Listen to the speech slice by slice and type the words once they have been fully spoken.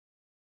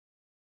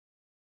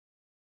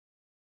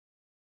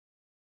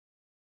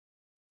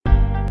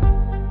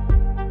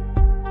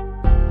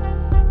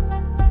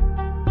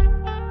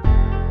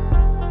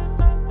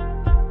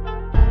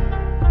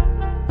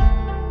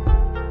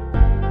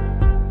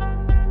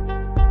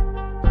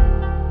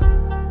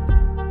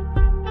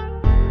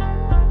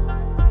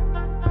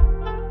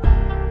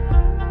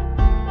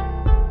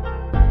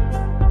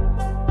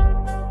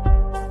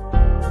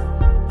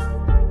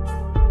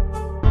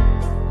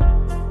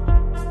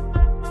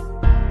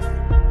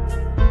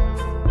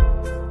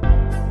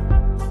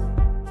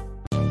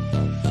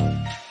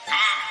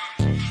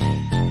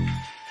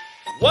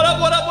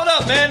What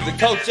up, man? The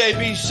Coach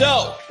JB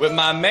Show with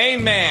my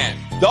main man,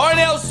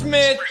 Darnell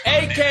Smith,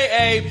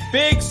 a.k.a.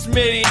 Big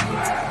Smitty.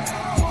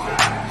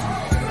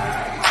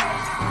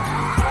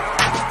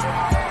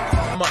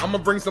 I'm going to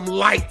bring some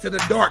light to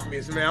the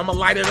darkness, man. I'm going to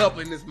light it up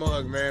in this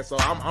mug, man. So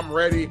I'm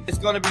ready. It's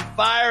going to be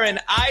fire and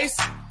ice.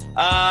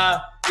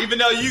 Even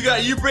though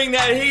you bring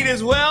that heat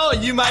as well,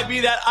 you might be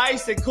that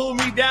ice that cool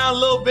me down a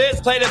little bit.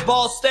 Played at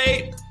Ball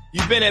State.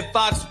 You've been at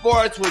Fox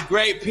Sports with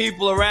great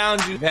people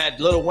around you. You've had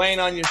Lil Wayne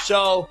on your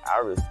show. I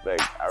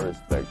respect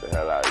the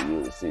hell out of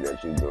you to see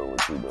that you're doing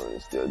what you're doing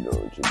and still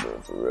doing what you're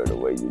doing for real, the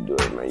way you do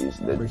it, man. You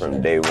said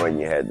from day one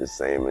you had the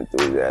same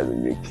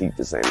enthusiasm. You keep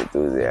the same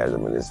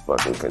enthusiasm, and it's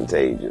fucking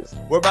contagious.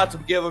 We're about to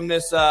give them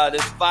this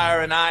fire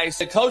and ice.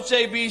 The Coach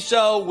JB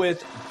Show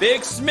with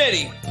Big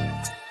Smitty.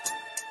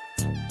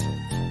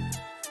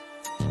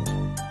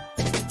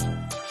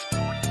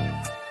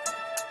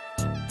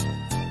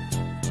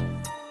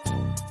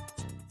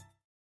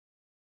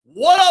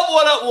 What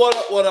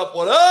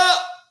up?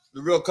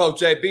 The real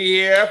Coach JB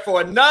here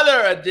for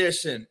another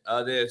edition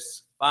of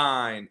this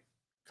fine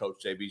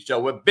Coach JB Show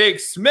with Big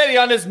Smitty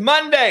on this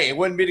Monday. It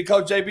wouldn't be the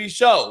Coach JB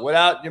Show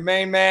without your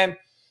main man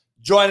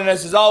joining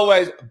us as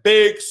always,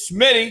 Big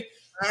Smitty.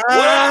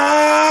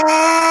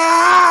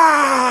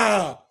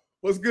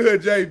 What's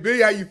good,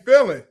 JB? How you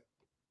feeling?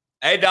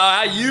 Hey,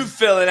 dog, how you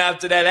feeling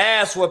after that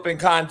ass-whooping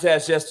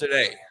contest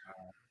yesterday?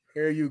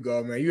 Here you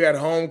go, man. You had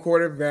home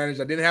court advantage.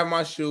 I didn't have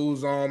my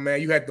shoes on,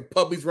 man. You had the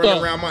puppies running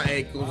around my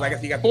ankles. I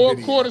guess you got the 4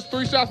 video. quarters,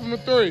 3 shots from the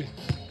 3.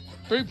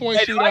 3-point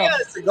Hey, shootout. I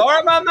got a cigar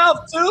in my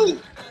mouth, too?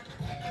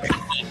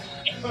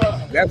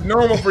 That's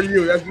normal for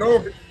you. That's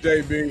normal for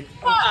you, JB.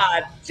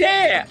 God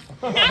damn.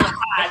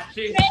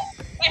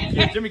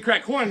 Yeah, Jimmy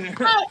crack corn.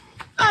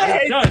 I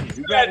hate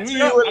you got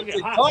you with a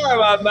cigar in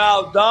my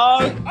mouth,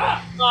 dog.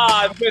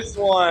 I missed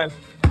one.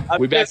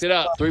 We backed it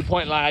up.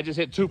 3-point line. I just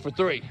hit 2 for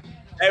 3.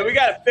 Hey, we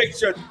gotta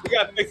fix your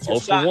 0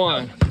 shot. for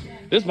 1.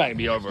 This might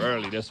be over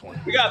early, this one.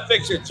 We gotta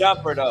fix your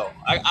jumper though.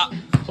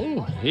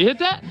 Oh, he hit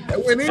that?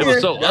 That went in. It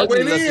was so That ugly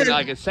went looking, in.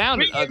 like it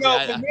sounded We didn't ugly. know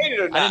if it made it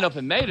or I not. didn't know if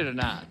it made it or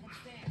not.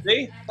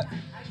 See?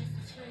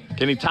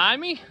 Can he tie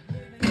me?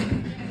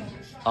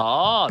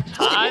 Oh,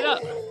 tied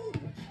up.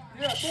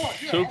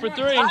 2 for 3.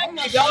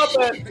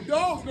 The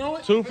dogs know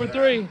it. 2 for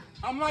 3.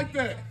 I'm like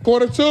that.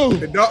 Quarter 2.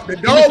 The dogs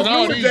missing knew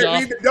all it, these, JB.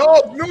 y'all. The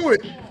dogs knew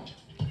it.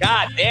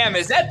 God damn,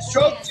 is that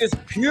stroke just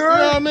pure? You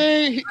know what I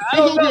mean? He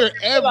don't was know. here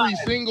every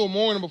single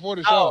morning before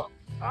the show.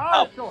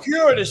 How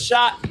pure the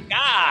shot?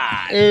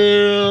 God.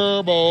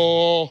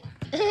 Airball.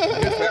 I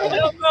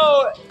don't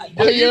know.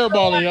 Why he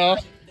airballing, y'all?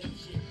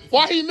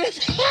 Why he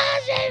missing?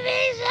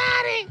 JB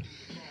shotting.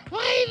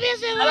 Why he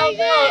missing like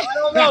that? I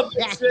don't know.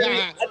 Big City.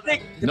 I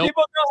think do Nope.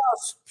 people know how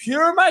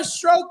pure my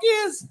stroke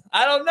is?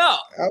 I don't know.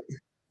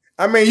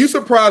 I mean, you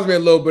surprised me a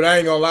little bit, I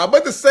ain't gonna lie. But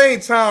at the same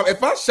time,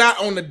 if I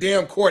shot on the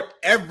damn court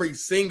every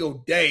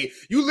single day,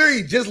 you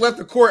literally just left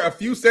the court a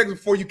few seconds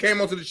before you came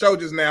onto the show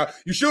just now.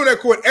 You shooting that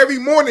court every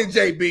morning,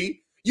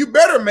 JB. You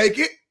better make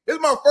it. This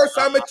is my first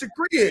time at your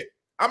crib.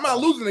 I'm not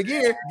losing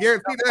again.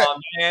 Guarantee that. Oh,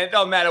 man, it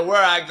don't matter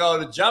where I go.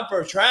 The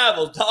jumper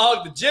travels,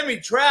 dog. The Jimmy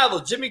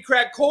travels. Jimmy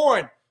crack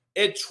corn.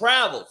 It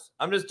travels.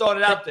 I'm just throwing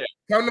it out there.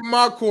 Come to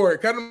my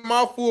court. Come to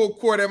my full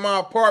court at my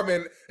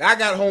apartment. I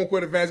got home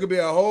court advantage. It's going to be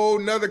a whole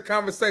nother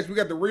conversation. We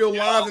got the real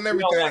lines and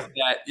everything.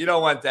 You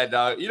don't want that,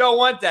 dog. You don't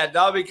want that,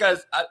 dog,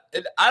 because I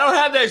don't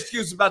have that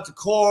excuse about the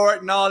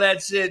court and all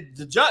that shit.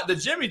 The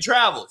Jimmy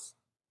travels.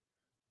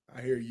 I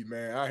hear you,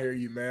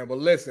 man. But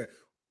listen,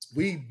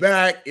 we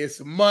back. It's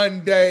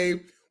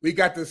Monday. We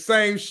got the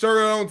same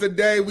shirt on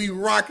today. We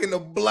rocking the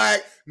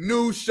black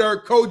new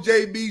shirt. Coach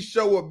JB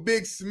Show with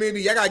Big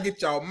Smitty. I got to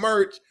get y'all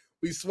merch.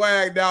 We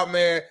swagged out,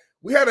 man.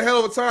 We had a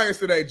hell of a time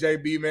yesterday,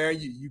 JB, man.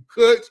 You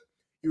cooked.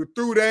 You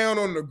threw down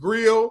on the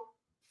grill.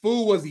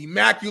 Food was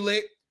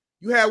immaculate.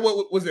 You had,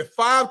 what was it,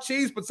 5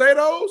 cheese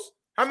potatoes?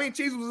 How many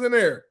cheese was in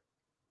there?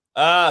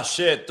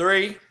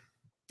 3.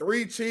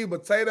 3 cheese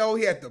potatoes.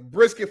 He had the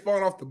brisket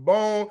falling off the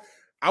bone.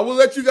 I will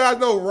let you guys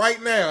know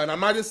right now, and I'm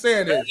not just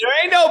saying this.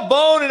 There ain't no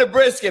bone in the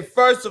brisket,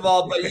 first of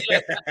all, but yeah,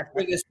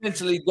 it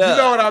essentially does.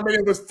 You know what I mean?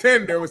 It was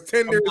tender. It was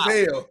tender as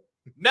hell.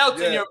 Melt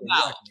in your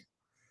mouth.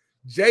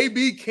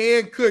 JB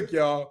can cook,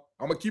 y'all.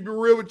 I'm gonna keep it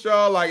real with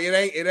y'all. Like it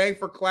ain't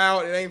for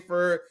clout. It ain't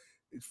for.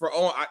 It's for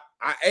on.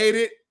 I ate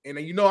it, and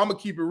you know I'm gonna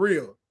keep it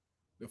real.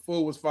 The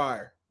food was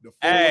fire. The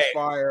food was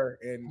fire,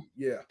 and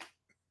yeah.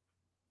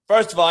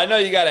 First of all, I know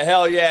you got a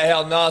hell yeah,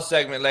 hell no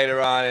segment later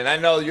on, and I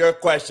know your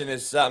question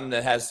is something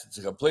that has it's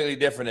completely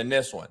different than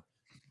this one.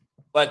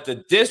 But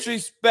the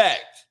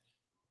disrespect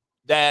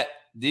that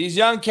these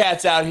young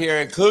cats out here,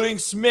 including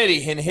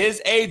Smitty in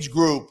his age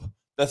group,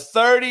 the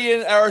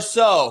 30 or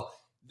so,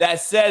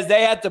 that says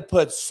they have to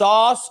put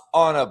sauce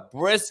on a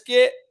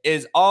brisket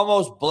is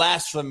almost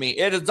blasphemy.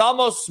 It is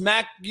almost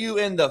smack you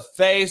in the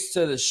face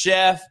to the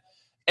chef.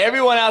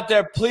 Everyone out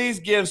there, please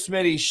give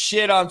Smitty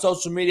shit on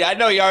social media. I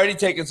know you're already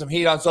taking some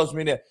heat on social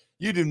media.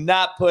 You do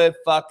not put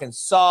fucking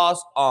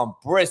sauce on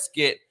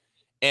brisket.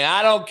 And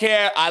I don't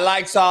care. I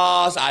like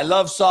sauce. I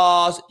love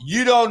sauce.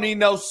 You don't need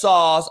no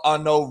sauce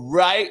on no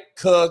right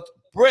cooked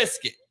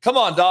brisket. Come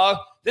on, dog.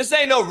 This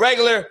ain't no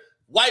regular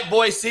white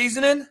boy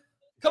seasoning.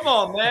 Come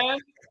on, man.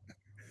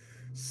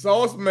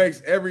 Sauce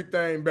makes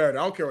everything better.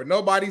 I don't care what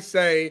nobody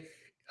say.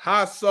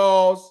 Hot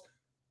sauce,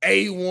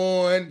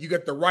 A1, you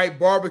got the right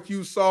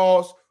barbecue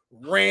sauce,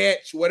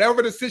 ranch,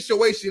 whatever the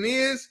situation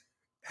is,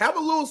 have a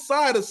little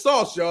side of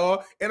sauce,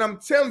 y'all. And I'm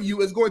telling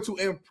you, it's going to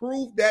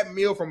improve that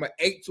meal from an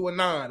 8 to a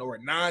 9 or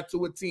a 9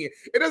 to a 10.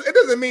 It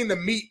doesn't mean the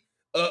meat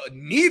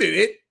needed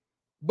it,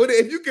 but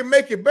if you can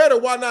make it better,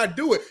 why not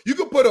do it? You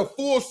can put a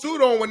full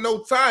suit on with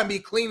no tie and be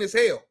clean as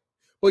hell.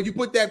 But you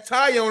put that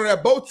tie on,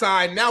 that bow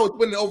tie, and now it's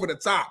putting it over the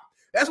top.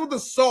 That's what the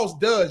sauce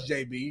does,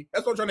 JB.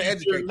 That's what I'm trying to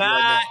educate you right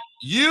now.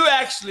 You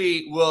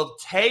actually will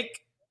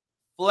take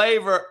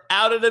flavor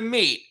out of the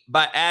meat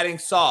by adding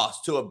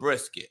sauce to a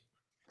brisket.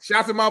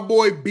 Shout out to my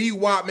boy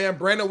B-Wop, man.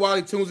 Brandon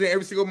Wiley tunes in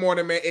every single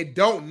morning, man. It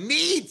don't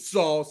need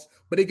sauce,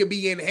 but it can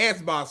be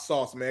enhanced by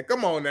sauce, man.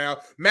 Come on now.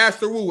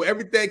 Master Wu,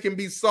 everything can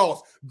be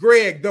sauce.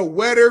 Greg, the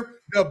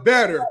wetter, the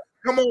better.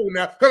 Come on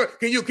now. Come on.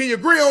 Can you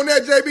agree on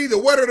that, JB? The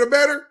wetter, the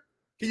better?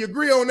 Can you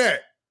agree on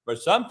that? For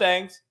some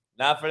things,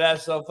 not for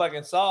that so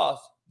fucking sauce.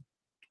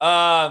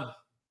 Quote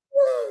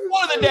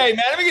of the day,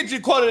 man. Let me get you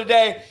a quote of the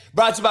day.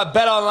 Brought to you by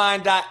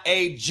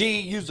betonline.ag.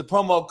 Use the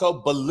promo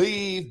code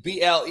BELIEVE,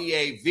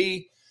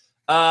 BLEAV.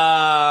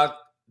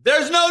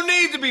 There's no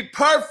need to be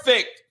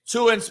perfect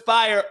to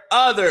inspire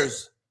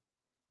others.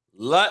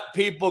 Let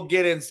people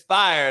get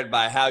inspired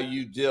by how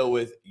you deal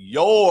with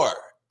your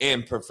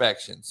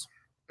imperfections.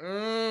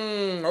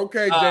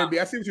 Okay, JB.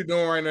 I see what you're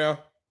doing right now.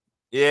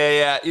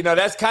 Yeah. You know,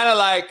 that's kind of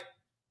like,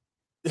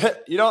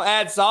 you don't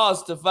add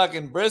sauce to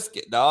fucking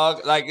brisket,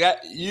 dog. Like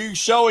that, you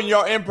showing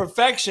your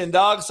imperfection,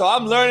 dog. So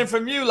I'm learning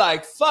from you.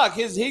 Like, fuck,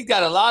 he's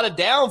got a lot of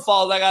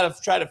downfalls I got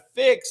to try to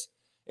fix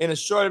in a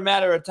short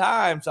matter of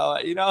time. So,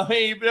 you know,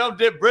 hey, you don't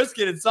dip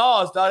brisket in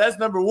sauce, dog. That's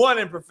number one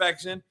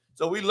imperfection.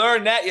 So we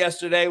learned that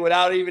yesterday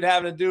without even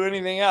having to do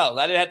anything else.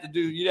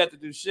 You'd have to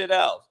do shit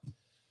else.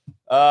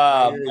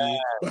 Man.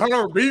 Hold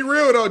on, be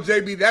real though,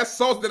 JB. That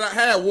sauce that I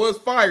had was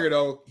fire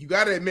though. You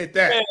got to admit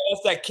that. Yeah,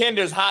 that's that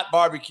Kinder's hot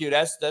barbecue.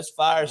 That's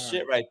fire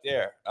shit right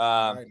there.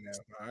 All right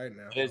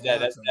now. It's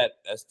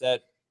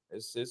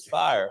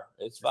fire.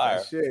 It's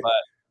fire. But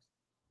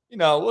you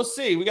know, we'll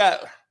see. We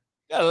got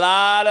a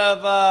lot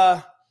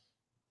of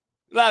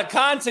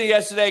content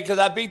yesterday because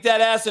I beat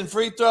that ass in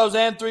free throws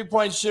and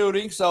 3-point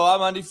shooting. So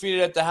I'm undefeated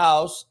at the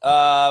house.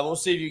 We'll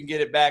see if you can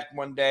get it back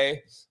one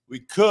day.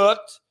 We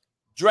cooked.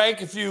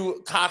 Drank a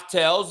few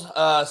cocktails,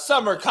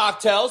 summer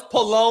cocktails,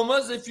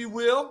 palomas, if you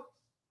will.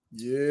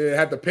 Yeah,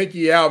 had the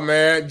pinky out,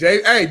 man.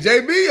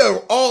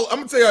 JB, I'm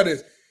gonna tell y'all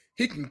this.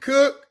 He can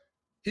cook,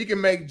 he can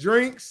make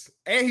drinks,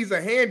 and he's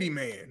a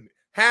handyman.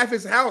 Half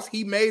his house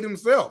he made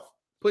himself.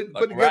 Put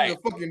together the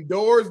fucking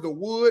doors, the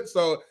wood.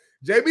 So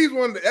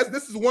JB's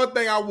this is one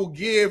thing I will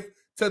give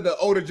to the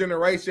older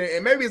generation,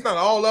 and maybe it's not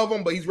all of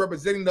them, but he's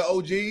representing the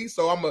OGs.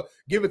 So I'm gonna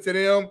give it to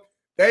them.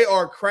 They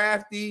are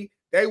crafty.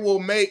 They will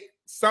make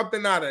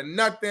something out of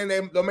nothing.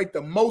 They'll make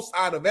the most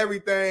out of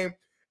everything.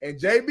 And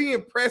JB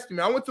impressed me.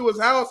 I went to his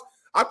house.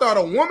 I thought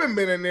a woman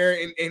been in there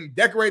and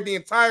decorated the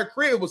entire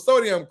crib. It was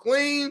so damn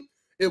clean.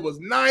 It was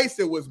nice.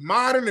 It was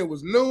modern. It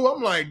was new.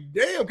 I'm like,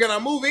 damn, can I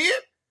move in?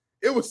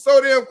 It was so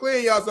damn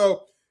clean, y'all.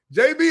 So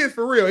JB is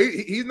for real.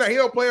 He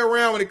don't play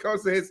around when it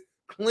comes to his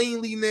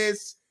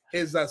cleanliness,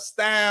 his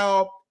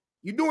style.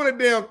 You're doing a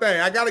damn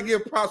thing. I got to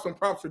give props when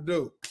props are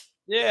due.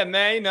 Yeah,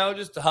 man,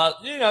 just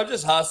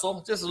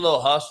hustle. Just a little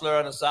hustler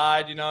on the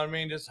side, you know what I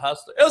mean? Just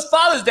hustler. It was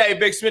Father's Day,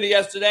 Big Smitty,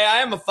 yesterday. I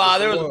am a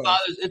father.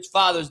 It's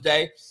Father's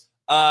Day.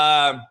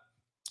 My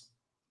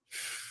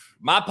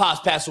pops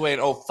passed away in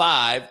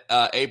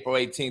 2005, April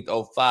 18th,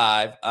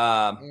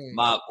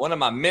 2005. One of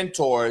my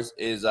mentors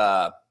is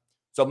so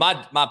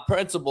my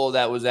principal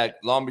that was at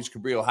Long Beach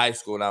Cabrillo High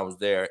School when I was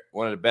there,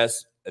 one of the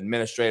best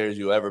administrators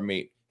you'll ever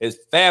meet. His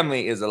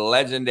family is a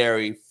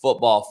legendary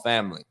football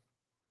family.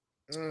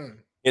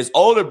 His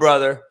older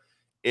brother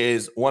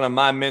is one of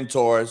my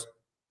mentors,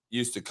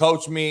 used to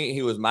coach me.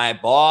 He was my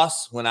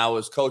boss when I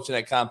was coaching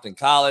at Compton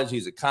College.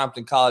 He's a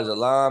Compton College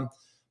alum,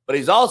 but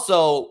he's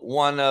also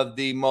one of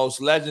the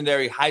most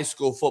legendary high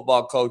school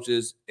football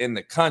coaches in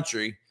the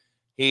country.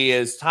 He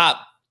is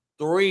top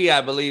 3, I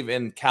believe,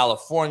 in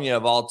California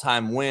of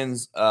all-time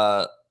wins.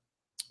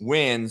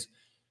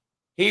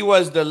 He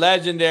was the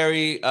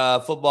legendary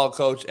football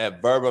coach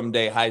at Bourbon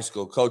Day High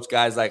School. Coached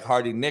guys like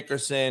Hardy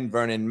Nickerson,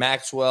 Vernon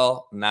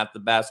Maxwell, not the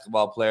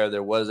basketball player.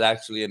 There was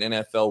actually an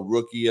NFL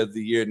Rookie of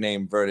the Year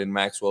named Vernon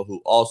Maxwell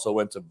who also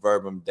went to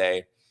Bourbon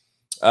Day.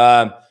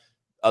 A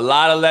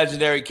lot of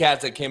legendary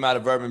cats that came out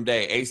of Bourbon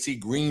Day. AC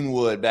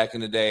Greenwood back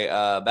in the day,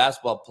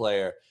 basketball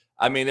player.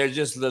 I mean, there's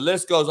just the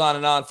list goes on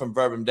and on from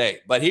Bourbon Day.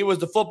 But he was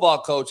the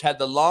football coach, had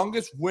the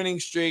longest winning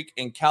streak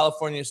in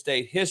California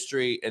State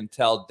history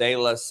until De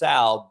La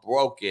Salle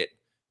broke it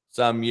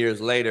some years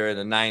later in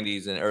the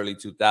 90s and early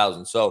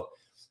 2000s. So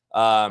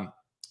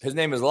his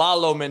name is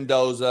Lalo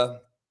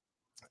Mendoza,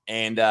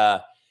 and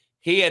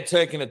he had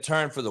taken a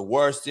turn for the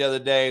worse the other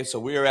day. So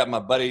we were at my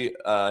buddy,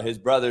 his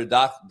brother,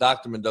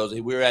 Dr.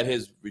 Mendoza. We were at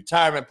his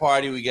retirement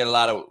party. We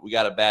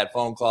got a bad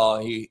phone call.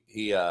 He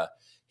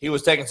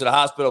was taken to the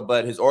hospital,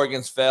 but his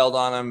organs failed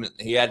on him.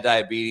 He had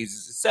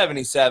diabetes. He's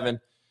 77.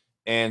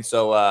 And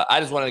so I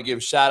just wanted to give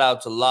a shout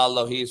out to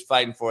Lalo. He's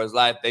fighting for his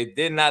life. They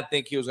did not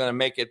think he was going to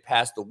make it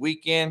past the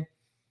weekend.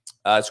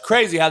 It's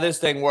crazy how this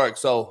thing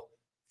works. So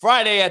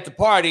Friday at the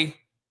party,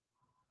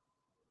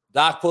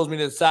 Doc pulls me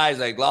to the side.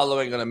 He's like,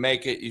 Lalo ain't going to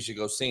make it. You should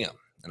go see him.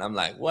 And I'm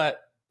like, what?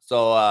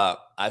 So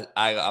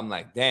I'm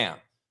like, damn.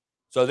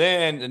 So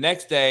then the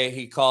next day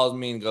he calls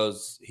me and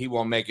goes, he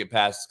won't make it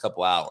past a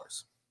couple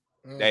hours.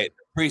 The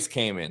priest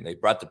came in. They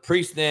brought the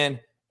priest in,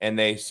 and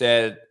they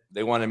said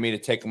they wanted me to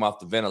take him off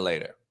the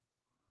ventilator.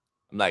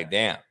 I'm like,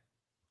 damn.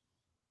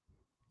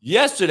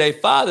 Yesterday,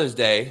 Father's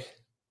Day,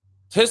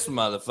 this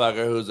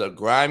motherfucker, who's a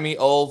grimy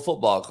old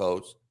football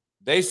coach,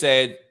 they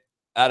said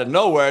out of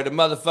nowhere, the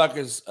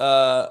motherfuckers,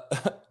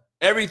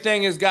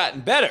 everything has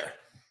gotten better.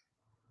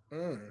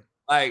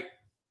 Like,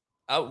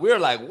 we were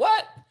like,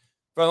 what?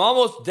 From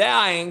almost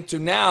dying to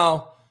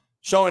now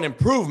showing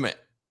improvement.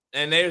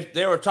 And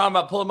they were talking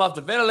about pulling him off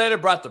the ventilator,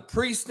 brought the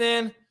priest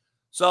in.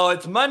 So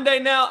it's Monday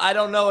now. I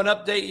don't know an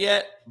update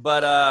yet,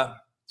 but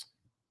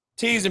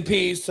T's and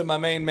P's to my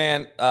main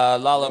man,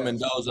 Lalo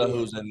Mendoza,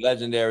 who's a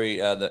legendary.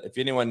 If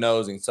anyone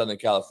knows in Southern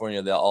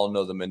California, they'll all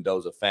know the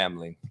Mendoza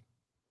family.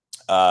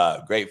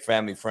 Great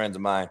family friends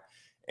of mine.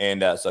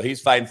 And so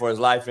he's fighting for his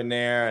life in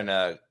there, and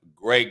a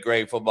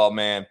great football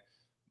man.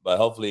 But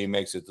hopefully he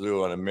makes it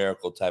through on a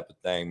miracle type of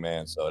thing,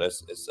 man. So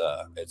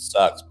it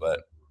sucks,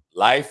 but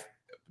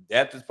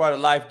death is part of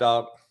life,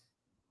 dog.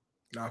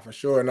 No, for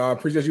sure. No, I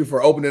appreciate you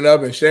for opening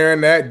up and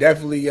sharing that.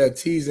 Definitely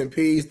T's and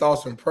P's,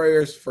 thoughts and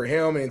prayers for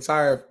him, and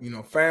entire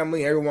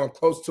family, everyone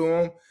close to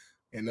him,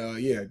 and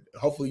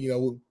hopefully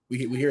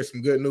we hear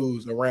some good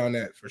news around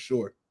that for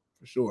sure.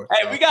 For sure.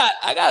 Hey, we got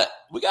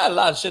a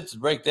lot of shit to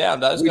break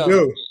down, dog.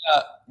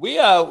 We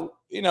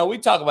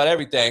talk about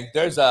everything.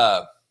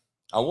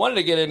 I wanted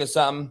to get into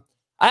something.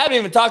 I haven't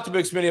even talked to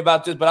Big Smitty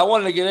about this, but I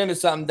wanted to get into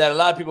something that a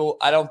lot of people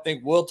I don't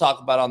think will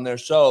talk about on their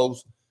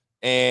shows.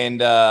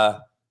 And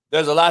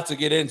there's a lot to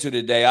get into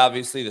today.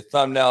 Obviously, the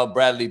thumbnail,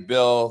 Bradley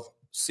Beal,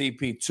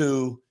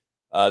 CP2.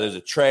 There's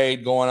a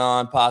trade going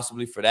on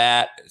possibly for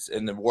that. It's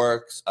in the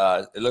works.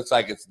 It looks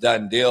like it's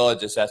done deal. It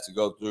just has to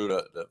go through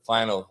the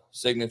final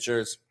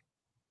signatures.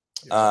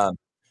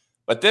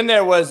 But then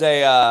there was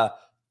a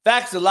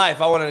Facts of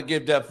Life. I wanted to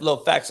give that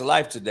little Facts of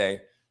Life today.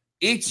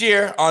 Each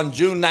year on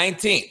June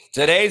 19th,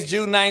 today's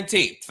June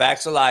 19th,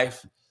 Facts of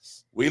Life,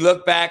 we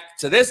look back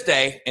to this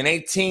day in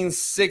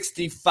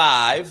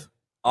 1865,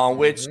 on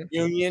which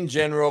Union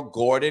General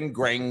Gordon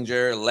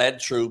Granger led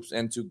troops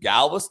into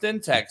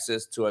Galveston,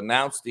 Texas, to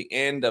announce the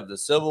end of the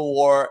Civil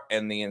War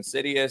and the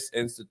insidious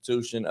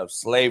institution of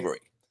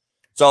slavery.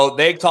 So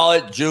they call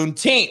it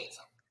Juneteenth.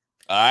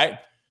 All right.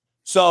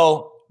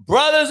 So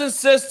brothers and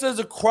sisters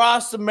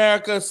across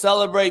America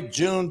celebrate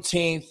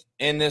Juneteenth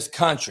in this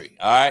country.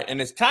 All right.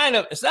 And it's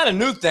not a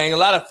new thing. A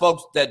lot of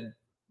folks that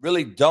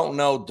really don't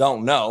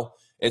know.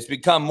 It's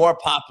become more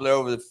popular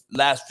over the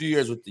last few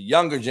years with the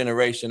younger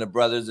generation of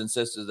brothers and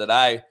sisters that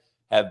I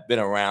have been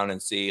around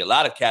and see. A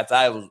lot of cats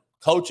I was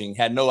coaching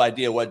had no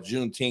idea what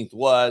Juneteenth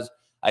was.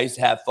 I used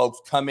to have folks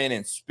come in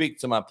and speak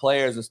to my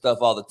players and stuff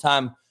all the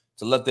time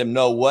to let them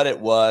know what it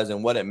was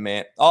and what it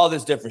meant, all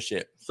this different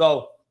shit.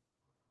 So,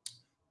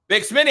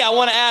 Big Smitty, I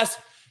want to ask,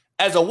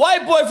 as a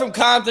white boy from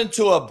Compton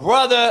to a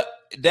brother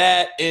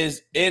that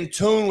is in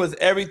tune with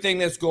everything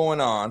that's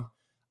going on,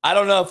 I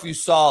don't know if you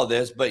saw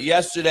this, but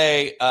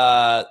yesterday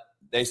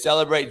they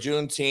celebrate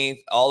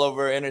Juneteenth all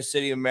over inner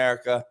city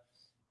America.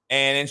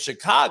 And in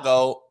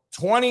Chicago,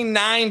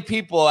 29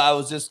 people, I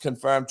was just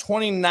confirmed,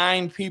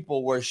 29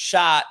 people were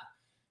shot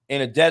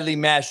in a deadly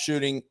mass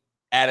shooting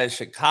at a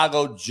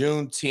Chicago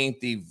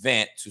Juneteenth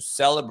event to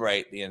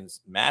celebrate the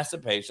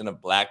emancipation of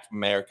Black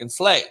American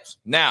slaves.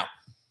 Now,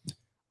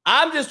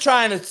 I'm just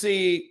trying to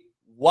see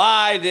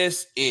why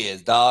this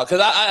is, dog,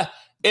 because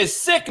it's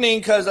sickening,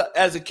 because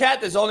as a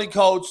cat that's only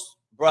coached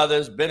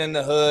brothers, been in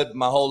the hood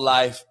my whole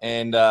life,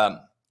 and I'm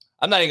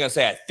not even going to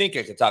say I think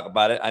I can talk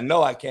about it. I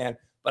know I can,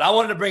 but I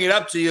wanted to bring it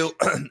up to you.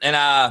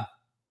 And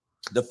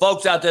the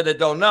folks out there that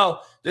don't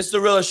know, this is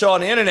the realest show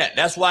on the internet.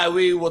 That's why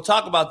we will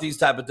talk about these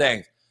type of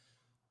things.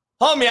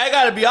 Homie, I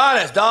got to be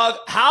honest, dog.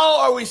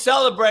 How are we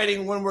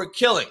celebrating when we're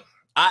killing?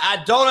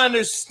 I don't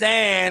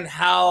understand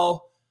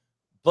how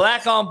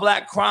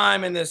black-on-black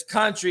crime in this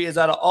country is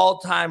at an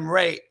all-time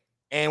rate,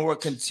 and we're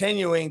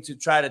continuing to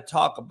try to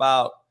talk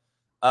about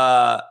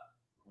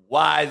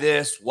why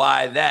this,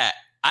 why that.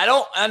 I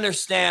don't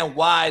understand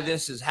why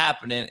this is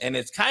happening, and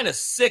it's kind of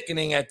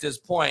sickening at this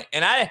point.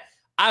 And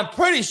I'm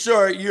pretty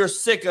sure you're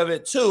sick of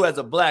it too as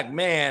a black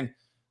man.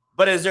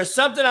 But is there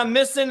something I'm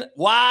missing?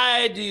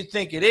 Why do you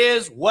think it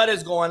is? What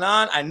is going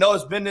on? I know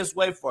it's been this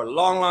way for a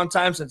long, long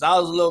time since I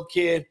was a little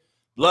kid.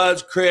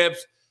 Bloods,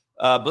 Crips,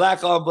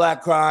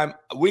 black-on-black crime.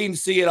 We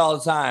see it all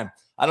the time.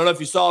 I don't know if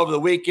you saw over the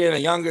weekend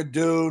a younger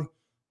dude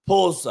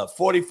pulls a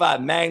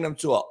 45 Magnum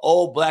to an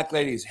old black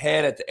lady's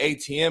head at the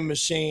ATM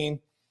machine,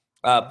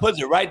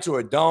 puts it right to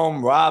her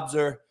dome, robs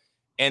her.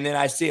 And then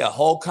I see a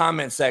whole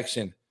comment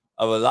section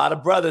of a lot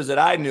of brothers that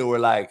I knew were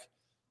like,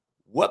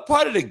 what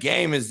part of the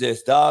game is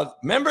this, dog?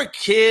 Remember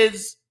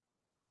kids,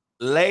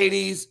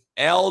 ladies,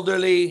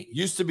 elderly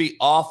used to be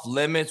off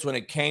limits when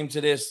it came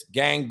to this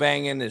gang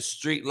banging, this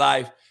street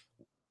life.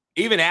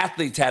 Even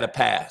athletes had a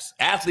pass.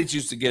 Athletes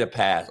used to get a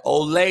pass.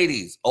 Old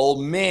ladies,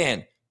 old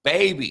men,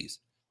 babies.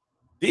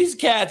 These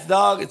cats,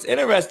 dog, it's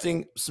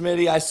interesting,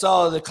 Smitty. I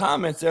saw the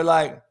comments. They're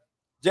like,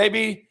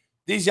 JB,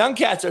 these young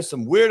cats are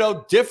some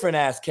weirdo,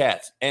 different-ass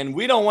cats, and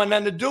we don't want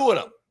nothing to do with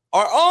them.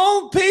 Our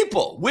own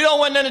people, we don't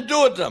want nothing to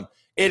do with them.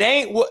 It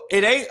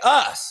ain't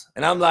us.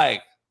 And I'm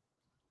like,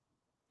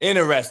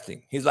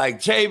 interesting. He's like,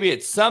 JB,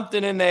 it's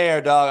something in the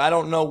air, dog. I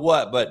don't know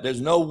what, but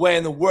there's no way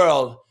in the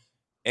world.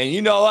 And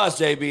you know us,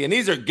 JB, and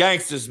these are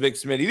gangsters, Big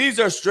Smitty. These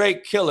are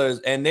straight killers,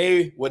 and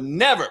they would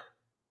never,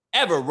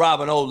 ever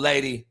rob an old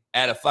lady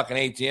at a fucking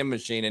ATM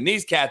machine. And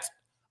these cats,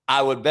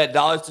 I would bet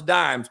dollars to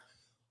dimes,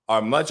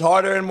 are much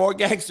harder and more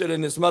gangster than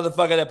this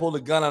motherfucker that pulled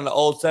a gun on the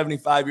old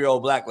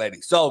 75-year-old black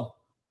lady. So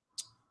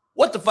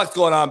what the fuck's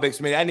going on, Big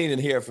Smitty? I need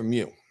to hear from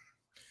you.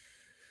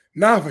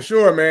 Nah, for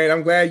sure, man.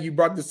 I'm glad you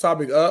brought this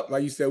topic up.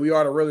 Like you said, we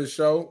are the realest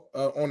show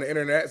on the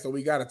internet, so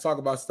we got to talk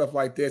about stuff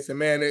like this. And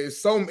man,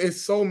 it's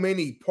so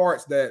many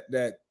parts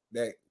that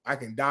I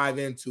can dive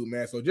into,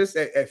 man. So just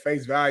at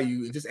face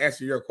value and just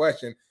answer your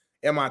question,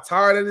 am I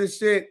tired of this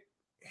shit?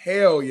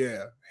 Hell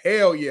yeah,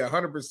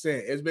 100%.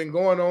 It's been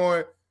going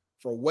on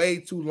for way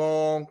too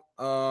long.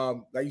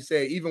 Like you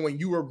said, even when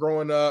you were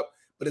growing up,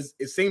 but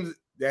it seems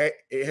that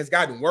it has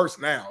gotten worse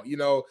now. You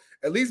know,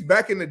 at least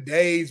back in the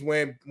days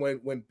when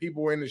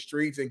people were in the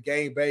streets and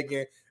gang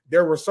banging,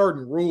 there were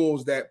certain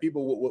rules that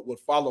people would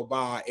follow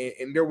by,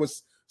 and there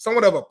was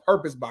somewhat of a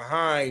purpose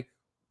behind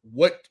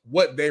what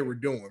they were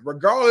doing.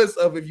 Regardless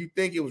of if you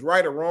think it was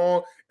right or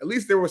wrong, at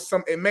least there was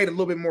it made a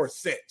little bit more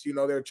sense. You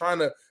know, they're trying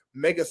to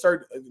make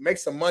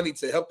some money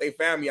to help their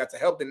family out, to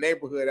help the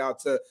neighborhood out,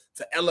 to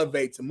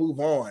elevate, to move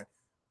on.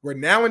 Where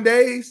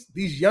nowadays,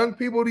 these young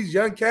people, these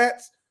young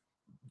cats,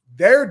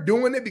 they're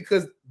doing it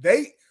because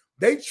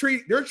they're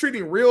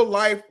treating real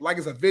life like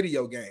it's a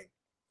video game.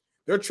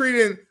 They're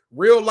treating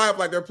real life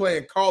like they're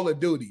playing Call of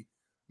Duty.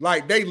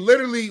 Like they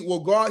literally will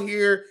go out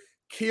here,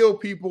 kill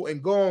people,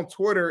 and go on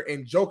Twitter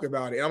and joke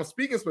about it. And I'm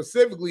speaking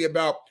specifically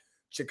about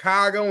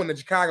Chicago and the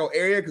Chicago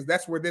area because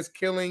that's where this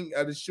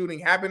shooting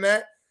happened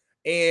at.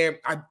 And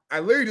I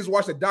literally just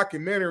watched a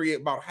documentary,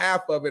 about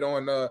half of it,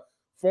 on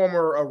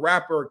former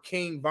rapper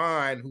King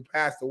Von, who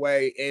passed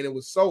away. And it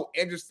was so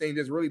interesting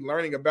just really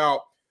learning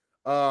about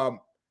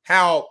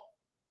how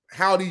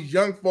these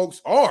young folks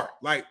are.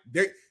 Like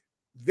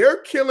they're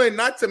killing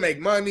not to make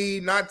money,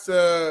 not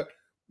to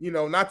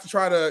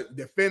try to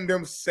defend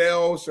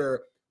themselves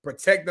or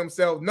protect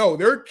themselves. No,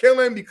 they're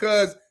killing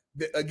because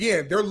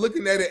again, they're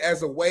looking at it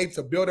as a way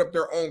to build up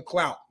their own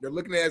clout. They're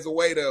looking at it as a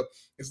way to,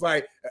 it's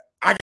like,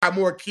 I got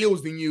more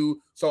kills than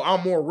you, so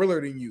I'm more realer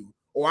than you.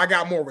 Or I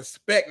got more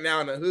respect now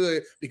in the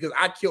hood because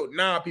I killed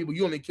 9 people,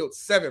 you only killed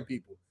 7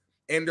 people.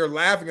 And they're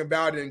laughing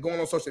about it and going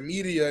on social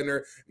media, and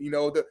they're,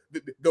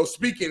 they'll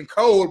speak in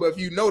code, but if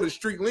you know the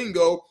street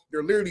lingo,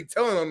 they're literally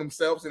telling on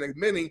themselves and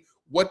admitting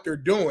what they're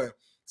doing.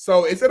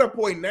 So it's at a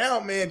point now,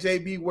 man,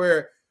 JB,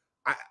 where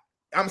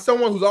I'm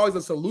someone who's always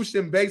a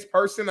solution-based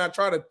person. I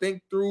try to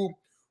think through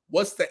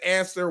what's the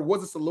answer,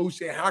 what's the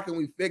solution, how can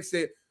we fix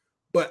it?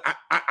 But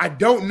I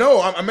don't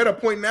know. I'm at a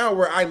point now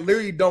where I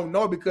literally don't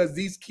know because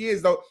these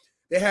kids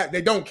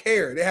they don't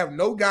care. They have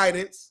no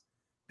guidance.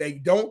 They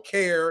don't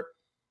care.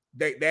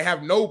 They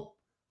have no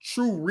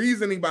true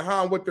reasoning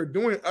behind what they're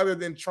doing other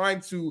than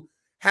trying to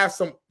have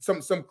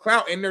some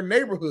clout in their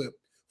neighborhood.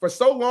 For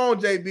so long,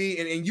 JB,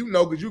 and you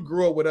know, because you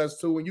grew up with us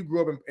too, and you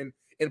grew up in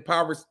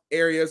impoverished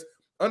areas.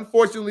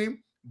 Unfortunately,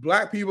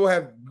 Black people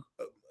have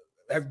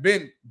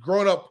been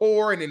growing up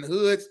poor and in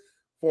hoods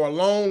for a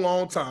long,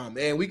 long time.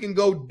 And we can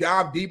go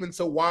dive deep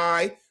into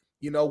why.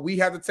 We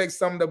have to take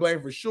some of the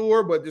blame for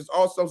sure, but there's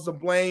also some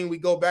blame. We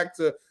go back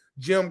to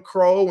Jim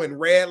Crow and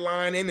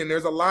redlining, and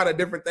there's a lot of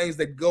different things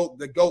that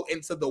go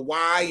into the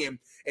why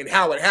and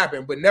how it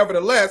happened. But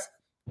nevertheless,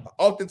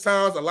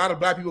 oftentimes a lot of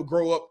Black people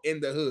grow up in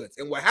the hoods.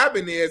 And what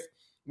happened is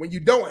when you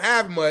don't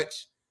have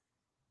much,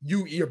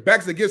 your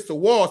back's against the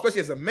wall,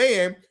 especially as a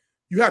man,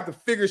 you have to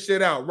figure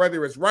shit out,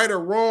 whether it's right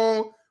or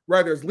wrong,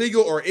 whether it's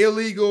legal or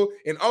illegal.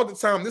 And all the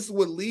time, this is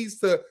what leads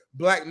to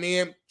Black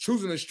men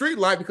choosing the street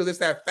life because it's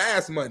that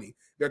fast money.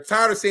 They're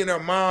tired of seeing their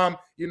mom,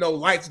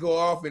 lights go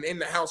off and in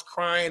the house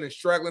crying and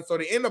struggling. So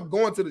they end up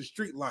going to the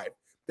street life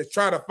to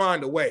try to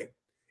find a way.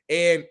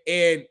 And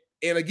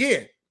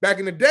again, back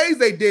in the days,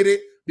 they did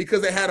it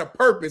because they had a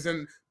purpose.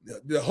 And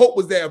the hope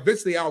was that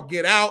eventually I'll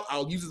get out.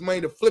 I'll use this money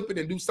to flip it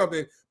and do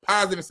something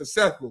positive and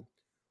successful.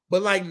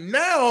 But like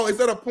now, it's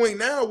at a point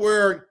now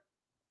where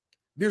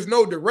there's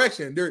no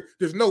direction.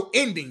 There's no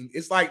ending.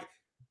 It's like,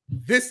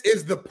 this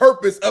is the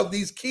purpose of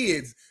these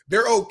kids.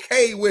 They're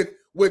okay with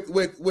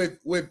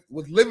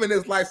living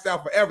this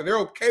lifestyle forever. They're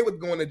okay with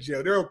going to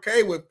jail. They're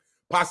okay with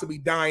possibly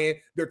dying.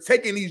 They're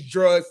taking these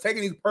drugs,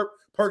 taking these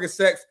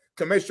Percocets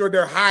to make sure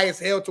they're high as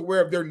hell to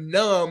where they're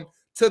numb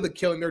to the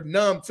killing, they're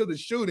numb to the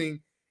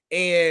shooting.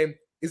 And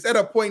it's at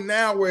a point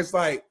now where it's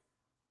like,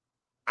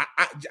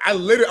 I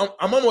literally,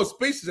 I'm almost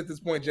speechless at this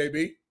point,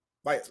 JB.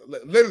 Like,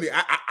 literally,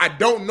 I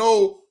don't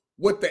know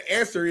what the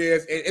answer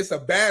is. And it's a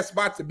bad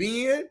spot to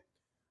be in,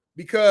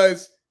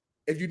 because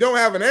if you don't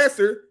have an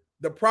answer,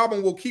 the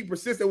problem will keep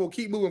persisting, will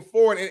keep moving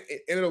forward, and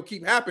it'll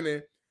keep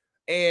happening.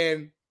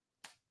 And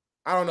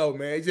I don't know,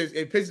 man.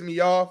 It pisses me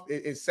off.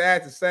 It's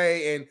sad to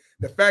say. And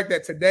the fact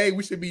that today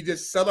we should be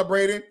just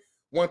celebrating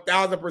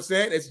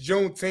 1,000%. It's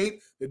Juneteenth,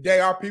 the day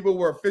our people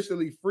were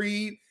officially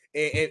freed.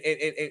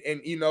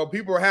 And you know,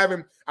 people are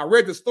having, I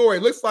read the story.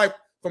 It looks like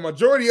for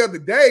majority of the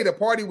day, the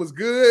party was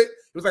good.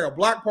 It was like a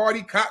block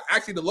party.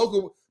 Actually, the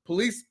local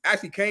police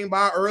actually came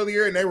by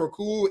earlier and they were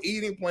cool,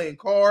 eating, playing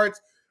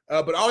cards.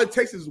 But all it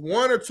takes is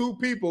one or two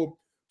people,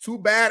 two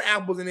bad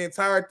apples in the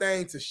entire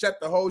thing to shut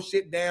the whole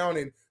shit down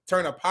and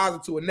turn a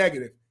positive to a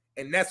negative.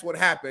 And that's what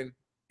happened.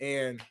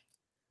 And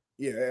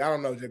yeah, I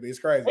don't know, JB. It's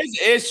crazy. Here's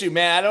the issue,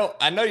 man.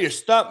 I know you're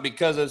stumped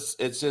because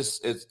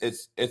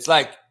it's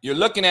like you're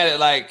looking at it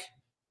like,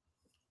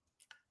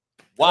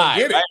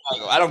 why?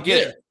 I don't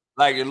get it.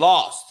 Like, you're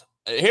lost.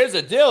 Here's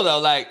the deal, though.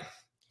 Like,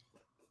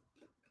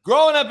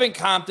 growing up in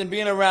Compton,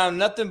 being around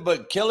nothing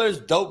but killers,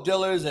 dope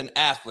dealers, and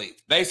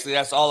athletes. Basically,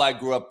 that's all I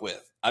grew up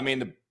with. I mean,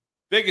 the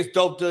biggest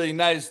dope dealer in the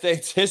United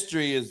States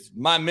history is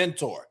my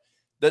mentor.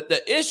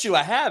 The issue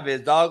I have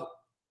is, dog,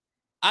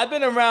 I've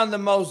been around the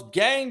most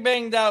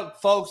gang-banged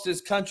out folks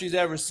this country's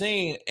ever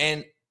seen,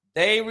 and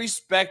they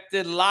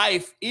respected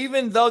life,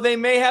 even though they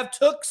may have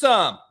took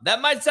some.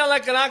 That might sound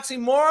like an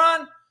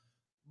oxymoron,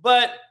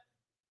 but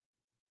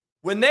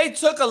when they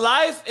took a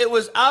life, it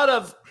was out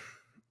of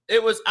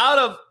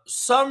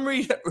some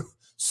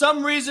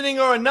reasoning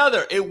or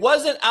another. It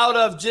wasn't out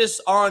of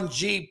just on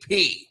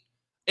GP.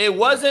 It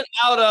wasn't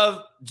out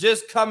of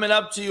just coming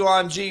up to you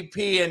on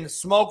GP and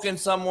smoking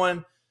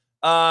someone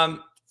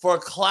for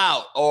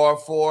clout or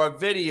for a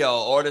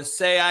video or to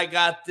say I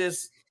got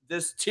this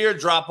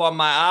teardrop on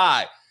my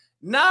eye.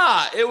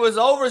 Nah, it was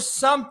over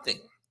something.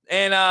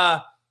 And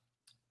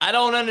I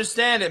don't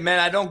understand it, man.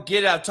 I don't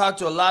get it. I've talked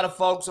to a lot of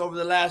folks over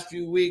the last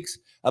few weeks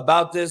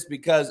about this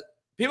because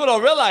people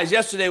don't realize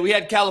yesterday we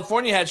had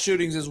California had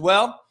shootings as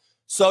well.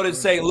 So did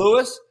St.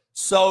 Louis.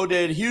 So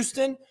did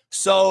Houston.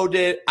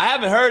 I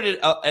haven't heard it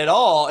at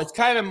all. It's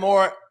kind of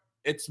more,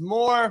 it's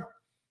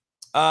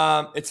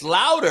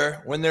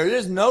louder when there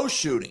is no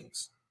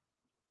shootings.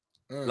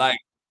 Like,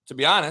 to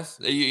be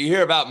honest, you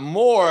hear about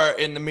more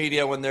in the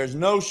media when there's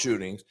no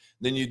shootings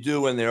than you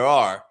do when there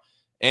are.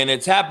 And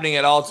it's happening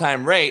at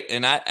all-time rate,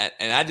 and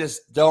I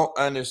just don't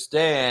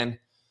understand.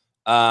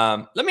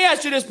 Let me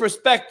ask you this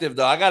perspective,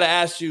 though. I got to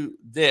ask you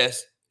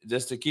this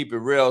just to keep it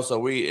real,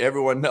 so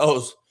everyone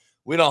knows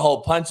we don't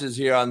hold punches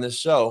here on this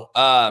show.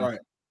 Right.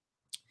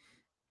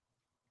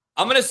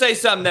 I'm going to say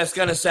something that's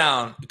going to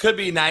sound. It could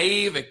be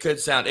naive. It could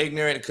sound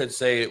ignorant.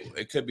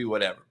 It could be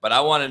whatever. But I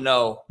want to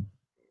know.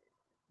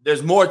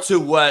 There's more to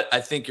what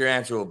I think your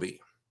answer will be.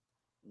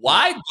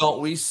 Why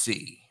don't we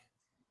see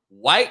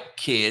white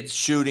kids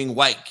shooting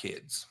white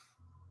kids?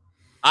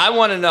 I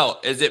want to know,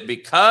 is it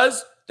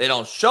because they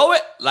don't show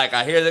it? Like,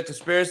 I hear the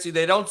conspiracy,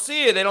 they don't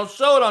see it. They don't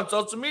show it on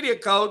social media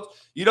codes.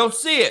 You don't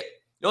see it.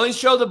 You only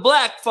show the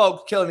black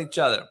folks killing each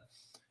other.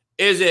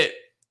 Is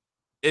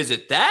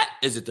it that?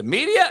 Is it the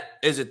media?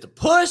 Is it the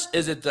push?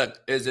 Is it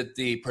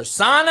the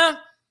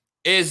persona?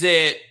 Is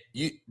it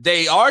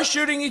they are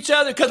shooting each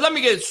other? Because let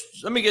me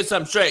get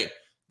something straight.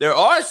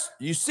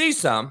 You see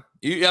some.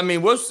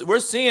 We're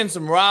seeing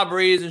some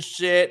robberies and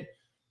shit,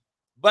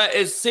 but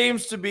it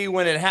seems to be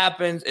when it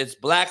happens, it's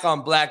black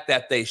on black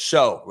that they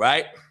show,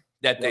 right?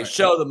 That they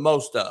show the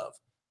most of.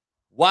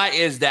 Why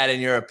is that,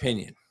 in your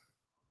opinion?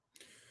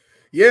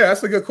 Yeah,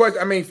 that's a good question.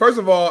 I mean, first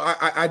of all,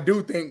 I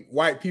do think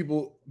white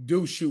people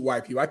do shoot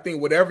white people. I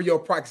think whatever your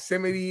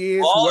proximity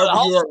is,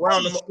 whoever you're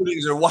around, the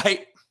shootings are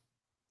white.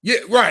 Yeah,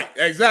 right.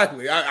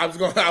 Exactly. I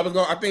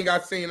think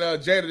I've seen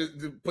Jada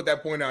to put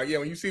that point out. Yeah,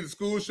 when you see the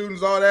school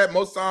shootings, all that,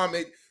 most time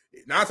 9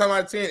 times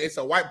out of 10, it's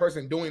a white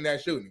person doing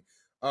that shooting.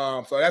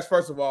 So that's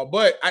first of all.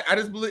 But I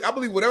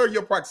believe whatever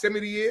your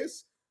proximity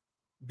is,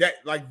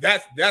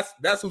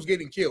 that's who's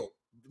getting killed.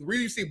 The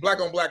reason you see black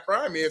on black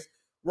crime is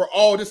we're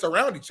all just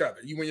around each other.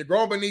 When you're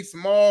growing up in these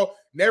small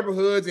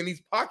neighborhoods and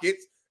these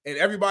pockets, and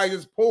everybody's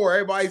just poor,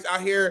 everybody's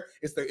out here.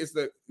 It's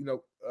the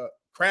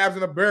crabs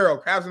in a barrel,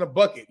 crabs in a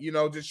bucket.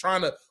 Just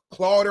trying to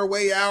claw their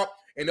way out,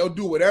 and they'll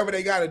do whatever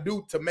they got to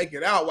do to make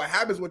it out. What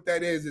happens with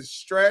that is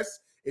stress,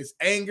 it's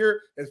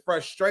anger, it's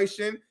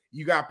frustration.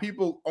 You got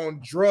people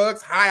on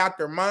drugs, high out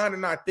their mind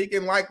and not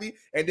thinking likely,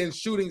 and then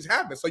shootings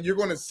happen. So you're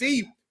going to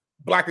see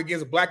black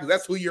against black because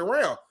that's who you're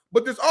around.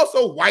 But there's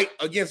also white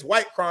against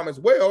white crime as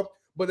well.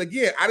 But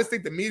again, I just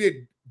think the media,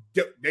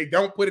 they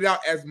don't put it out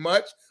as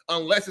much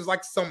unless it's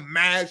like some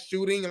mass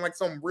shooting and like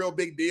some real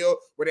big deal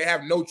where they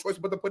have no choice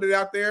but to put it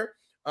out there.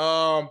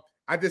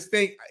 I just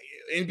think,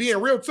 and being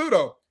real too,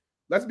 though,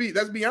 let's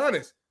be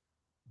honest.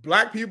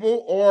 Black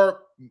people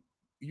or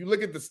you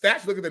look at the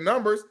stats, look at the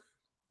numbers,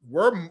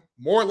 we're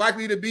more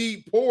likely to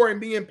be poor and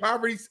be in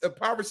poverty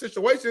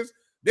situations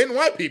than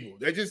white people.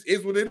 That just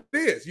is what it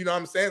is. You know what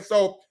I'm saying?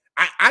 So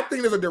I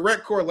think there's a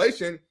direct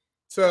correlation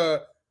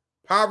to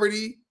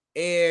poverty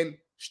and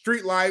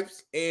street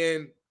lives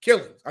and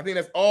killings. I think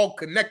that's all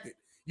connected.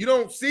 You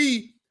don't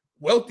see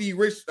wealthy,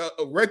 rich,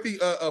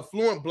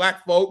 affluent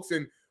black folks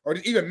or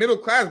even middle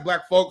class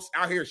black folks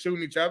out here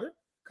shooting each other.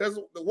 Because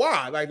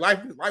why? Like life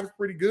is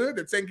pretty good.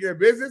 They're taking care of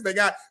business. They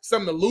got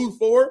something to lose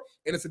for,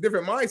 and it's a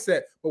different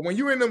mindset. But when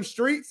you're in them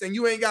streets and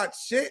you ain't got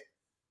shit,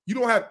 you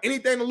don't have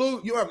anything to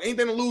lose. You don't have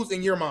anything to lose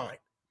in your mind.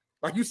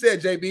 Like you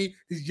said, JB,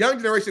 these young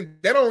generation,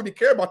 they don't really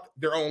care about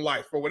their own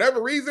life. For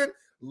whatever reason,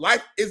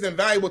 life isn't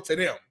valuable to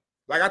them.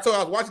 Like I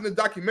was watching this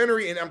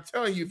documentary, and I'm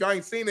telling you, if y'all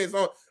ain't seen it,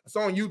 it's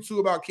on YouTube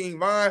about King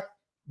Von.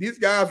 These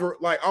guys were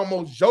like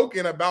almost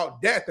joking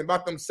about death and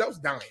about themselves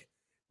dying.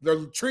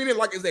 They're treating it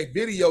like it's a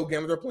video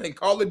game. They're playing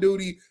Call of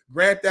Duty,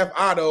 Grand Theft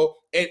Auto,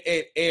 and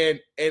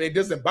it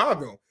doesn't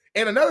bother them.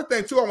 And another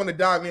thing too, I want to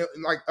dive in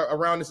like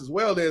around this as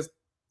well is,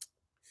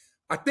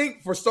 I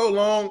think for so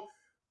long,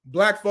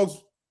 black folks,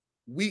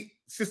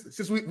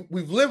 since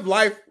we've lived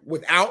life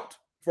without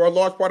for a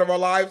large part of our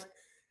lives,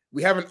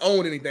 we haven't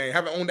owned anything,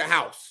 haven't owned a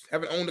house,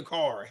 haven't owned a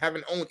car,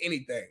 haven't owned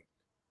anything.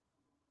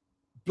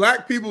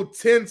 Black people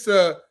tend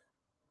to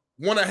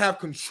want to have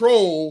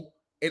control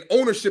and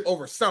ownership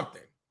over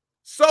something.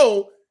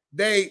 So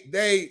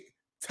they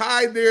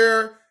tie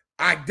their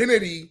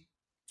identity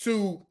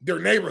to their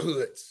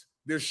neighborhoods,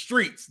 their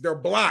streets, their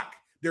block,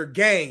 their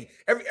gang.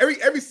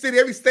 Every city,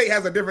 every state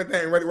has a different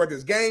thing, whether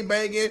it's gang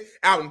banging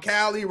out in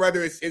Cali,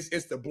 whether it's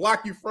the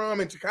block you're from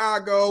in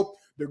Chicago,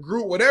 the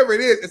group, whatever it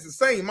is, it's the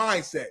same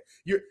mindset.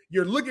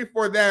 You're looking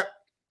for that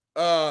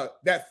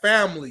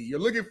family. You're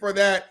looking for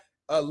that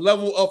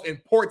level of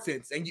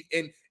importance,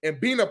 and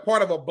being a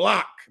part of a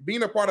block,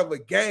 being a part of a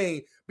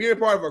gang, being a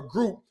part of a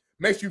group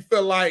makes you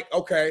feel like,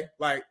 okay,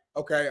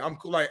 I'm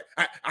cool. Like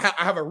I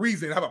have a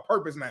reason, I have a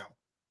purpose now.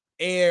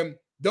 And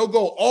they'll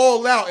go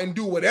all out and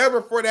do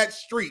whatever for that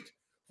street,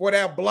 for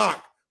that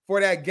block, for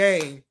that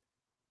gang.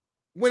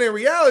 When in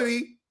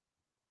reality,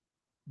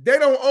 they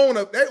don't own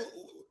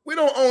we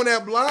don't own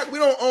that block. We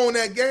don't own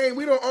that gang.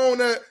 We don't own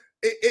that.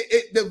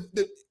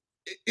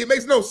 It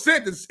makes no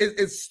sense.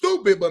 It's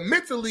stupid, but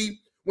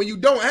mentally, when you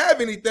don't have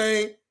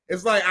anything,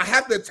 it's like I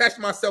have to attach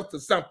myself to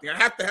something. I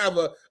have to have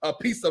a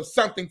piece of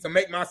something to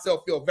make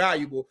myself feel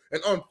valuable.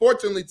 And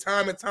unfortunately,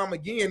 time and time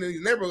again in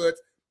these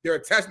neighborhoods, they're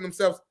attaching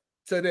themselves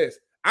to this.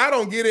 I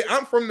don't get it.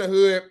 I'm from the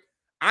hood.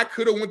 I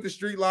could have went to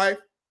street life.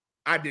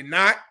 I did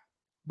not.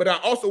 But I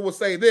also will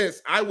say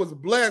this. I was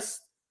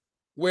blessed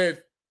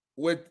with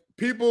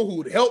people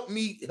who'd help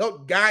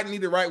guide me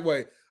the right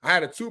way. I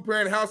had a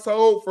 2-parent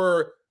household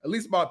for at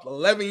least about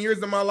 11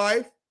 years of my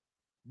life.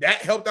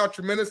 That helped out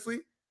tremendously.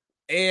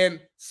 And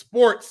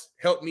sports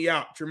helped me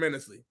out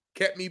tremendously,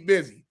 kept me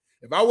busy.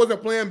 If I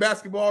wasn't playing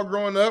basketball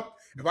growing up,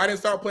 if I didn't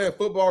start playing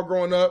football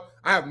growing up,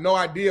 I have no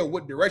idea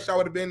what direction I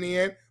would have been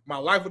in. My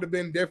life would have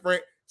been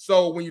different.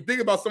 So when you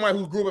think about somebody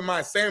who grew up in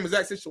my same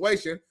exact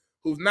situation,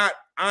 who's not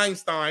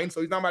Einstein,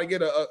 so he's not about to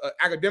get an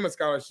academic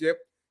scholarship,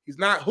 he's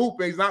not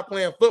hooping, he's not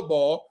playing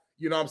football,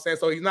 you know what I'm saying?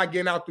 So he's not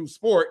getting out through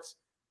sports.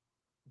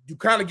 You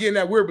kind of get in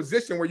that weird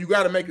position where you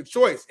got to make a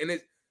choice.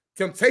 And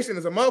temptation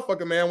is a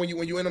motherfucker, man, when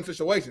you in them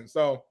situations.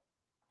 So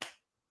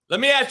let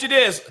me ask you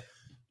this.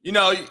 You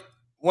know,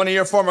 one of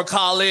your former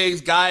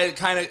colleagues, guy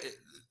kind of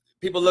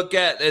people look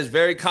at as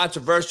very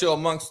controversial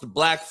amongst the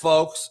black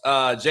folks.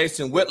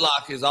 Jason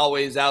Whitlock is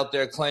always out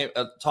there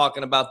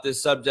talking about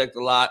this subject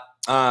a lot.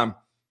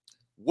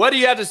 What do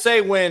you have to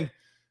say when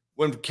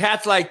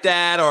cats like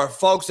that, or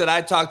folks that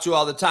I talk to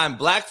all the time,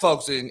 black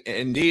folks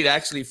indeed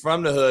actually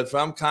from the hood,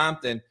 from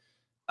Compton,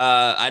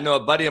 I know a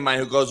buddy of mine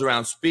who goes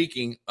around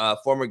speaking,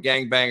 former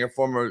gangbanger,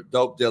 former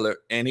dope dealer,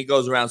 and he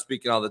goes around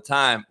speaking all the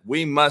time.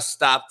 We must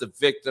stop the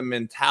victim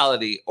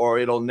mentality or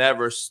it'll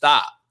never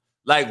stop.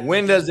 Like,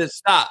 when does it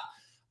stop?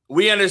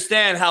 We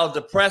understand how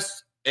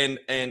depressed and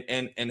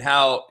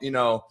how,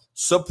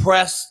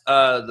 suppressed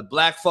the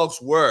black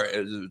folks were,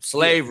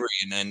 slavery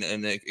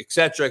and et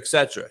cetera, et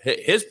cetera.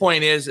 His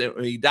point is,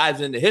 he dives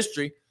into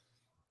history,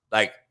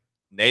 like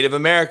Native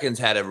Americans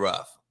had it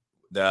rough.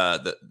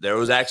 There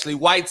was actually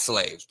white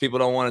slaves people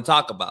don't want to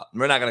talk about.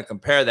 We're not going to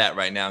compare that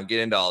right now and get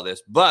into all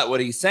this. But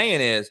what he's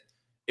saying is,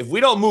 if we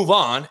don't move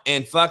on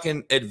and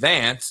fucking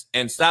advance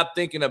and stop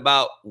thinking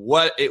about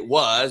what it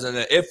was, and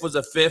the if was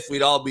a fifth,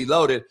 we'd all be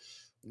loaded.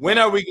 When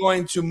are we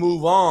going to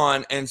move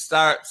on and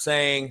start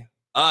saying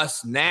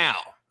us now?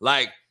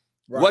 Like,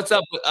 right. What's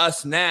up with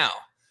us now?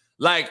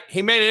 Like,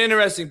 he made an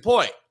interesting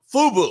point.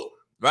 FUBU,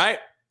 right?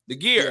 The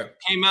gear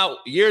came out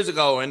years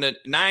ago in the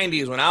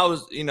 90s when I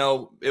was,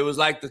 it was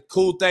like the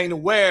cool thing to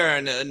wear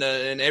and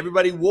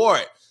everybody wore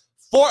it.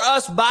 For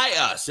us, by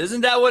us.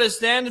 Isn't that what it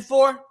stands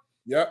for?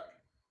 Yep.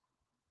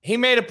 He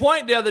made a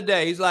point the other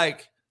day. He's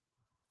like,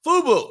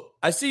 FUBU,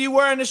 I see you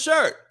wearing the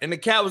shirt. And the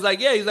cat was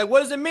like, yeah. He's like, what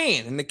does it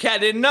mean? And the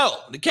cat didn't know.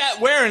 The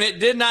cat wearing it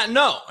did not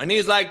know. And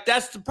he's like,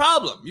 that's the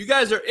problem. You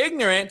guys are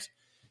ignorant.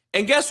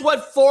 And guess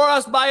what for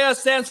us, by us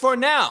stands for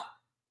now?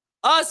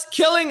 us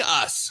killing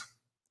us.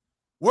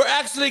 We're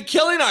actually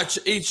killing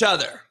each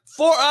other.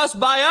 For us,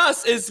 by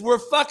us, is we're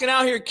fucking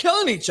out here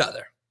killing each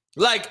other.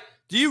 Like,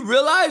 do you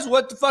realize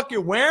what the fuck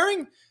you're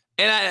wearing?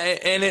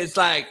 And it's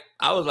like,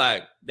 I was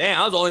like, damn,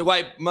 I was the only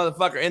white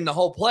motherfucker in the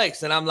whole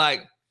place. And I'm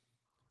like,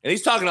 and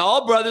he's talking to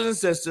all brothers and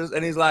sisters,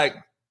 and he's like,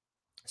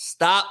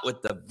 stop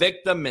with the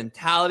victim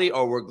mentality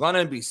or we're going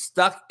to be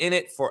stuck in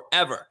it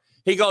forever.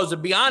 He goes, to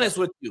be honest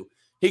with you,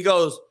 he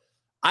goes,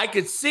 I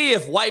could see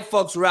if white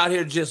folks were out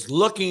here just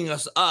looking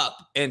us up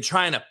and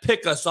trying to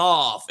pick us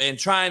off and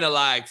trying to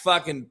like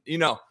fucking, you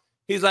know,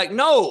 he's like,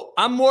 no,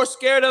 I'm more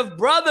scared of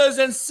brothers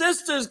and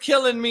sisters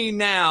killing me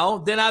now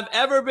than I've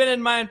ever been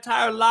in my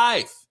entire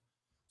life.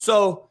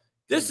 So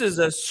this is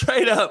a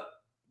straight up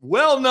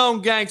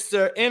well-known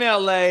gangster in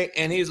LA.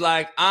 And he's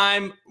like,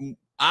 I'm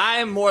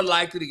more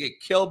likely to get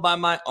killed by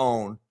my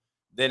own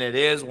than it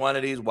is one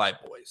of these white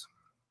boys.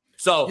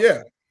 So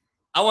yeah,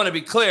 I want to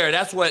be clear.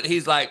 That's what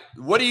he's like.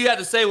 What do you have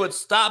to say would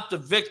stop the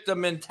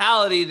victim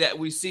mentality that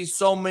we see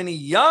so many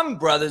young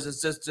brothers and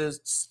sisters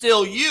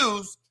still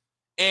use?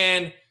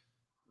 And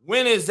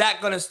when is that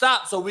going to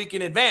stop so we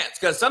can advance?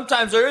 Because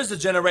sometimes there is a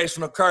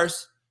generational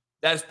curse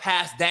that is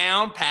passed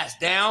down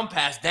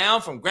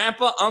from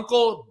grandpa,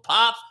 uncle,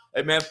 pops.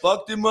 Hey, man,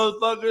 fuck them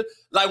motherfuckers.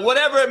 Like,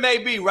 whatever it may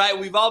be, right?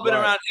 We've all been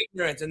around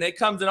ignorance, and it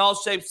comes in all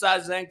shapes,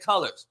 sizes, and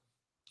colors.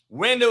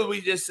 When do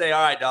we just say,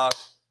 all right, dog,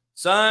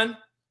 son,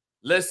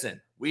 listen,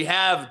 we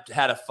have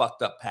had a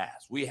fucked up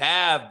past. We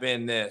have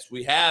been this.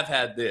 We have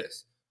had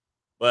this.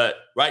 But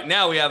right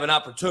now we have an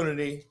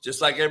opportunity,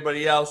 just like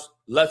everybody else.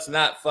 Let's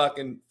not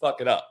fucking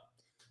fuck it up.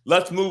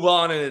 Let's move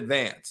on and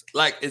advance.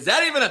 Like, is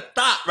that even a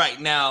thought right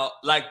now?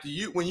 Like,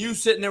 when you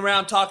sitting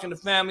around talking to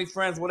family,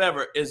 friends,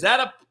 whatever, is that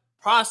a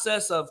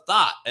process of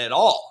thought at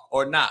all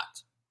or not?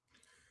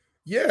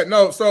 Yeah,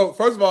 no. So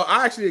first of all,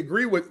 I actually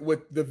agree with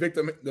the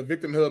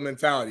victimhood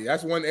mentality.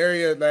 That's one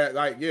area that,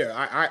 like, yeah,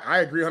 I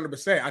agree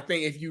 100%. I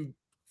think if you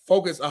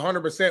focus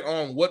 100%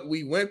 on what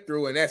we went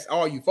through and that's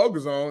all you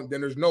focus on,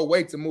 then there's no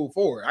way to move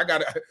forward. I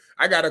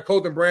got a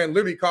clothing brand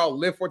literally called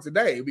Live for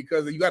Today,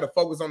 because you got to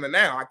focus on the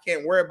now. I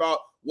can't worry about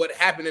what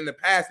happened in the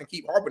past and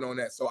keep harping on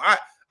that. So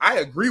I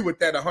agree with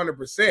that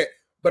 100%.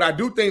 But I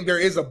do think there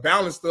is a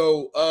balance,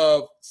 though,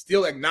 of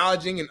still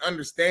acknowledging and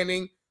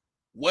understanding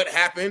what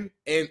happened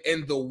and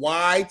the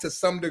why to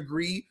some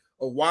degree,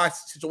 or why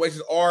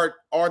situations are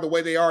the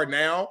way they are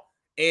now,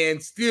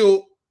 and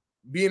still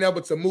being able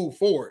to move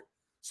forward.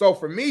 So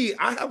for me,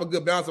 I have a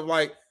good balance of,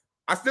 like,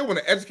 I still want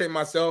to educate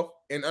myself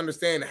and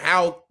understand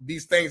how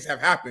these things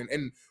have happened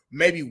and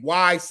maybe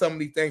why some of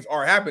these things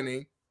are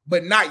happening,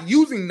 but not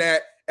using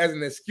that as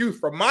an excuse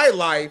for my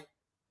life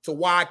to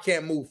why I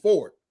can't move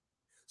forward.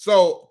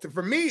 So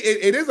for me,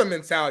 it is a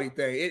mentality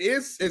thing. It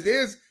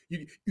is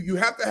you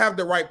have to have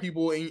the right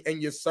people in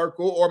your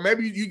circle, or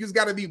maybe you just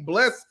got to be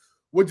blessed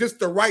with just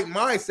the right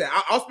mindset.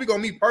 I'll speak on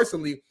me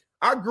personally.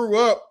 I grew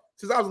up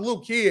since I was a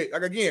little kid.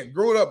 Like, again,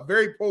 grew up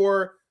very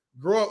poor,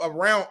 grew up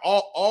around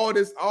all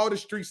the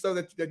street stuff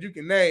that you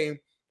can name.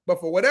 But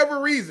for whatever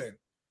reason,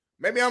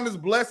 maybe I'm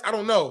just blessed. I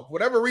don't know. For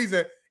whatever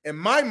reason, in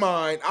my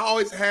mind, I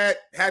always had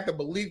the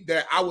belief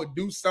that I would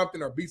do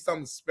something or be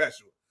something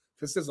special.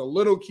 Since a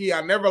little kid,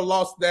 I never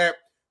lost that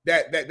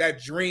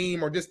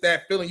dream or just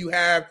that feeling you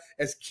have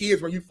as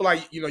kids when you feel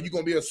like, you know, you're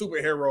going to be a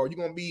superhero or you're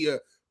going to be a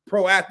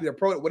pro athlete,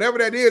 whatever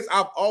that is.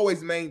 I've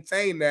always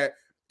maintained that.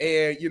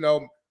 And, you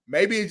know,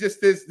 maybe it's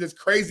just this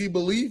crazy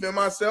belief in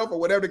myself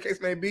or whatever the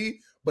case may be,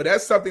 but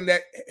that's something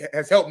that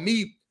has helped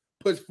me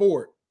push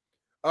forward.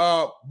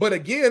 But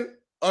again,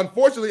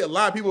 unfortunately, a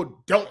lot of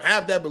people don't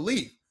have that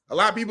belief. A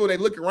lot of people, they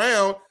look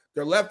around,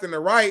 they're left and the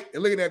right, they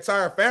look at their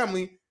entire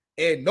family,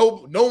 and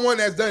no one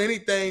has done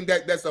anything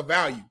that's of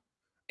value.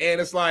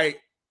 And it's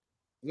like,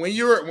 when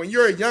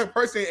you're a young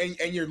person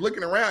and you're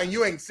looking around and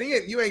you ain't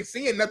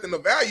seeing nothing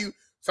of value,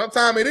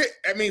 sometimes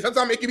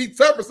it can be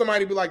tough for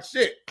somebody to be like,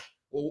 shit,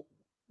 well,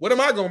 what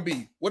am I gonna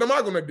be? What am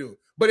I gonna do?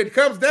 But it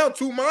comes down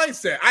to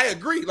mindset. I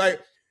agree. Like,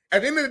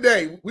 at the end of the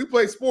day, we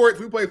play sports,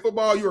 we play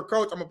football, you're a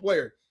coach, I'm a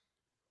player.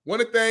 One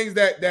of the things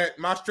that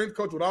my strength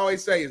coach would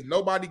always say is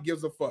nobody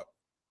gives a fuck.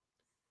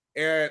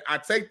 And I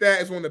take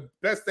that as one of the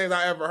best things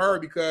I ever heard,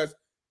 because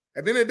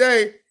at the end of the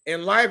day,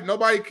 in life,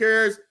 nobody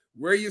cares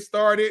where you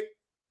started,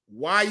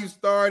 why you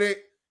started,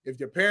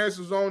 if your parents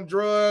was on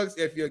drugs,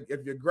 if your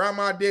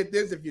grandma did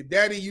this, if your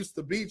daddy used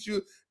to beat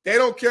you. They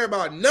don't care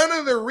about none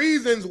of the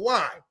reasons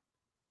why.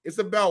 It's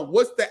about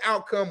what's the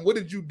outcome, what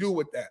did you do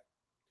with that?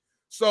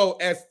 So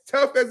as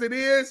tough as it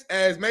is,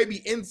 as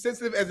maybe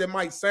insensitive as it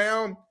might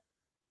sound,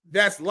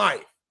 that's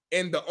life.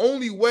 And the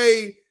only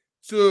way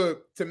to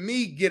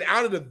me get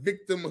out of the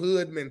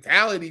victimhood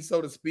mentality,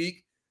 so to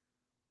speak,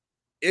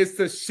 is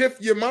to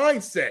shift your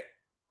mindset,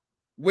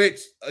 which,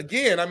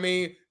 again, I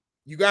mean,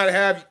 you got to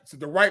have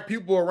the right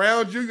people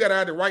around you. You got to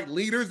have the right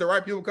leaders, the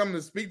right people coming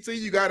to speak to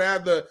you. You got to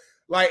have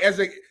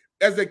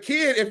as a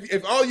kid,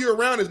 if all you're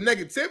around is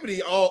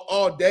negativity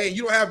all day, and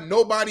you don't have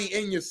nobody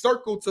in your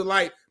circle to,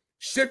 like,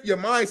 shift your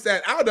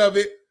mindset out of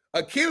it,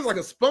 a kid is like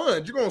a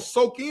sponge. You're going to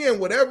soak in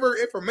whatever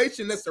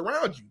information that's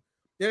around you.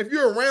 And if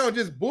you're around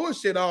just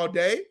bullshit all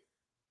day,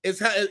 it's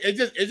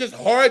just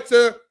hard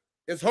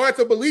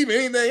to believe in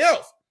anything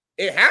else.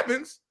 It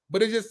happens,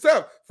 but it's just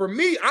tough. For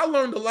me, I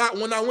learned a lot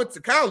when I went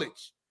to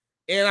college,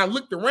 and I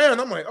looked around.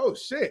 I'm like, oh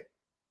shit,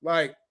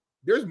 like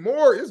there's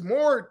more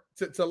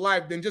to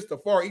life than just the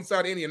far east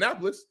side of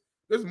Indianapolis.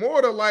 There's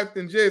more to life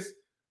than just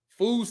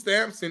food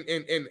stamps and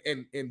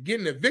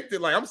getting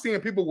evicted. Like I'm seeing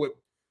people with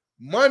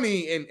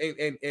money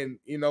and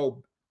you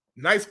know,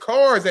 nice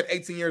cars at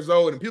 18 years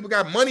old, and people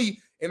got money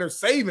in their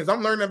savings.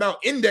 I'm learning about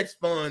index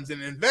funds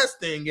and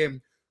investing, and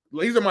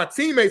these are my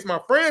teammates, my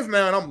friends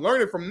now, and I'm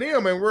learning from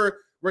them. And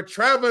we're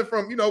traveling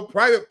from, you know,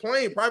 private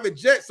plane, private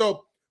jet.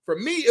 So for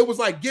me, it was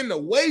like getting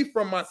away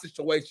from my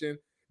situation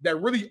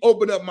that really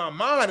opened up my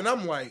mind. And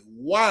I'm like,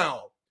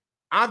 wow,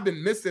 I've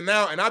been missing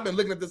out, and I've been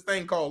looking at this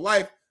thing called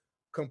life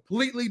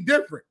completely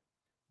different.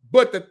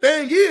 But the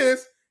thing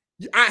is,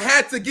 I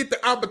had to get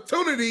the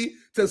opportunity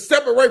to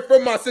separate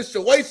from my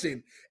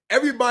situation.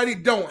 Everybody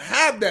don't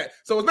have that.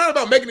 So it's not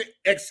about making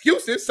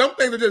excuses. Some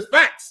things are just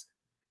facts.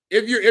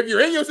 If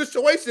you're in your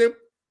situation,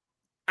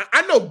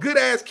 I know good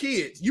ass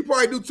kids, you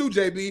probably do too,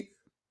 JB,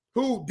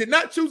 who did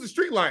not choose the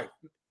street life.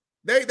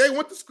 They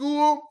went to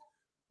school,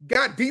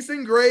 got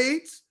decent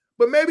grades,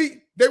 but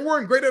maybe they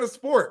weren't great at a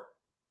sport.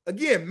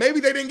 Again,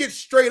 maybe they didn't get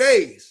straight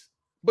A's,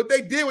 but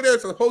they did what they were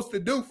supposed to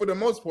do for the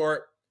most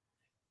part.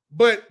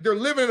 But they're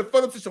living in a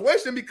fucked up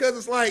situation because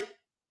it's like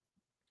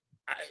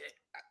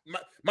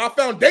my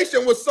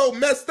foundation was so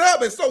messed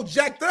up and so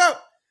jacked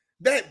up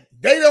that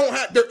they're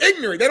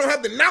ignorant. They don't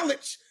have the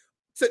knowledge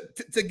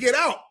to get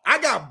out. I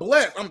got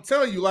blessed. I'm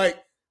telling you, like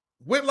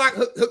Whitlock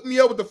hooked me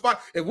up with the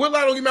Fox. If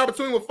Whitlock don't give me an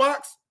opportunity with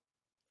Fox,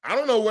 I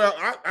don't know where.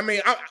 I'm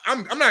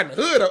not in the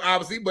hood,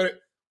 obviously, but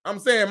I'm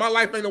saying my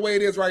life ain't the way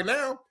it is right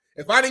now.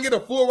 If I didn't get a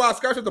full ride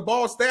scholarship at the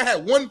Ball State, I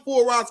had one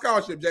full ride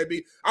scholarship,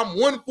 JB. I'm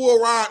one full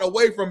ride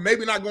away from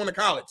maybe not going to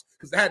college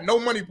because I had no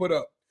money put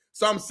up.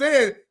 So I'm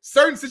saying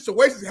certain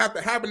situations have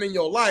to happen in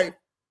your life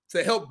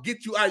to help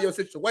get you out of your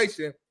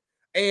situation.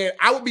 And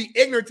I would be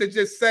ignorant to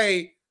just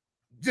say,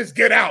 just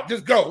get out,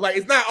 just go. Like,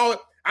 it's not all.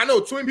 I know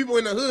too many people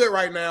in the hood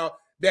right now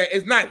that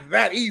it's not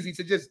that easy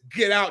to just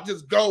get out,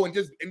 just go and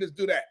just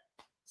do that.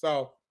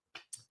 So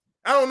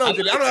I don't know. I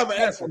don't have an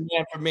answer.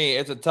 For me,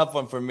 it's a tough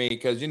one for me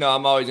because, you know,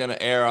 I'm always going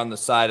to err on the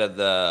side of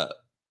the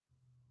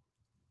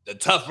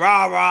tough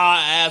rah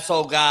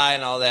asshole guy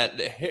and all that.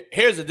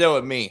 Here's the deal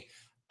with me.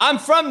 I'm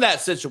from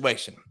that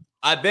situation.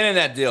 I've been in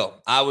that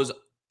deal. I was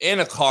in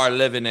a car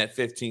living at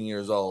 15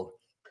 years old.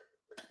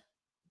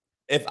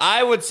 If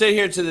I would sit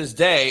here to this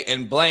day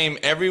and blame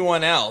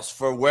everyone else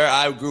for where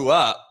I grew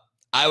up,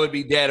 I would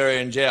be dead or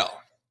in jail.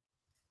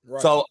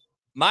 Right. So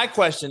my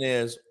question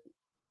is,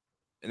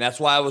 and that's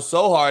why I was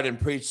so hard and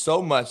preached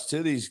so much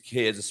to these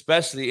kids,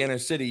 especially inner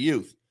city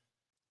youth.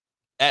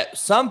 At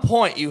some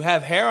point, you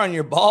have hair on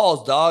your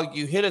balls, dog.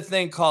 You hit a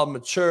thing called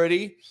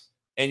maturity,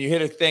 and you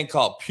hit a thing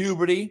called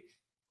puberty,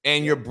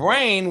 and your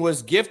brain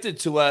was gifted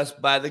to us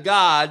by the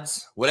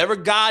gods, whatever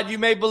God you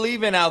may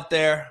believe in out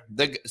there.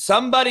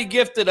 Somebody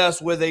gifted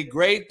us with a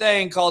great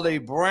thing called a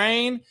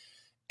brain,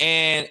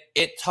 and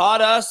it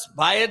taught us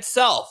by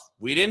itself.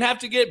 We didn't have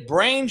to get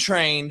brain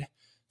trained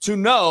to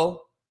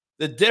know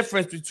the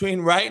difference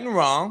between right and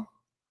wrong,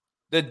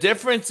 the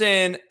difference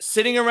in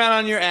sitting around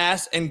on your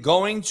ass and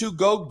going to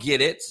go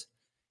get it.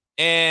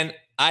 And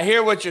I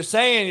hear what you're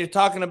saying. You're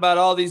talking about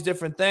all these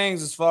different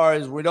things as far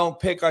as we don't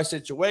pick our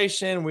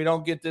situation, we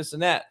don't get this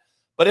and that.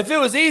 But if it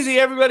was easy,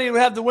 everybody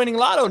would have the winning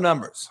lotto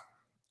numbers.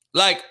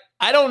 Like,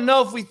 I don't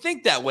know if we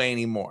think that way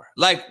anymore.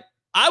 Like,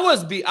 I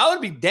would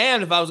be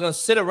damned if I was going to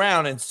sit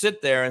around and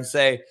sit there and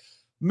say,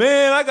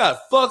 man,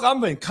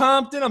 I'm in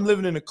Compton, I'm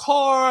living in a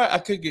car, I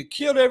could get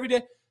killed every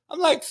day. I'm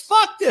like,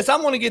 fuck this. I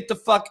want to get the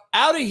fuck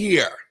out of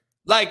here.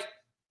 Like,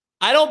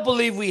 I don't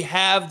believe we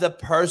have the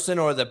person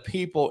or the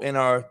people in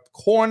our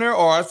corner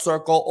or our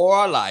circle or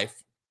our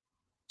life.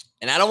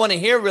 And I don't want to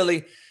hear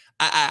really,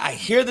 I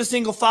hear the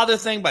single father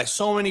thing by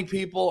so many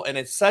people, and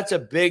it's such a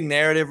big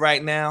narrative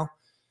right now.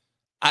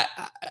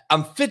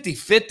 I'm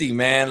 50-50,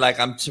 man. Like,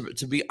 I'm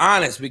to be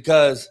honest,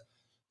 because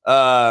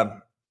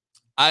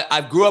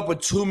I grew up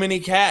with too many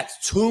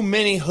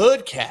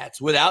hood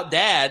cats without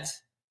dads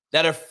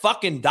that are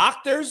fucking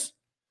doctors,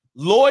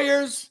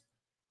 lawyers,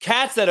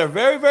 cats that are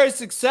very, very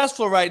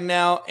successful right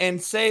now,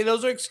 and say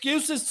those are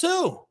excuses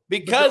too.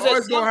 Because you're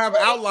always gonna have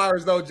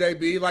outliers, though,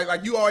 JB.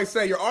 Like you always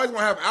say, you're always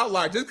gonna have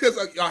outliers. Just because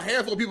a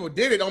handful of people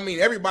did it, don't mean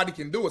everybody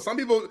can do it. Some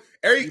people,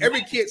 every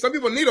kid, some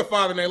people need a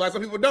father in their life.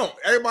 Some people don't.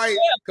 Everybody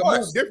can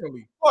move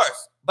differently. Of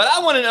course, but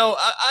I want to know.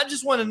 I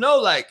just want to know,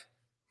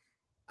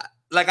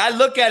 like I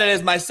look at it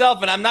as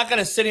myself, and I'm not going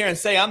to sit here and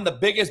say I'm the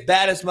biggest,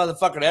 baddest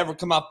motherfucker to ever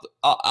come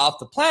off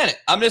the planet.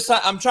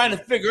 I'm trying to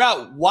figure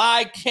out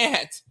why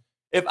can't,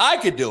 if I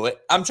could do it,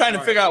 I'm trying to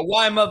figure out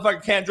why a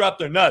motherfucker can't drop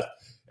their nuts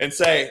and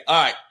say,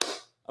 all right,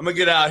 I'm going to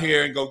get out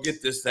here and go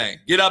get this thing.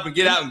 Get up and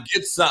get out and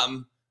get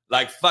something,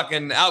 like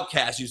fucking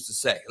Outcast used to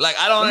say. Like,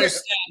 I don't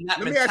understand that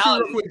mentality. Let me ask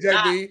you real quick,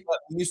 JB. What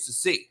we used to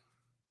see.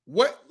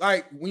 What,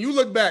 like, when you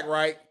look back,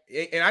 right,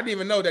 and I didn't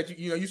even know that,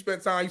 you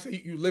spent time, you said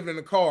you lived in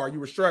a car, you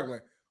were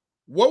struggling.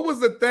 what was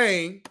the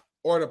thing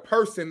or the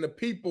person, the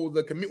people,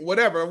 the community,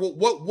 whatever?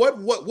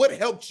 What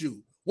helped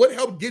you? What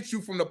helped get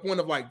you from the point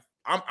of like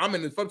I'm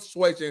in this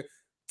situation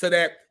to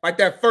that, like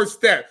that first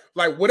step,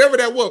 like whatever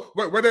that was,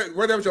 whether it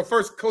was your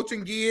first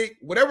coaching gig,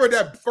 whatever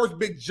that first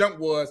big jump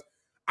was,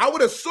 I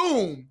would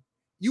assume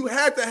you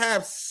had to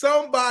have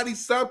somebody,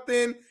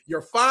 something,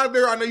 your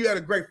father. I know you had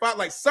a great father,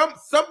 like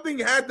something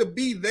had to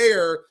be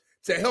there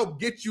to help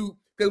get you,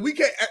 because we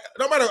can't,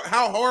 no matter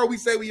how hard we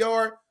say we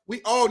are,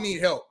 we all need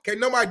help. Can't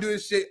nobody do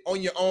this shit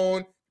on your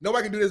own.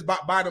 Nobody can do this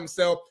by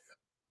themselves.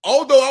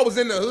 Although I was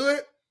in the hood,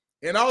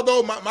 and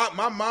although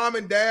my mom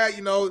and dad,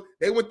 you know,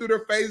 they went through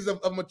their phases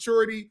of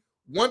maturity,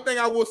 one thing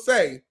I will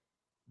say,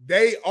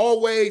 they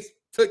always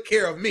took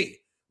care of me.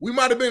 We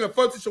might have been in a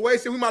fun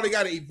situation. We might have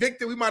got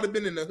evicted. We might have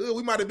been in the hood.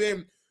 We might have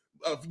been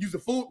using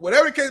food.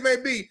 Whatever the case may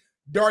be,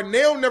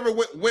 Darnell never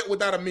went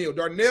without a meal.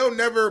 Darnell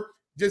never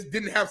just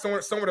didn't have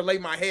somewhere to lay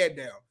my head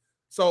down.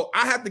 So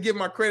I have to give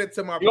my credit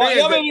to my parents.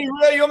 You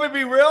want me to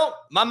be real?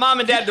 My mom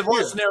and dad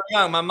divorced when they were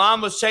young. My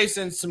mom was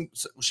chasing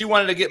she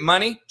wanted to get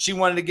money. She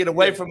wanted to get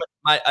away from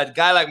a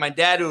guy like my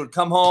dad who would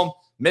come home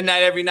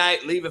midnight every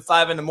night, leave at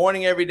 5 a.m.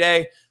 every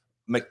day,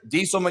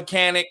 diesel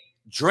mechanic,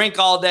 drink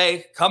all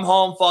day, come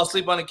home, fall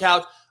asleep on the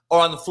couch or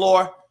on the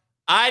floor.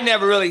 I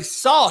never really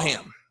saw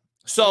him.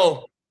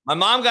 So my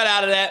mom got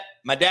out of that.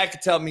 My dad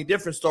could tell me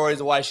different stories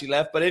of why she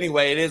left. But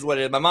anyway, it is what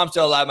it is. My mom's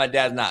still alive. My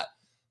dad's not.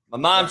 My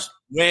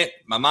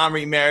mom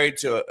remarried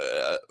to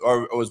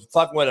or was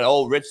fucking with an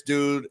old rich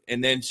dude,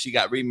 and then she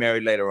got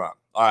remarried later on.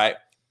 All right.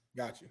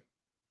 Got you.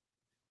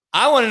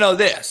 I want to know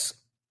this.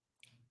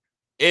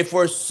 If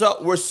we're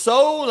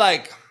so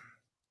like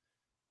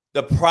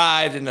the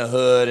pride in the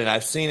hood, and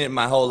I've seen it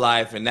my whole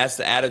life, and that's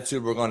the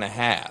attitude we're going to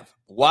have.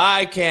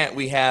 Why can't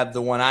we have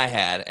the one I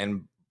had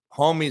and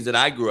homies that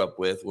I grew up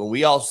with when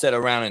we all sat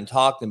around and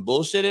talked and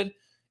bullshitted?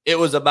 It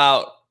was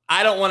about,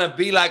 I don't want to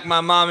be like my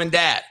mom and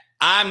dad.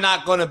 I'm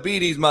not going to be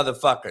these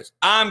motherfuckers.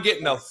 I'm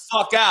getting the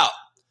fuck out.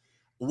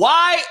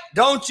 Why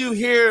don't you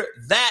hear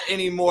that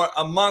anymore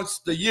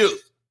amongst the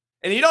youth?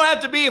 And you don't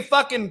have to be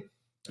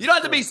you don't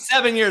have to be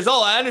 7 years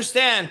old. I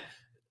understand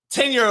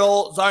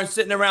 10-year-olds aren't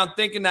sitting around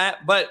thinking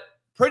that, but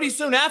pretty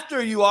soon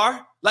after you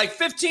are, like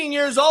 15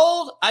 years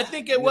old, I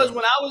think it was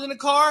when I was in the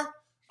car,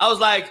 I was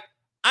like,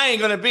 I ain't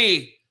going to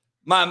be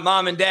my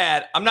mom and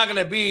dad. I'm not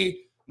going to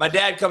be my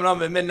dad coming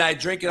home at midnight,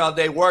 drinking all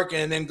day, working,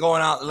 and then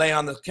going out and laying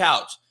on the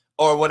couch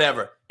or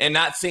whatever, and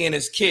not seeing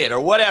his kid or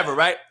whatever,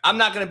 right? I'm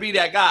not going to be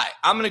that guy.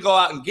 I'm going to go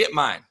out and get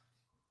mine.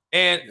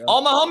 And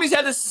all my homies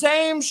had the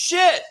same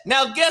shit.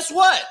 Now, guess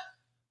what?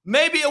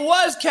 Maybe it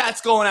was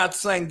cats going out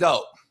slaying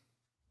dope.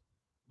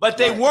 But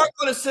they weren't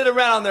going to sit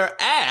around on their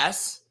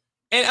ass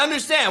and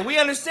understand. We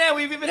understand.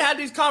 We've even had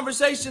these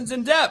conversations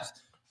in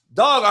depth.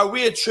 Dog, are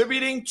we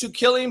attributing to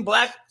killing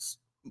blacks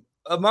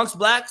amongst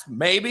blacks?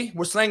 Maybe.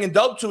 We're slinging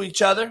dope to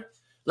each other.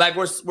 Like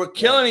we're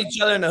killing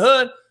each other in the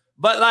hood.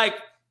 But like,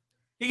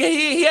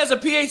 he has a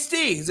PhD.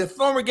 He's a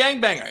former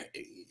gangbanger.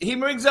 He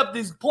brings up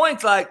these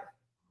points like,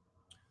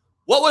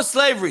 what was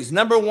slavery's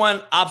number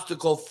one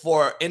obstacle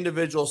for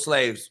individual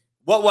slaves?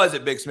 What was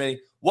it, Big Smitty?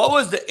 What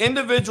was the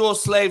individual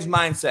slave's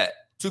mindset?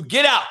 To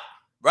get out,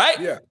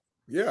 right?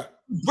 Yeah.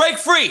 Break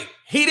free.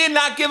 He did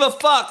not give a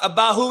fuck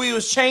about who he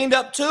was chained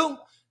up to,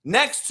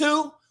 next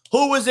to,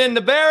 who was in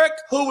the barrack,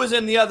 who was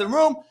in the other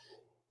room.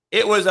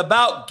 It was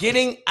about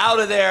getting out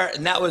of there,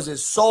 and that was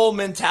his sole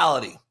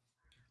mentality.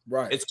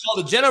 Right. It's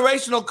called a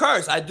generational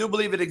curse. I do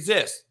believe it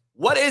exists.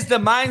 What is the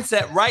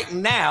mindset right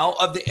now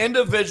of the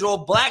individual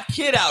black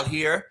kid out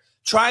here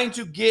trying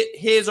to get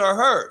his or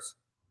hers?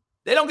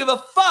 They don't give a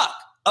fuck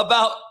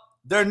about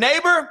their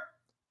neighbor,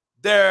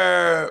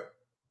 their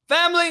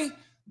family,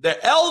 their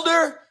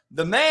elder,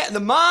 the man, the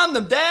mom,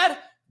 the dad.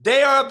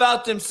 They are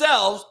about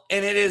themselves,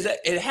 and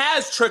it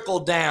has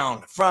trickled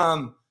down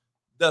from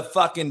the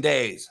fucking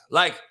days.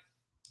 Like,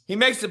 he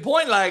makes the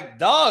point like,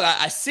 dog,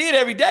 I see it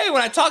every day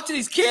when I talk to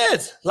these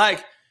kids.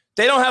 Like,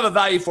 they don't have a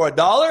value for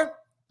 $1.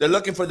 They're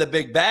looking for the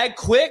big bag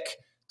quick.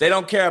 They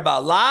don't care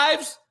about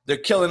lives. They're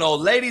killing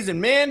old ladies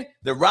and men.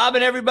 They're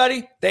robbing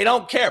everybody. They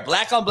don't care.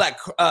 Black on black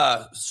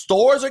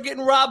stores are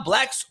getting robbed.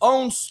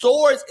 Blacks-owned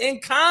stores in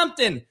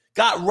Compton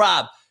got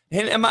robbed.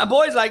 And my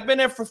boy's like been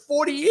there for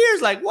 40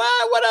 years. Like,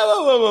 what?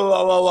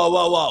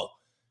 Whoa.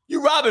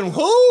 You robbing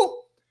who?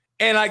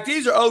 And like,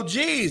 these are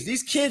OGs.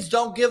 These kids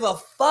don't give a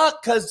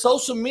fuck because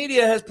social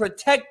media has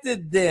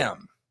protected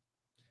them.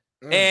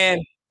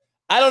 And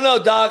I don't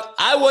know, dog.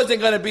 I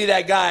wasn't going to be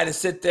that guy to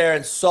sit there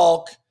and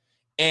sulk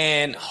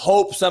and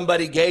hope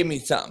somebody gave me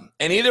something.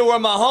 And neither were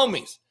my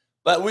homies.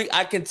 But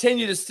I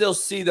continue to still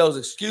see those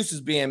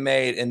excuses being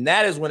made. And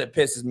that is when it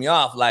pisses me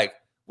off. Like,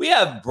 we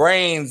have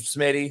brains,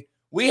 Smitty.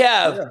 We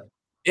have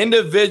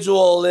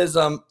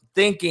individualism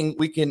thinking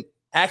we can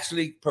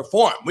actually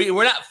perform.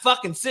 We're not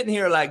fucking sitting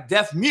here like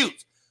deaf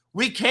mutes.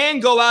 We can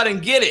go out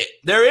and get it.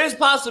 There is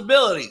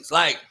possibilities.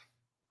 Like,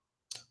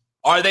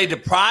 are they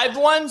deprived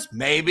ones?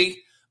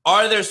 Maybe.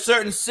 Are there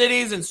certain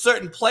cities and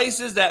certain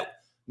places that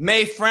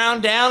may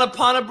frown down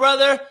upon a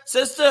brother,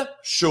 sister?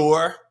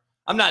 Sure.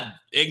 I'm not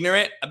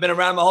ignorant. I've been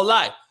around my whole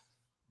life.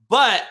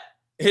 But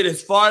it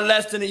is far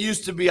less than it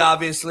used to be,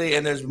 obviously,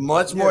 and there's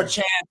much more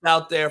chance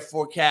out there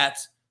for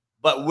cats.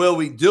 But will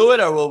we do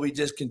it, or will we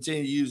just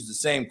continue to use the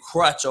same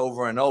crutch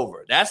over and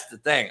over? That's the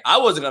thing. I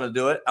wasn't going to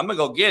do it. I'm going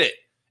to go get it.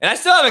 And I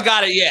still haven't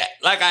got it yet.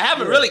 Like, I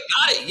haven't really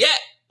got it yet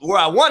where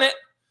I want it.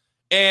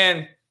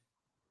 And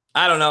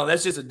I don't know.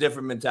 That's just a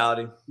different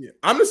mentality. Yeah.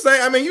 I'm the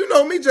same. I mean, you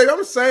know me, Jake. I'm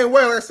the same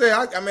way. Like I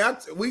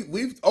said,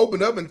 we've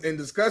opened up and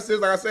discussed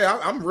this. Like I said,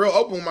 I'm real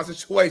open with my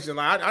situation.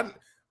 Like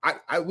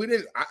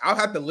I'll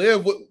have to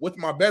live with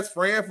my best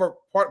friend for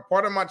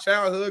part of my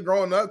childhood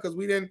growing up because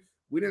we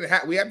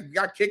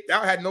got kicked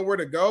out, had nowhere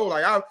to go.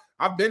 Like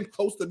I've been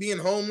close to being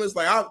homeless.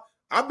 Like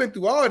I've been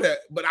through all of that,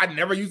 but I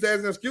never used that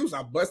as an excuse.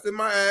 I busted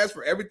my ass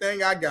for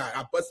everything I got.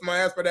 I busted my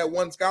ass for that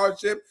one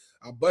scholarship.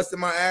 I busted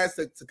my ass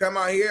to come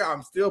out here.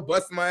 I'm still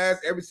busting my ass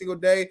every single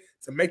day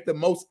to make the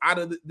most out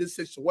of this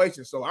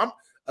situation. So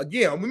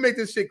we make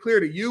this shit clear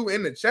to you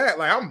in the chat.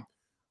 Like I'm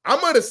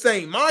of the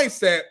same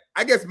mindset.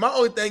 I guess my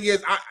only thing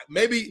is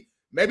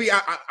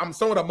I'm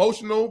somewhat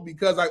emotional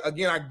because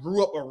I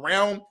grew up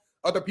around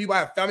other people. I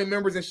have family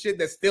members and shit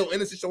that's still in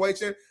the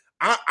situation.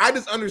 I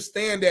just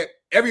understand that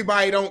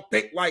everybody don't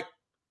think like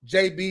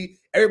JB.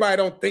 Everybody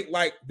don't think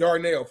like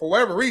Darnell for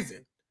whatever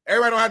reason.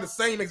 Everybody don't have the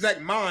same exact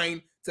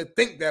mind to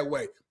think that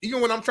way. Even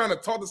when I'm trying to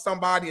talk to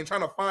somebody and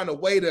trying to find a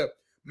way to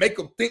make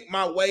them think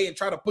my way and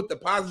try to put the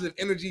positive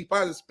energy,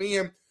 positive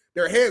spin,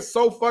 their head's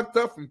so fucked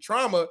up from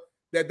trauma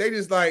that they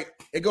just like,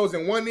 it goes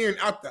in one ear and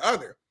out the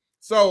other.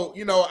 So,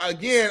 you know,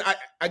 again,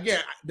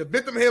 the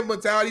victim head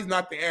mentality is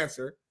not the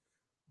answer,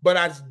 but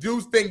I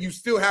do think you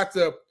still have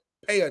to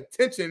pay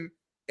attention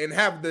and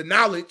have the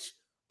knowledge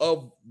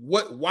of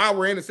why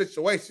we're in a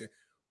situation.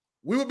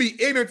 We would be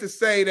ignorant to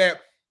say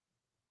that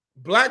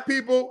Black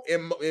people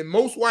and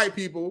most white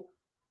people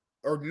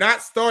are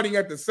not starting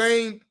at the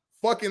same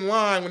fucking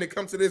line when it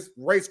comes to this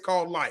race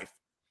called life.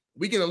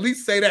 We can at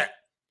least say that.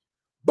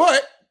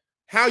 But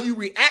how you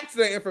react to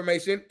that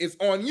information is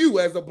on you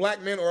as a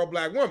Black man or a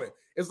Black woman.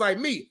 It's like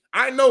me.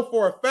 I know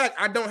for a fact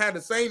I don't have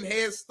the same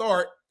head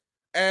start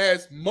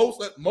as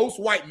most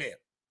white men.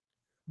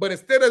 But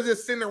instead of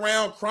just sitting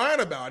around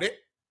crying about it,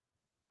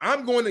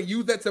 I'm going to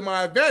use that to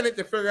my advantage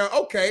to figure out,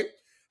 okay,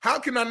 how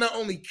can I not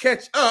only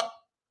catch up,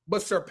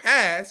 but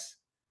surpass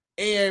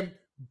and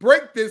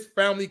break this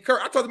family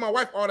curse? I talk to my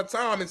wife all the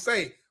time and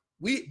say,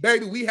 we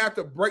have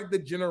to break the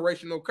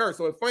generational curse.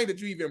 So it's funny that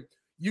you even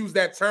use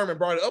that term and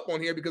brought it up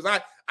on here because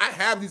I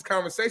have these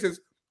conversations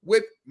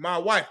with my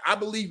wife. I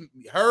believe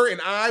her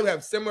and I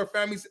have similar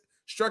family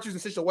structures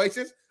and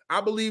situations.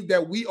 I believe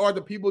that we are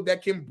the people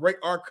that can break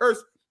our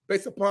curse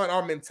based upon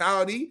our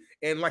mentality.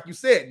 And like you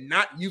said,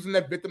 not using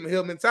that victim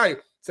hill mentality.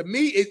 To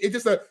me, it's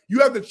just you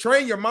have to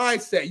train your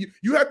mindset.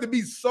 You have to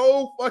be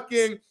so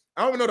fucking,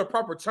 I don't even know the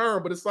proper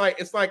term, but it's like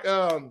just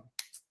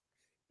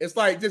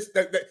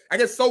that I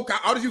guess so,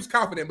 I'll just use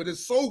confident, but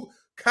it's so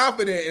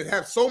confident and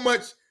have so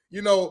much,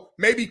 you know,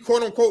 maybe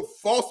quote unquote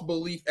false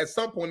belief at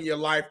some point in your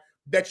life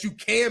that you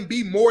can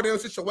be more than a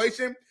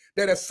situation,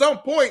 that at some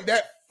point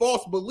that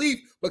false belief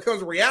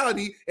becomes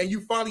reality and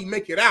you finally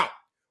make it out.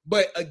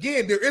 But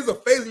again, there is a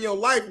phase in your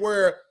life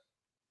where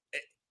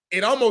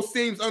it almost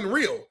seems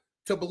unreal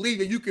to believe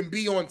that you can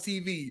be on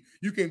TV,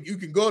 you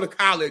can go to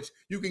college,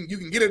 you can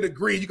get a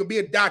degree, you can be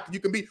a doctor,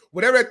 you can be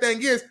whatever that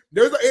thing is.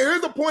 There's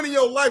a point in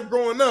your life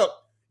growing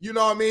up, you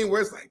know what I mean,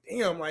 where it's like,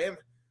 damn, like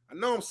I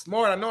know I'm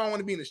smart, I know I want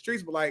to be in the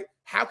streets, but like,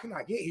 how can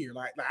I get here?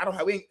 Like I don't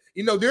have any,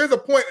 you know, there's a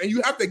point, and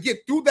you have to get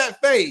through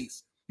that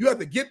phase. You have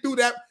to get through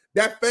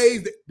that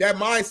phase, that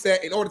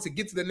mindset, in order to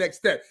get to the next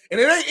step. And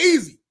it ain't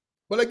easy.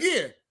 But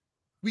again,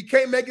 we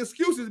can't make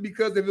excuses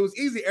because if it was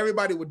easy,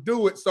 everybody would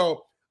do it.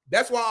 So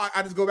that's why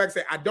I just go back and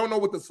say, I don't know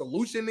what the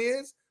solution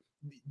is.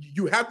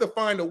 You have to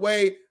find a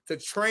way to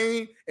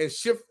train and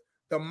shift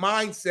the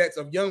mindsets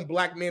of young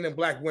Black men and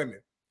Black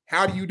women.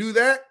 How do you do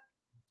that?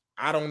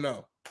 I don't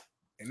know.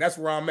 And that's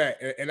where I'm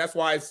at. And that's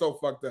why it's so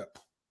fucked up.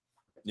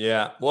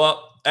 Yeah.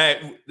 Well,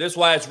 hey, this is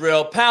why it's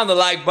real. Pound the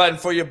like button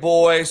for your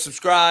boy.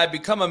 Subscribe.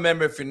 Become a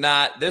member if you're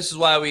not. This is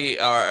why we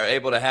are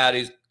able to have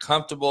these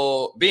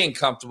being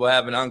comfortable,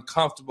 having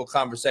uncomfortable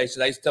conversations.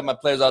 I used to tell my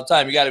players all the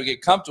time, you got to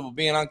get comfortable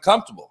being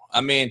uncomfortable.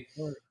 I mean,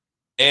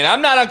 and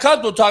I'm not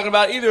uncomfortable talking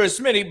about either as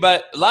Smitty,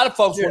 but a lot of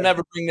folks will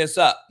never bring this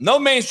up. No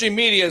mainstream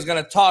media is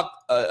going to talk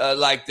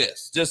like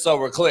this, just so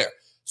we're clear.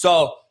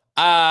 So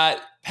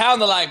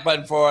pound the like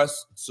button for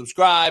us.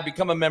 Subscribe.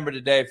 Become a member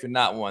today if you're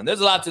not one.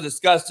 There's a lot to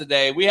discuss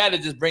today. We had to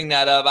just bring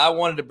that up. I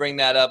wanted to bring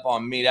that up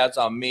on me. That's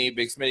on me.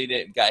 Big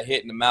Smitty got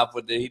hit in the mouth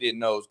with it. He didn't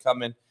know it was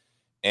coming.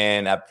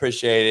 And I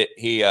appreciate it.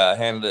 He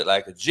handled it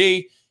like a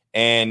G.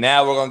 And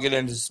now we're going to get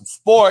into some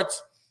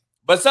sports.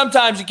 But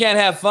sometimes you can't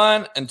have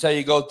fun until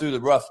you go through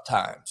the rough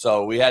time.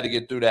 So we had to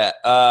get through that.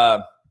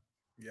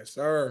 Yes,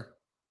 sir.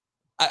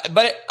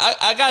 But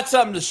I got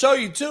something to show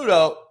you, too,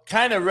 though,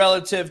 kind of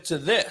relative to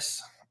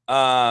this.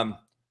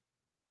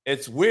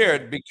 It's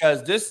weird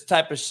because this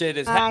type of shit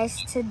is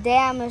Guys, today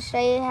I'm going to show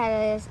you how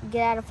to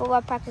get out of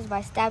football practice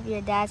by stabbing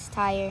your dad's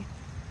tire.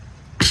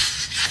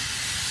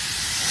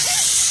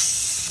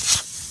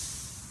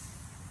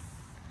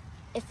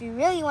 if you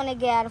really want to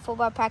get out of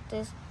football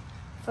practice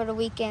for the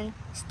weekend,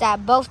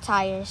 stab both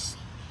tires.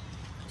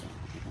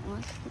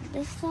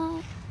 This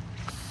side.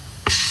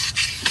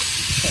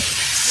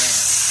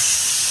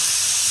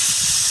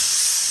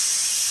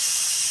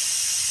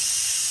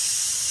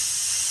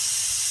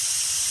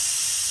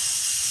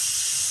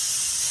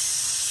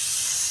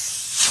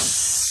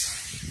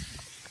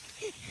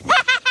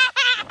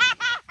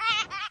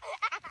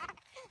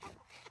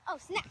 Oh,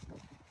 snap.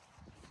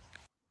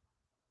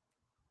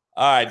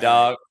 All right,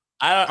 dog.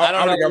 I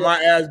don't know. I got my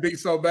ass beat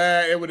so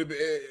bad it would have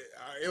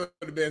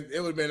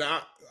been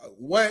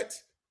what?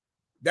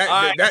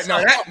 Now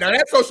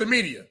that's social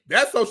media.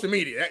 That's social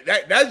media.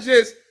 That's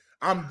just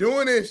I'm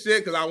doing this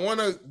shit because I want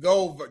to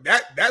go.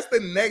 That's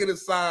the negative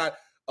side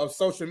of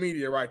social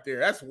media right there.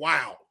 That's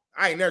wild.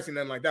 I ain't never seen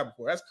nothing like that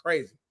before. That's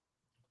crazy.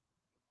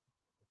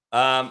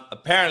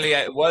 Apparently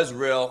it was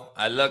real.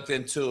 I looked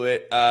into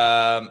it.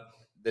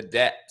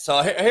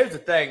 So here's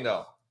the thing,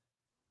 though.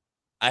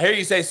 I hear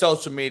you say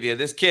social media.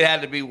 This kid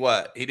had to be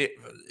what? He did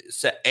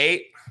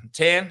 8,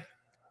 10?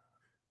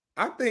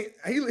 I think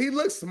he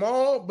looks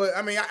small, but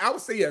I mean, I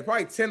would say, yeah,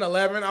 probably 10,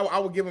 11. I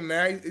would give him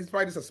that. He's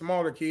probably just a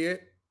smaller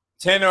kid.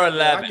 10 or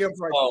 11.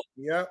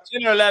 Yeah,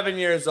 10 or 11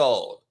 years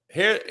old.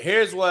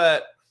 Here's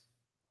what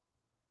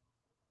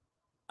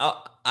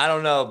I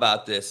don't know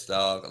about this,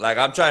 dog. Like,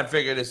 I'm trying to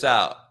figure this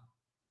out.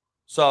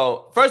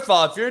 So, first of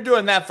all, if you're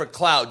doing that for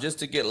clout just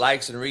to get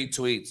likes and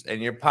retweets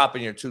and you're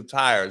popping your 2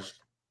 tires,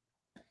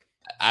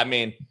 I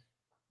mean,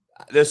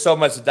 there's so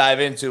much to dive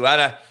into. I'm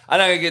not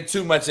going to get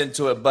too much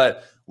into it,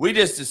 but we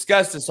just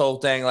discussed this whole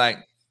thing. Like,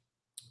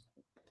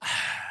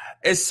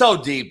 it's so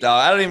deep,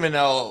 dog. I don't even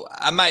know.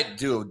 I might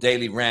do a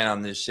daily rant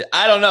on this shit.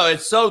 I don't know.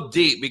 It's so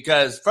deep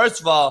because, first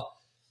of all,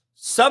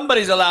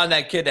 somebody's allowing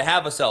that kid to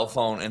have a cell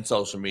phone and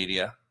social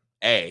media.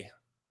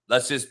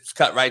 Let's just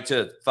cut right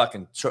to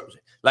fucking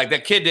 – like,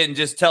 that kid didn't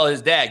just tell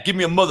his dad, give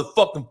me a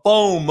motherfucking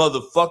phone,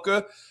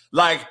 motherfucker.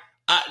 Like,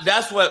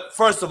 that's what,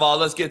 first of all,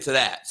 let's get to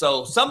that.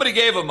 So somebody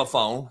gave him a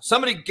phone.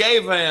 Somebody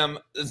gave him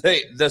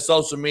the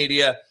social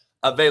media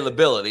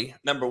availability,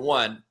 number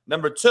one.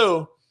 Number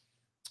two,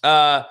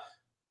 I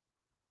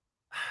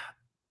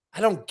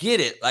don't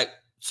get it. Like,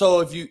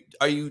 so do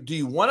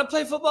you want to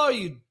play football or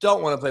you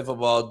don't want to play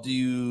football?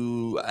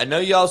 I know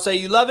y'all say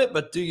you love it,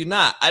 but do you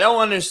not? I don't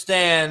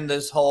understand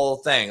this whole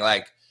thing.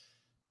 Like,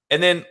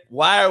 and then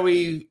why are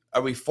we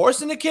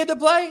forcing the kid to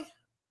play?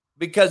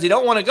 Because he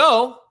don't want to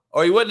go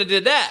or he wouldn't have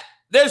did that.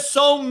 There's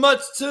so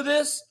much to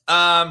this.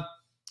 I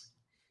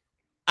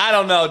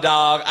don't know,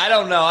 dog. I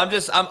don't know.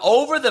 I'm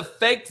over the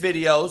fake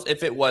videos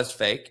if it was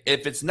fake.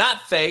 If it's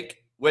not fake,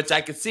 which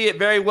I could see it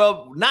very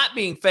well not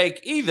being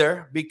fake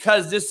either,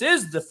 because this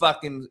is the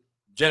fucking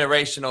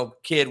generational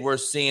kid we're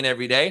seeing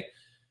every day,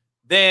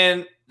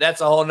 then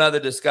that's a whole nother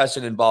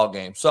discussion in ball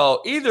game.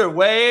 So either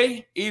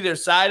way, either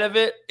side of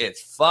it,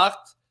 it's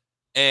fucked.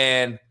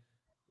 And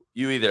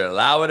you either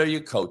allow it or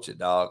you coach it,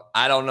 dog.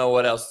 I don't know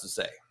what else to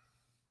say.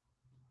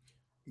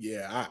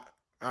 Yeah,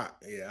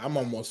 I'm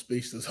almost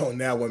speechless on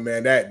that one,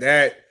 man.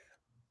 That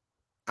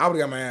I would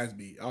have got my ass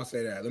beat. I'll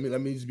say that.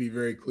 Let me just be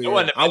very clear.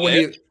 I would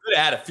have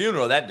had a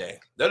funeral that day.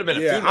 There would have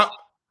been a funeral.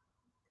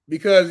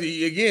 Because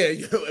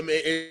again, I mean,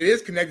 it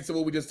is connected to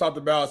what we just talked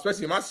about,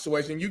 especially in my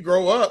situation. You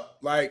grow up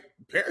like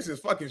parents is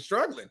fucking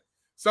struggling.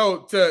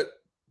 So to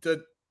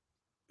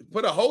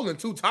put a hole in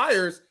 2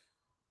 tires,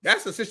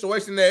 that's a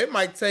situation that it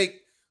might take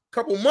a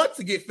couple months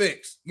to get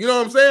fixed. You know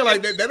what I'm saying?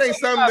 Like that ain't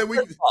something that we.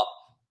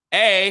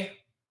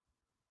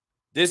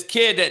 This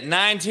kid at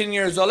 9, 10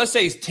 years old, let's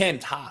say he's 10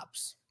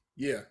 tops.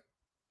 Yeah.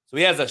 So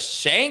he has a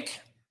shank.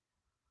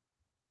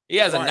 He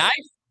has a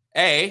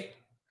knife.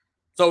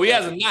 So he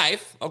has a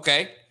knife.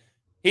 Okay.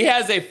 He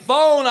has a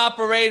phone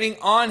operating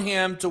on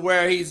him to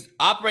where he's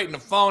operating the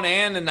phone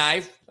and the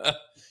knife.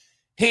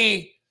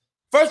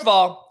 First of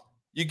all,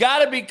 you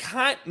got to be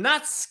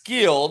not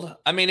skilled.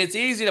 I mean, it's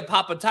easy to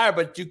pop a tire,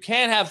 but you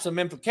can have some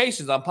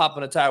implications on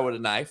popping a tire with a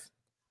knife.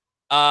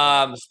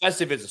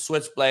 Especially if it's a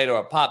switchblade or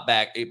a pop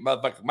back, it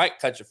might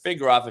cut your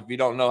finger off if you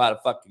don't know how to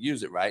fucking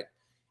use it right.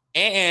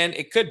 And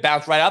it could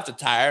bounce right off the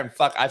tire. And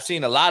I've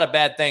seen a lot of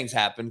bad things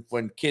happen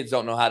when kids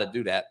don't know how to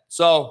do that.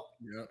 So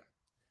yeah,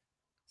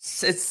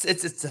 it's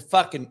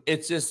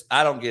just,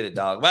 I don't get it,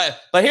 dog.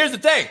 But here's the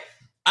thing.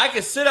 I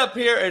could sit up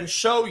here and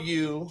show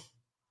you,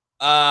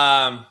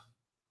 like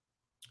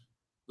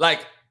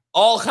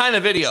all kind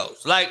of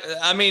videos. Like,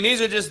 I mean,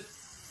 these are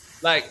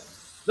just like,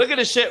 look at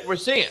the shit we're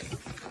seeing.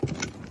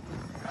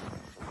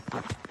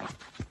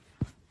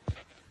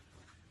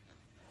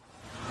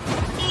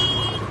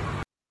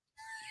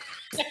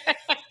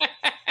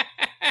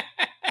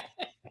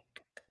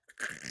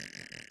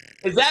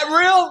 Is that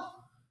real?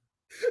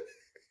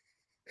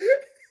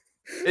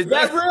 Is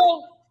that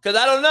real? Because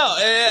I don't know.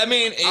 I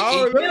mean, he's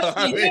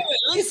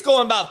at least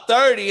going about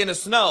 30 in the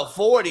snow,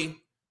 40.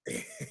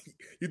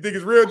 You think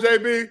it's real,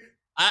 JB?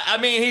 I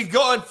mean, he's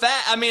going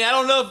fast. I mean, I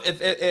don't know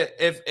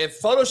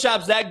if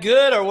Photoshop's that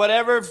good or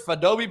whatever, if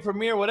Adobe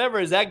Premiere, whatever,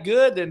 is that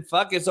good, then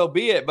fuck it, so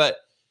be it. But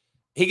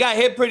he got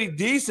hit pretty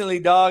decently,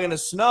 dog, in the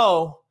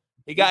snow.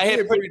 He got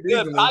hit pretty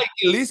good. Probably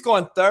at least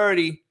going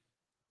 30. Is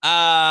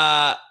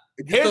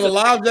he still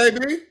alive,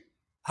 JB?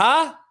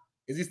 Huh?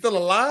 Is he still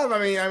alive? I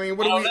mean,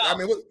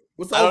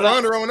 what's the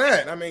over-under on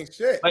that? I mean,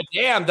 shit. But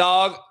damn,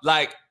 dog,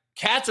 like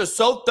cats are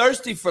so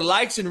thirsty for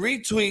likes and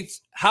retweets.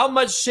 How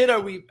much shit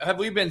have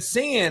we been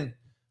seeing?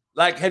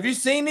 Like, have you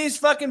seen these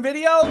fucking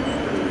videos?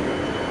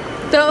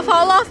 Don't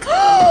fall off.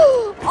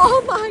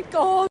 Oh my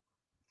God.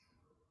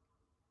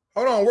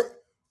 Hold on.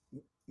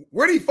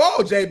 Where'd he fall,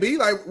 JB?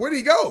 Like, where'd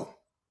he go?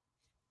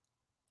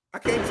 I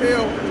can't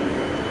tell.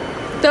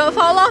 Don't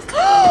fall off.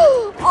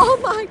 Oh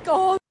my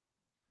God.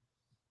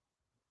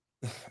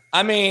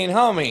 I mean,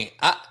 homie,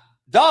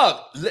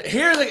 dog,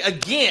 here's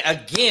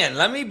again,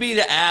 let me be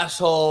the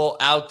asshole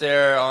out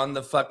there on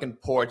the fucking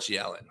porch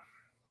yelling.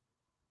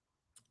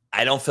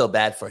 I don't feel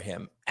bad for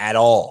him at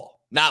all.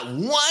 Not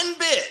one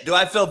bit do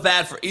I feel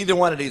bad for either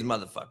one of these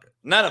motherfuckers.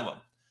 None of them.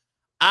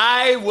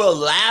 I will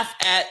laugh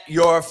at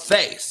your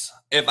face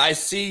if I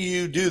see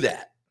you do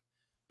that.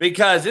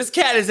 Because this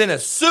cat is in a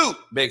suit,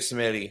 Big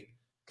Smitty.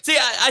 See,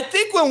 I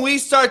think when we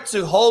start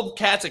to hold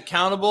cats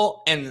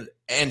accountable and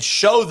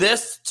show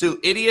this to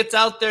idiots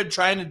out there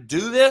trying to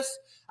do this,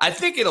 I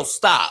think it'll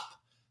stop.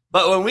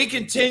 But when we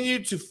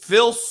continue to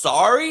feel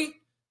sorry,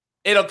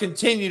 it'll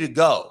continue to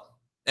go.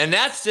 And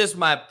that's just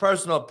my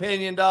personal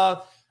opinion,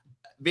 dog.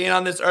 Being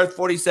on this earth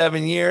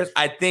 47 years,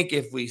 I think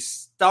if we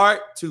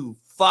start to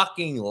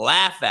fucking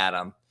laugh at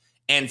them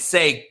and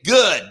say,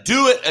 good,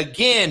 do it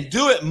again,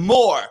 do it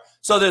more,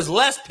 so there's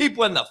less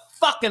people in the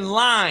fucking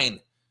line,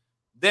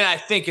 then I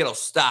think it'll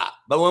stop.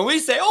 But when we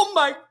say, oh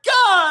my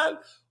God,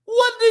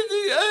 what did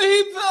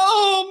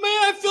oh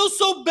man, I feel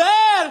so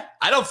bad.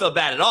 I don't feel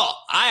bad at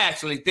all. I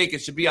actually think it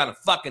should be on a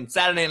fucking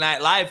Saturday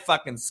Night Live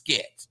fucking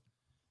skit.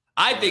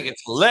 I think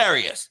it's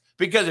hilarious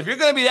because if you're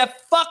going to be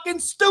that fucking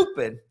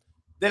stupid,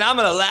 then I'm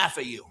going to laugh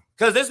at you.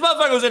 Because this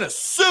motherfucker was in a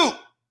suit,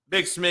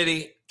 Big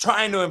Smitty,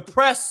 trying to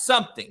impress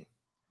something.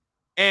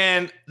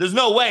 And there's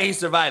no way he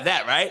survived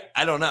that, right?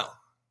 I don't know.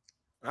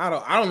 I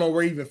don't know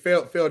where he even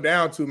fell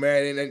down to,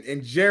 man.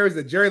 And Jerry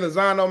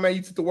Lozano, man,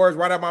 you took the words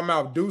right out of my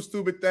mouth. Do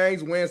stupid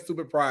things, win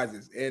stupid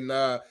prizes. And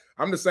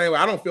I'm the same way.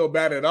 I don't feel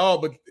bad at all.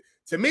 But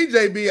to me,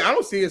 JB, I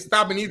don't see it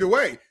stopping either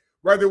way.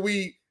 Whether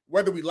we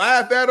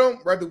laugh at them,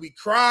 whether we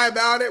cry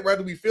about it,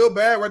 whether we feel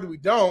bad, whether we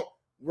don't,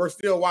 we're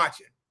still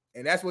watching.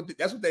 And that's what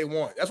they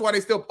want. That's why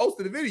they still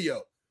posted the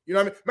video. You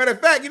know what I mean? Matter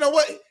of fact, you know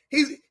what?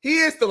 He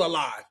is still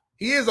alive.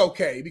 He is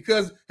okay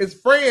because his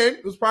friend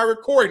was probably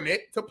recording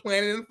it to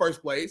plan it in the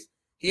first place.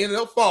 He ended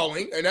up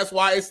falling, and that's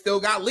why it still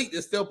got leaked.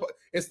 It's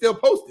still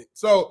posted.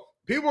 So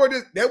people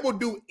they will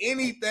do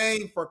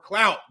anything for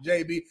clout,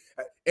 JB.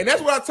 And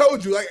that's what I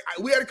told you. Like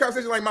we had a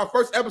conversation like my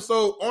first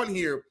episode on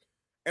here,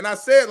 and I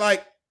said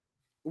like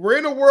we're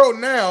in a world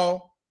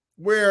now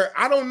where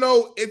I don't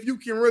know if you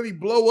can really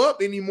blow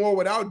up anymore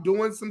without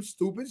doing some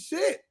stupid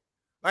shit.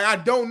 Like I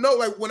don't know.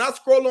 Like when I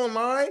scroll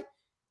online,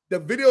 the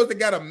videos that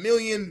got 1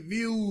 million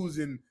views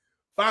and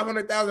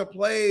 500,000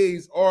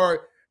 plays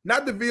are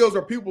not the videos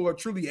where people are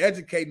truly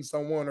educating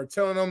someone or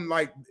telling them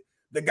like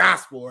the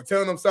gospel or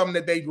telling them something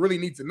that they really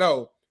need to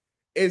know.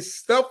 It's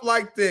stuff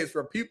like this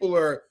where people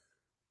are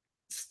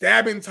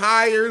stabbing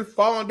tires,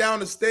 falling down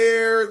the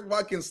stairs,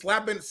 fucking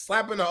slapping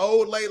the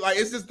old lady. Like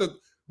it's just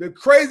the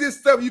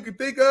craziest stuff you can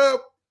think of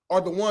are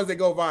the ones that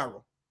go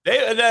viral.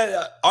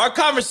 Our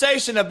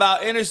conversation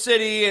about inner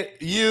city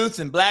youth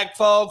and black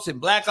folks and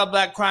black on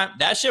black crime,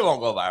 that shit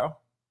won't go viral.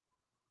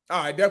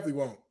 Oh, it definitely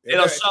won't.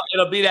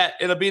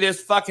 It'll be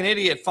this fucking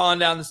idiot falling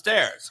down the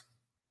stairs.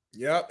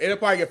 Yep, it'll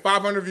probably get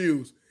 500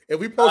 views. If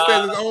we post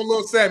that as his own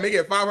little segment, it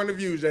get 500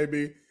 views,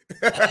 JB.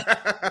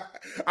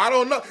 I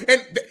don't know.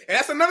 And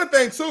that's another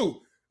thing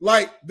too.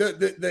 Like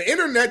the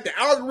internet, the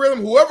algorithm,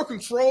 whoever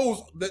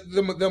controls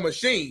the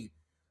machine,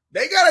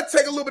 they gotta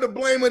take a little bit of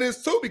blame of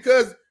this too,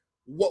 because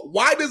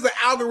why does the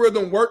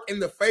algorithm work in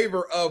the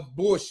favor of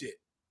bullshit?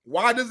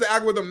 Why does the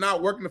algorithm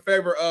not work in the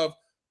favor of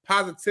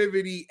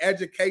positivity,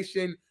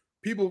 education,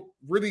 people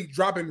really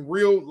dropping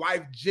real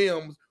life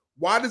gems?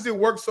 Why does it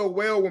work so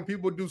well when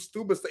people do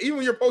stupid stuff? Even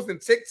when you're posting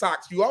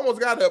TikToks, you almost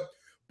got to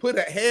put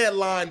a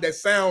headline that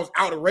sounds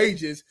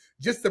outrageous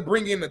just to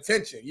bring in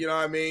attention. You know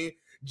what I mean?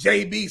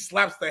 JB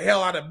slaps the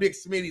hell out of Big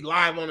Smitty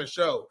live on the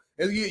show.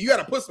 And you got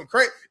to put some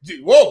crazy.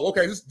 Whoa,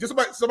 okay, just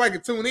somebody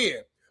can tune in.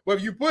 But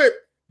if you put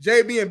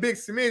JB and Big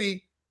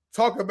Smitty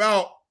talk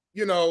about,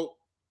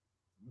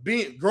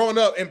 being growing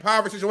up in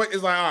poverty situations,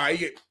 it's like, all right, you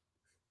get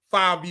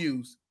 5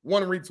 views,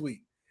 1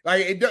 retweet.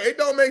 Like it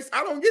don't make.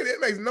 I don't get it.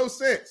 It makes no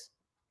sense.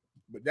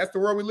 But that's the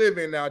world we live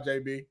in now,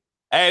 JB.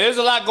 Hey, there's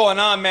a lot going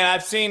on, man.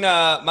 I've seen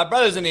my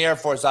brother's in the Air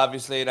Force,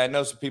 obviously, and I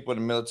know some people in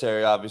the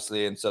military,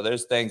 obviously, and so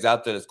there's things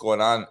out there that's going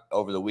on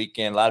over the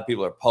weekend. A lot of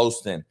people are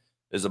posting.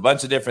 There's a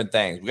bunch of different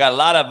things. We got a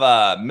lot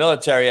of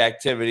military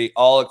activity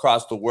all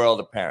across the world,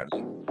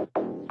 apparently.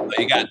 So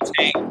you got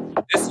tanks.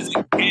 This is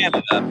in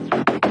Canada.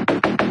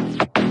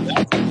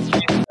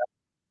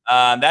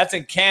 That's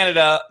in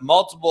Canada.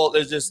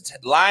 There's just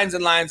lines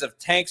and lines of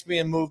tanks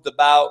being moved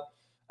about.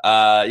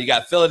 You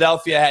got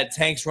Philadelphia had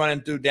tanks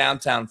running through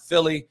downtown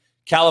Philly.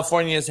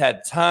 California's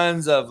had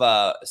tons of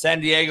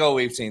San Diego.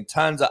 We've seen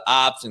tons of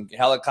ops and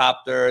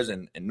helicopters,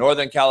 and in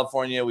Northern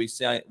California, we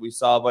saw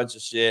a bunch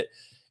of shit.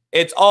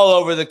 It's all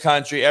over the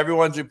country.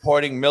 Everyone's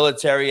reporting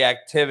military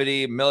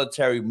activity,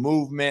 military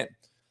movement.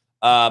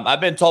 I've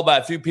been told by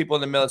a few people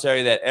in the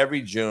military that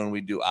every June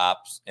we do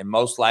ops, and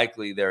most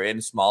likely they're in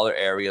smaller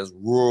areas,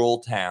 rural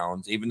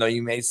towns. Even though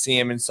you may see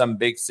them in some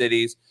big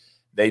cities,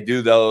 they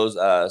do those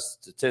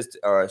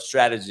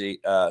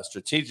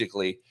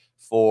strategically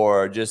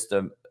for just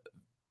the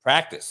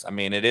practice. I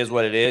mean, it is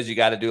what it is. You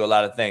got to do a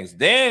lot of things.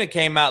 Then it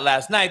came out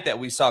last night that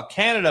we saw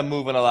Canada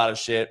moving a lot of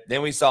shit.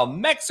 Then we saw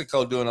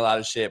Mexico doing a lot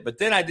of shit. But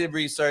then I did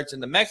research,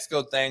 and the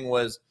Mexico thing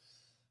was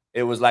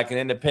like an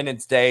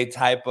Independence Day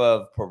type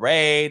of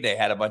parade. They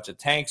had a bunch of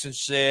tanks and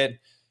shit.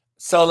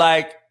 So,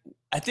 like,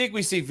 I think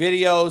we see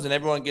videos and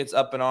everyone gets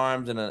up in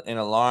arms and in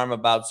alarm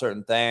about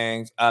certain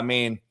things. I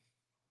mean,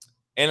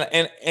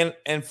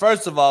 and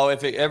first of all,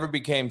 if it ever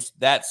became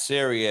that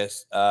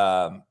serious,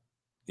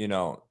 you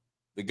know,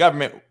 the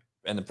government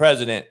and the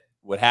president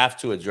would have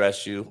to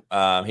address you.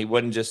 He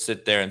wouldn't just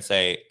sit there and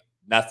say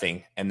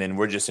nothing, and then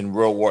we're just in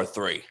World War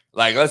III.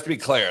 Like, let's be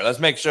clear. Let's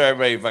make sure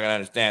everybody fucking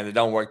understands it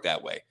don't work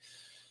that way.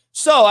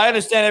 So I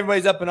understand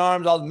everybody's up in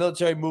arms, all the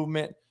military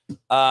movement.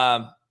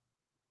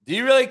 Do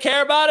you really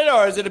care about it,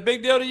 or is it a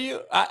big deal to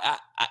you?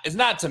 It's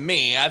not to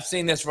me. I've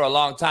seen this for a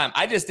long time.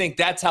 I just think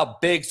that's how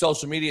big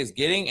social media is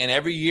getting, and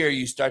every year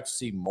you start to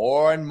see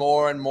more and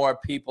more and more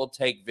people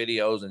take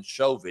videos and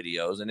show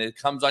videos, and it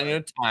comes on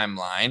your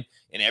timeline,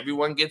 and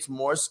everyone gets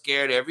more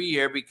scared every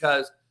year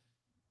because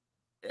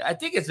I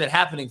think it's been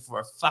happening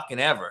for fucking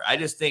ever. I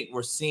just think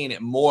we're seeing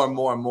it more and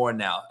more and more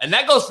now. And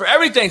that goes for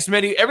everything,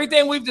 Smitty.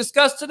 Everything we've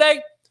discussed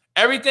today,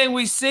 everything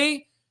we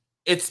see,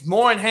 it's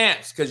more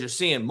enhanced because you're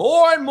seeing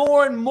more and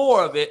more and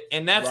more of it.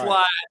 And that's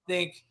why I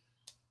think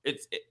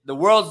the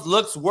world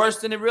looks worse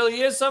than it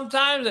really is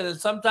sometimes, and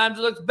sometimes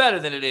it looks better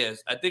than it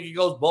is. I think it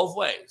goes both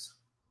ways.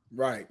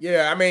 Right.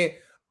 Yeah. I mean,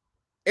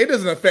 it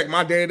doesn't affect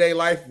my day-to-day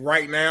life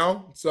right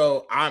now.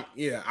 So I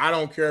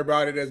don't care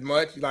about it as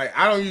much. Like,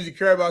 I don't usually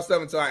care about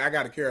stuff until I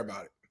got to care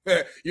about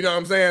it. You know what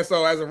I'm saying?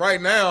 So as of right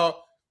now,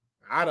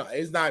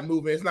 it's not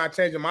moving. It's not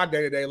changing my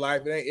day-to-day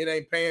life.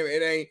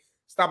 It ain't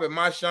stopping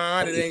my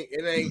shine.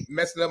 It ain't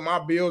messing up my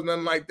bills,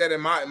 nothing like that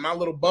in my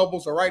little bubble.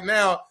 So right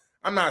now,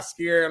 I'm not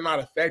scared. I'm not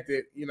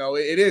affected. You know,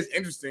 it is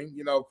interesting.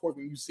 You know, of course,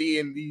 when you see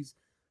in these,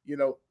 you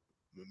know,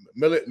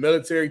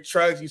 military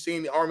trucks, you see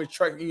in the army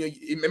truck, you know,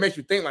 it makes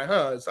you think like,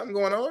 is something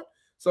going on?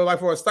 So like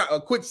for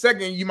a quick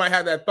second, you might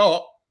have that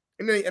thought,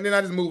 and then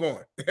I just move on.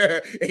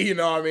 You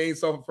know what I mean?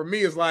 So for me,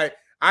 it's like,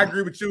 I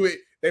agree with you.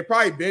 They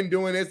probably been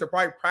doing this. They're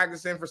probably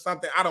practicing for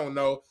something. I don't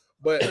know.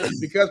 But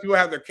because people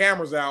have their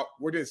cameras out,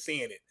 we're just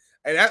seeing it.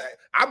 And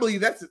I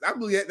believe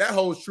that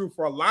holds true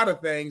for a lot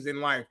of things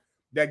in life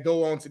that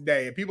go on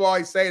today. And people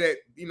always say that,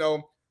 you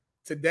know,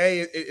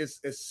 today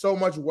it's so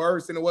much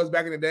worse than it was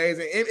back in the days.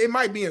 And it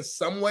might be in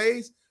some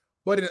ways,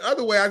 but in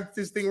other ways, I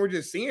just think we're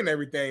just seeing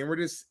everything.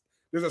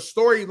 There's a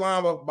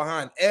storyline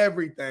behind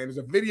everything. There's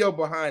a video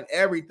behind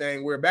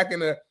everything, where back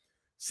in the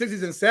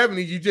 60s and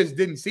 70s, you just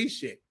didn't see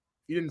shit.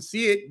 You didn't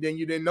see it, then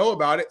you didn't know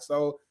about it.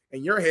 So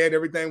in your head,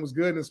 everything was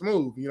good and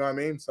smooth. You know what I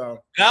mean? So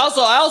I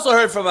also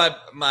heard from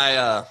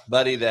my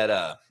buddy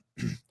that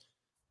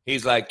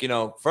he's like, you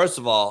know, first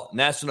of all,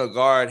 National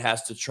Guard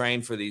has to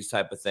train for these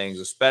type of things,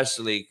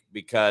 especially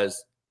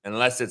because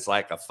unless it's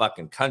like a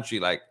fucking country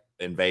like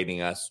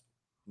invading us,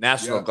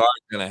 National Guard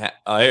is gonna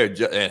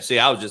have. See,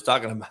 I was just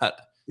talking about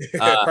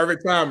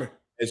perfect timing.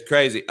 It's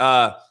crazy.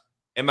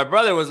 And my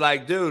brother was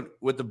like, dude,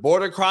 with the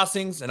border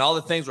crossings and all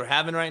the things we're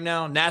having right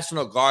now,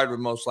 National Guard would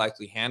most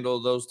likely handle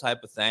those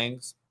type of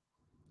things.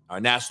 Our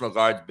National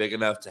Guard's big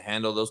enough to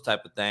handle those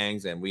type of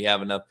things, and we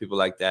have enough people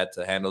like that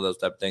to handle those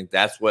type of things.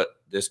 That's what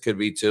this could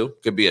be too.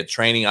 Could be a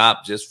training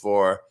op just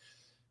for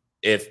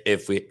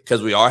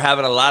because we are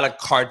having a lot of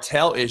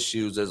cartel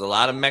issues. There's a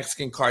lot of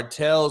Mexican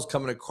cartels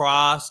coming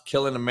across,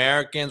 killing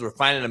Americans. We're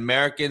finding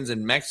Americans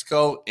in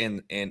Mexico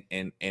in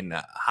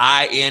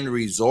high-end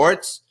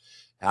resorts.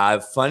 How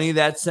funny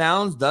that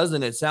sounds.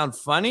 Doesn't it sound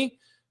funny?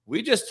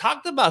 We just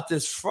talked about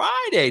this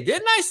Friday.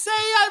 Didn't I say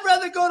I'd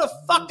rather go to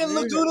fucking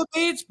Laguna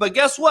Beach? But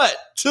guess what?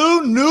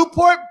 2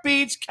 Newport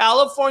Beach,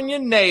 California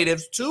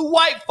natives, 2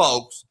 white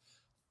folks,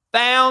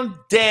 found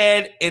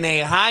dead in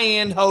a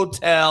high-end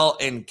hotel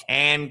in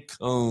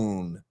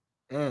Cancun.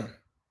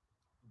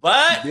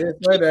 But go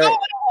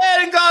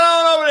ahead and got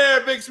on over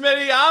there, Big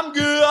Smitty. I'm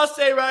good. I'll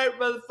stay right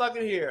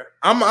motherfucking here.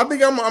 I'm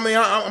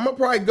gonna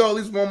probably go at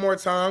least one more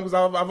time because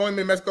I've only been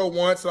in Mexico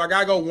once, so I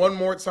gotta go one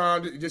more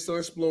time just to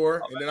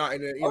explore, and then after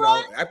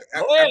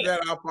that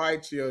I'll probably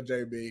chill,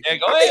 JB. Yeah,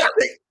 go ahead. I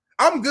think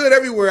I'm good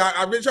everywhere.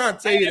 I've been trying to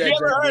tell you that. Have you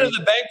ever heard of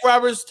the bank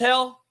robber's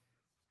tell?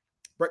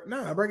 Break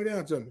it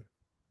down to me.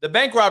 The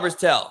bank robber's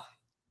tell.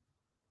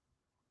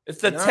 It's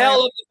the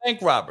tell of the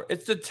bank robber.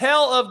 It's the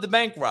tell of the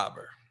bank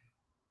robber.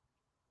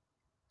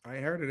 I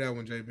ain't heard of that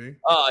one, JB.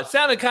 Oh, it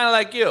sounded kind of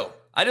like you.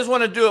 I just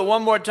want to do it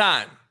one more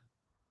time.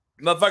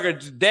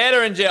 Motherfucker, dead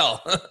or in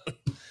jail.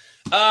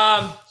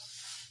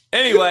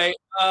 Anyway,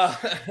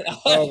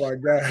 Oh my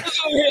God.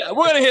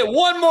 we're gonna hit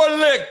one more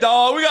lick,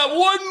 dog. We got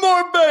one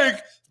more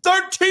bank.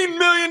 $13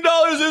 million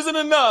isn't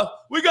enough.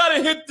 We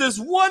gotta hit this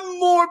one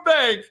more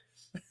bank.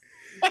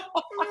 We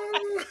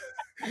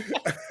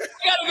gotta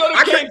go to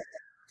Cancun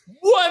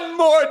one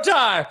more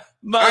time.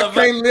 I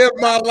can't live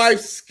my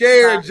life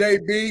scared,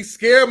 JB.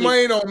 Scared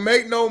money don't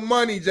make no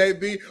money,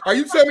 JB. Are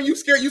you telling me you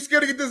scared? You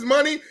scared to get this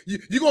money?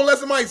 You gonna let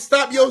somebody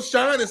stop your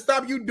shine and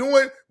stop you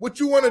doing what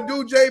you want to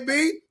do,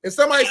 JB? And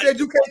somebody said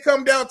you can't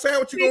come downtown,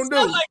 what you gonna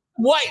do? Like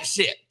white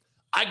shit.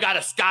 I gotta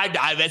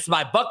skydive. That's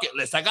my bucket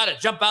list. I gotta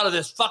jump out of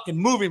this fucking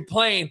moving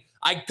plane.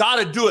 I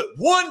gotta do it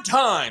one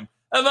time.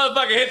 That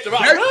motherfucker hits the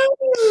rock.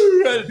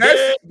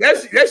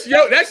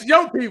 That's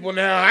your people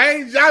now. I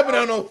ain't driving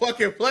on no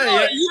fucking plane.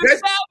 No, you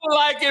sound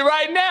like it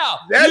right now.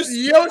 That's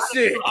your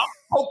shit.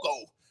 Acapulco.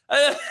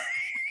 I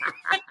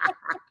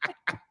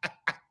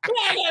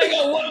gotta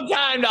go one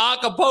time to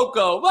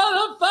Acapulco,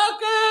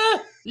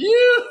 motherfucker.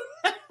 You.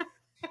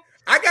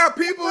 I got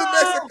people in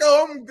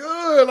Mexico. I'm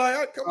good.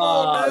 Like, come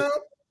on now.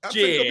 I'm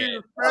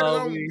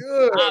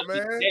good,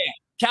 man.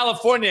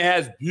 California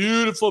has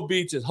beautiful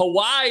beaches.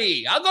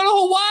 Hawaii. I'll go to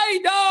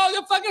Hawaii, dog.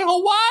 I'm fucking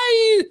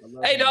Hawaii.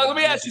 Hey, dog, let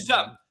me ask you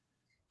something.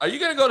 Are you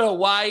going to go to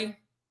Hawaii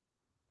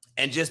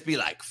and just be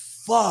like,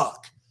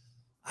 fuck,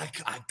 I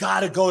got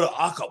to go to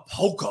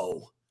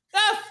Acapulco?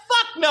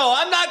 Fuck no.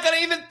 I'm not going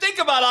to even think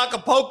about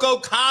Acapulco,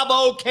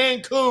 Cabo,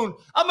 Cancun.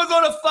 I'm going to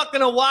go to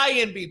fucking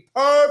Hawaii and be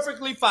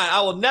perfectly fine.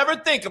 I will never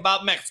think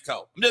about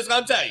Mexico. I'm just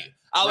going to tell you.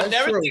 I would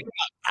never think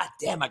about, God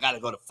damn, I got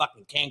to go to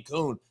fucking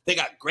Cancun. They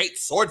got great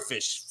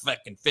swordfish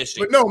fucking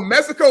fishing. But no,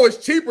 Mexico is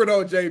cheaper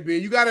though, JB.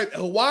 You got to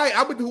Hawaii.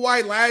 I went to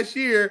Hawaii last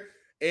year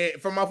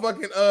for my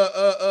fucking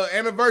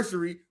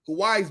anniversary.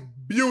 Hawaii's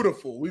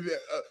beautiful. We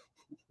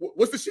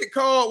what's the shit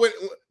called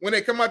when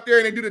they come out there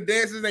and they do the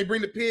dances and they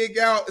bring the pig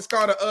out? It's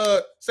called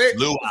a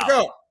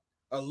luau.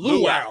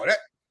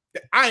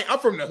 I'm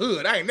from the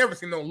hood. I ain't never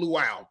seen no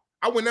luau.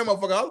 I went that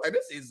motherfucker. I was like,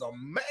 this is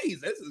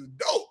amazing. This is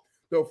dope.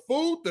 The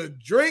food, the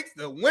drinks,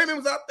 the women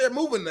was out there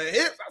moving the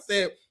hips. I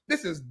said,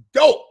 this is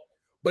dope,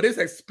 but it's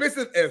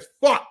expensive as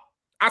fuck.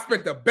 I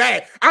spent the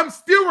bag. I'm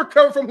still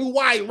recovering from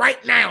Hawaii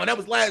right now, and that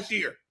was last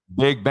year.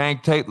 Big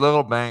bank take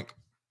little bank.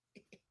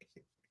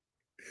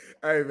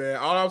 Hey, man,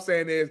 all I'm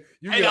saying is,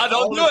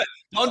 don't do it.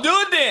 Don't do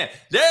it then.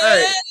 No.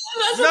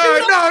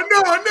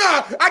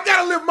 I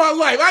got to live my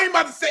life. I ain't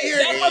about to sit here.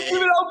 That's what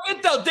people don't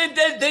get, though.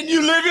 Then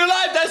you live your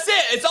life. That's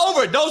it. It's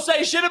over. Don't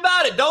say shit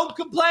about it. Don't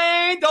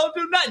complain. Don't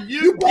do nothing.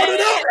 You brought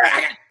it up.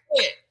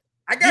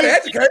 I got to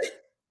educate.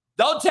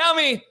 Don't tell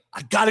me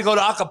I got to go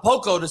to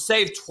Acapulco to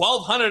save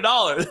 $1,200.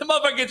 That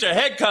motherfucker get your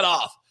head cut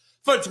off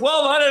for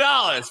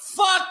 $1,200.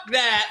 Fuck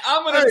that.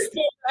 I'm going to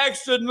spend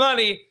extra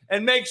money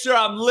and make sure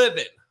I'm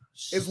living.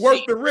 It's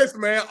worth the risk,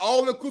 man.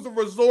 All-inclusive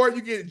resort.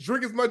 You get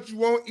drink as much as you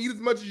want, eat as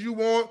much as you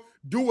want,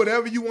 do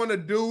whatever you want to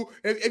do.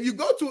 If you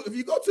go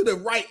to the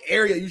right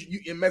area, you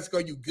in Mexico,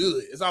 you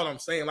good. That's all I'm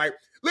saying. Like,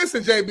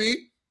 listen, JB,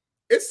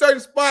 it's certain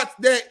spots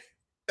that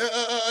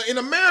in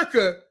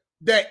America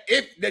that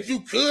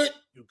you could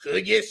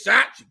get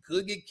shot, you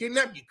could get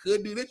kidnapped, you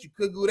could do this, you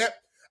could do that.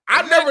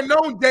 I've never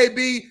known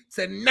JB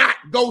to not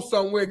go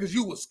somewhere because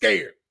you were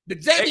scared. The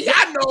JB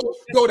I know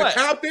go to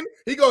Compton,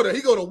 he go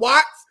to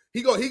Watts.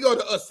 He go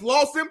to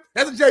Slauson.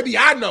 That's a JB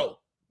I know.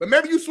 But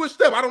maybe you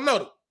switched up. I don't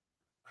know.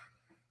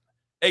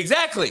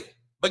 Exactly.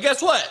 But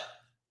guess what?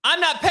 I'm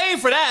not paying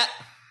for that.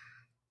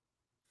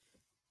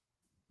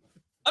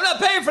 I'm not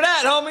paying for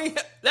that, homie.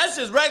 That's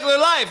just regular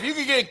life. You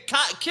can get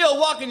killed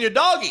walking your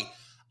doggy.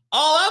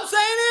 All I'm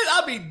saying is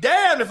I'll be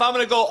damned if I'm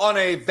going to go on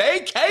a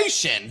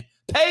vacation,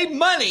 pay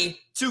money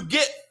to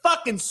get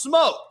fucking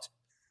smoked.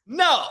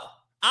 No.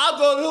 I'll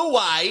go to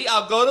Hawaii.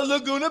 I'll go to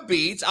Laguna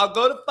Beach. I'll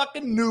go to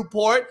fucking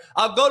Newport.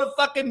 I'll go to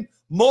fucking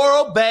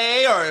Morro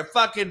Bay or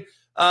fucking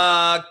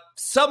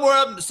somewhere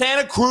up in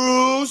Santa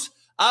Cruz.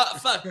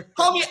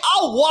 Homie,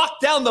 I'll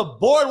walk down the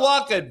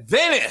boardwalk at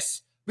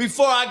Venice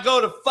before I go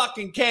to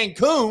fucking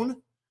Cancun.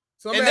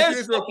 So let me ask you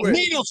this real quick.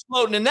 Needles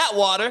floating in that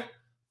water.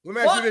 Let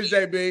me ask you this,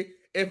 JB.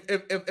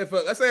 If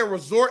let's say a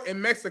resort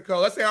in Mexico,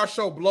 let's say our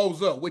show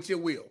blows up, which it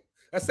will.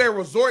 Let's say a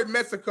resort in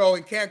Mexico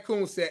in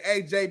Cancun said,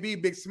 hey,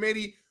 JB, Big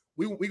Smitty,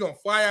 we going to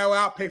fly y'all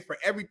out, pay for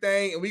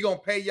everything, and we going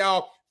to pay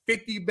y'all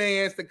 50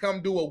 bands to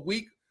come do a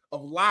week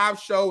of live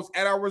shows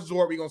at our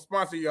resort. We going to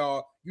sponsor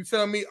y'all. You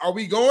telling me, are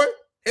we going?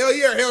 Hell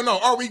yeah, hell no.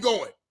 Are we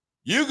going?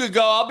 You could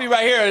go. I'll be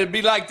right here. It'd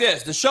be like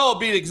this. The show will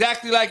be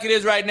exactly like it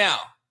is right now.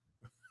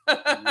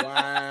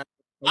 Wow.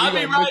 I'll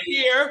be right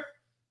here,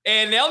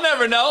 and they'll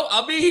never know.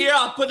 I'll be here.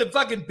 I'll put the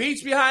fucking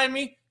beach behind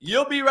me.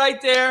 You'll be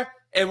right there,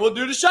 and we'll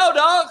do the show,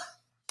 dog.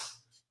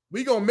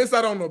 We gonna miss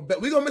out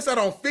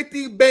on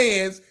 50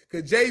 bands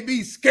because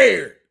JB's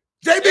scared.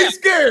 JB's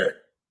scared.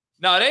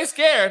 No, it ain't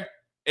scared.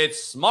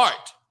 It's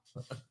smart.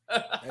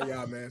 Hey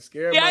y'all, man,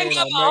 scared. I ain't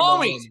got my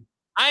homies.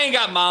 I ain't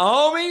got my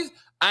homies.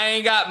 I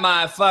ain't got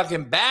my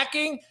fucking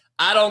backing.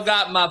 I don't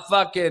got my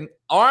fucking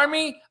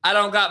army. I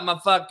don't got my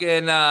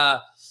fucking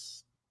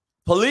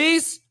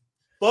police.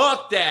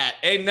 Fuck that.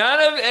 Ain't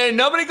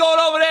nobody going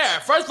over there.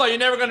 First of all, you're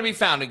never going to be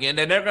found again.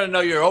 They're never going to know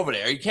you're over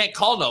there. You can't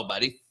call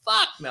nobody.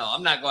 Fuck no.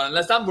 I'm not going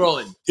unless I'm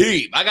rolling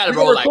deep. I got to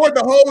roll like. We're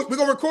going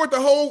to record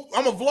the whole.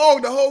 I'm going to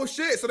vlog the whole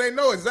shit so they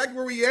know exactly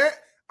where we at.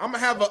 I'm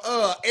going to have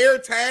a air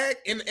tag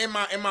in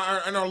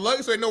our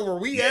luggage so they know where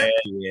we at.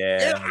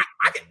 Yeah. And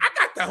I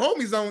got the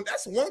homies on.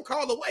 That's one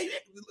call away.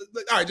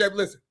 All right, JB,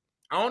 listen.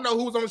 I don't know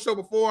who was on the show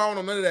before. I don't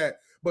know none of that.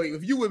 But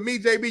if you with me,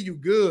 JB, you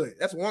good.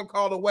 That's one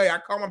call away. I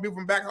call my people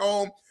from back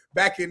home.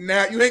 Back in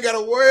now, you ain't got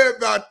to worry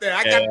about that.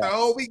 I got the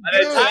whole week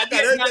good. I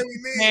got everything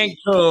we need.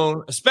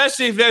 Cancun,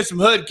 especially if there's some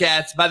hood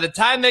cats. By the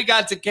time they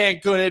got to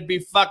Cancun, it'd be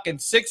fucking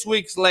 6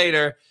 weeks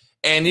later,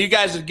 and you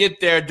guys would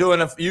get there doing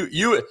your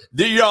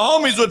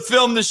homies would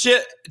film the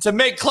shit to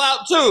make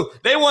clout too.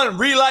 They want to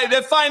relight.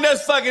 They find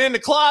us fucking in the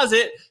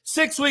closet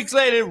 6 weeks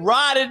later,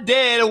 rotted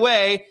dead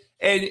away,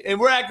 and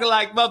we're acting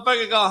like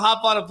motherfucker gonna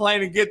hop on a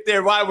plane and get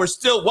there while we're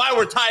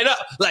tied up.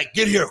 Like,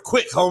 get here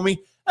quick, homie.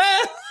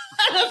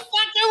 Motherfucker,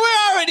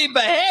 we're already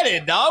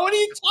beheaded, dog. What are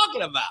you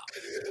talking about?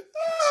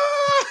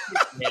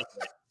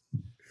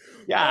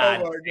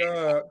 God. Oh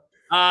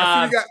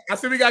my God. I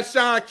see we got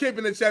Sean Kemp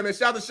in the chat, man.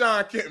 Shout out to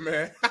Sean Kemp,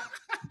 man.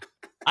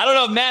 I don't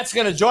know if Matt's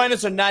gonna join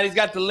us or not. He's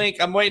got the link.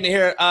 I'm waiting to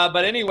hear.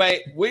 But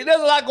anyway, there's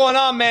a lot going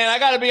on, man. I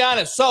gotta be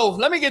honest. So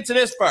let me get to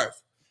this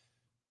first.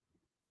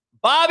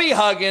 Bobby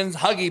Huggins,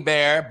 Huggy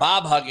Bear,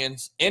 Bob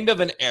Huggins, end of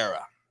an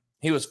era.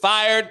 He was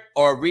fired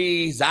or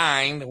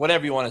resigned,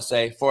 whatever you want to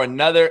say, for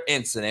another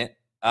incident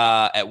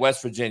at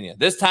West Virginia.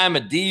 This time a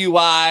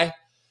DUI.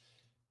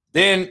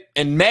 Then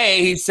in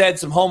May, he said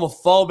some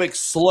homophobic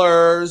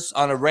slurs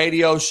on a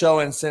radio show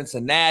in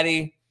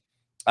Cincinnati.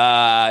 He's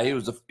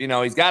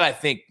got, I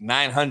think,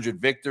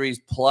 900 victories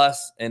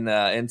plus in the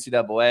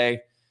NCAA.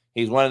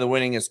 He's one of the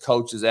winningest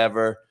coaches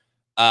ever.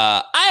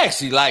 I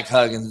actually like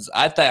Huggins.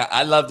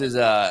 I loved his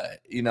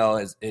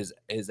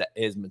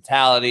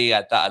mentality.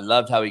 I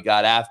loved how he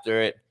got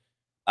after it.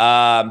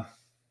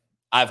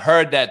 I've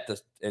heard that the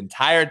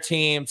entire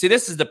team. See,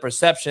 this is the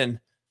perception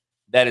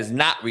that is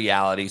not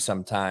reality.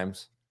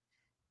 Sometimes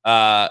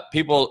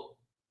people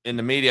in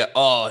the media,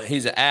 oh,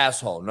 he's an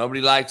asshole.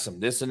 Nobody likes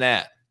him. This and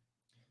that.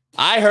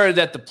 I heard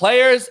that the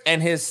players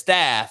and his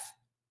staff,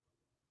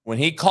 when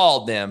he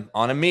called them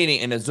on a meeting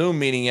in a Zoom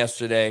meeting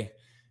yesterday,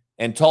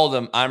 and told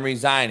them I'm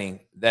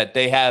resigning, that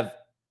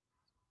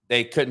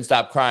they couldn't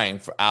stop crying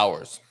for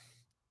hours.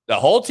 The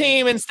whole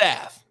team and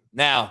staff.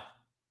 Now,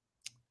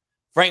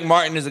 Frank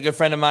Martin is a good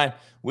friend of mine.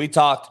 We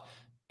talked,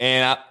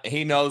 and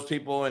he knows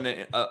people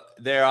in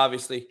there,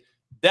 obviously.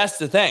 That's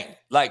the thing.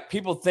 Like,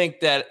 people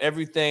think that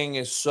everything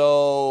is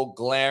so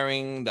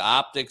glaring. The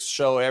optics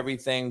show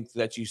everything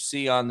that you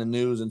see on the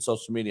news and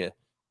social media.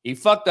 He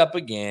fucked up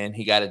again.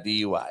 He got a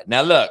DUI.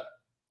 Now, look.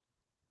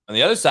 On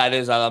the other side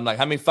is, I'm like,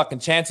 how many fucking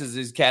chances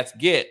these cats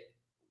get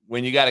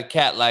when you got a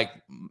cat like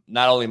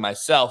not only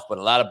myself, but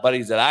a lot of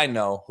buddies that I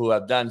know who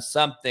have done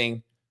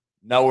something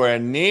nowhere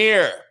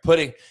near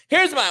putting.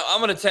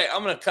 I'm going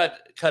to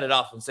cut it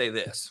off and say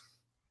this.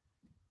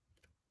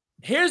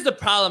 Here's the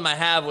problem I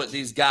have with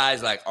these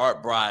guys like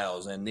Art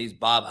Briles and these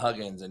Bob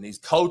Huggins and these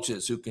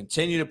coaches who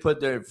continue to put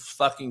their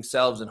fucking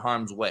selves in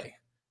harm's way.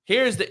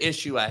 Here's the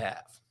issue I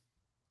have.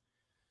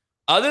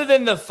 Other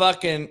than the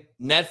fucking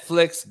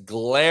Netflix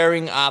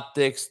glaring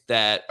optics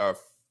that are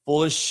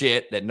full of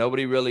shit that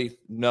nobody really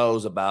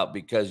knows about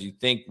because you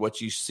think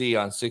what you see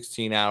on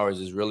 16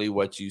 Hours is really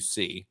what you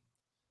see.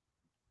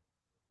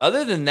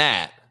 Other than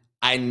that,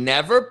 I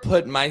never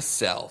put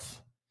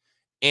myself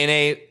in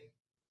a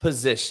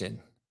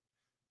position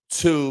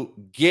to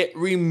get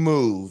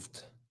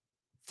removed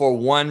for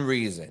one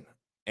reason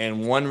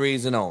and one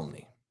reason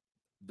only.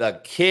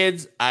 The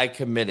kids I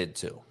committed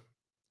to.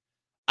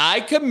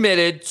 I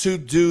committed to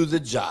do the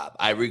job.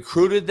 I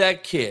recruited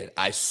that kid.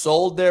 I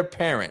sold their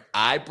parent.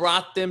 I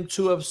brought them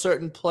to a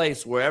certain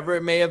place, wherever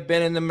it may have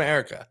been in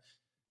America,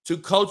 to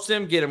coach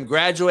them, get them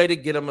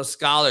graduated, get them a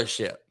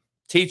scholarship,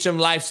 teach them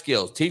life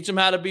skills, teach them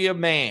how to be a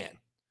man.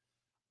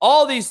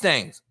 All these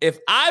things. If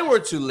I were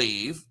to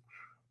leave,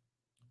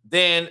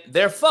 then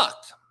they're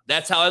fucked.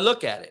 That's how I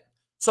look at it.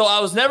 So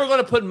I was never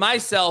going to put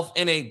myself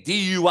in a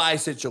DUI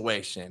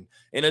situation,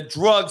 in a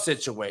drug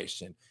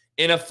situation,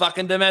 in a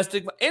fucking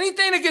domestic,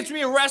 anything that gets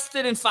me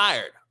arrested and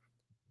fired.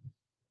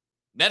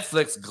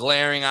 Netflix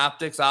glaring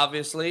optics,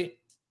 obviously,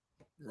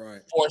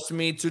 right, forced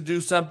me to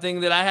do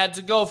something that I had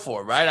to go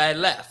for, right? I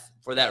left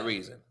for that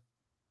reason.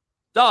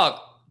 Dog,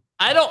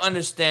 I don't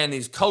understand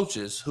these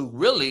coaches who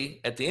really,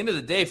 at the end of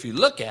the day, if you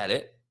look at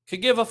it,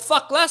 could give a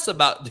fuck less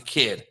about the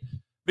kid.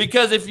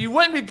 Because if you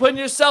wouldn't be putting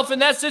yourself in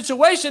that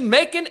situation,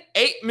 making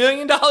 $8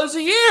 million a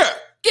year.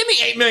 Give me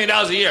 $8 million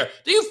a year.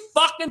 Do you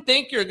fucking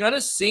think you're going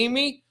to see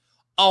me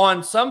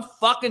on some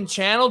fucking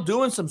channel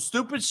doing some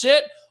stupid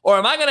shit? Or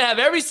am I going to have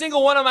every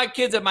single one of my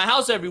kids at my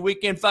house every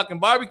weekend fucking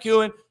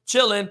barbecuing,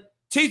 chilling,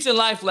 teaching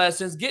life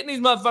lessons, getting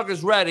these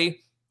motherfuckers ready,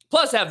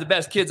 plus have the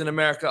best kids in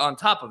America on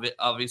top of it,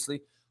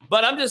 obviously.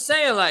 But I'm just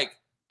saying, like,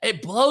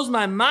 it blows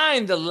my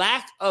mind the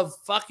lack of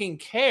fucking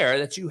care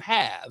that you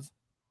have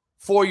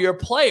for your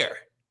player.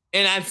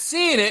 And I'm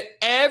seeing it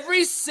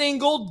every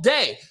single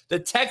day. The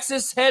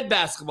Texas head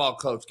basketball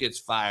coach gets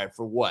fired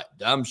for what?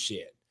 Dumb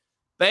shit.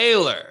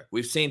 Baylor,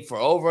 we've seen for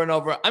over and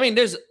over. I mean,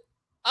 there's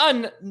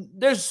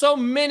so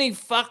many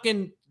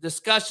fucking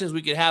discussions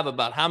we could have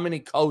about how many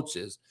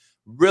coaches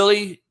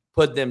really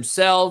put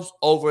themselves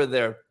over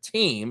their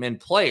team and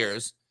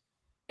players.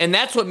 And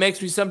that's what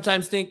makes me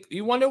sometimes think,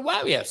 you wonder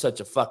why we have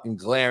such a fucking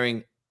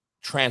glaring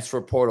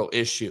transfer portal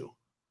issue.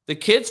 The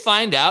kids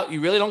find out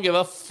you really don't give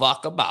a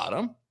fuck about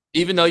them,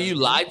 even though you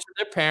lied to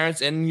their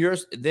parents and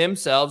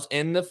themselves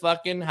in the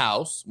fucking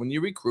house when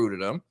you recruited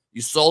them.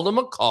 You sold them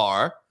a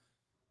car,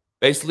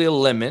 basically a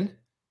lemon,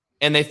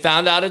 and they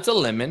found out it's a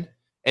lemon,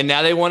 and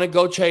now they want to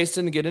go chase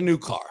and get a new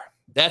car.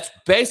 That's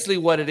basically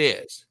what it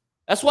is.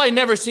 That's why I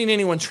never seen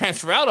anyone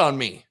transfer out on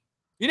me.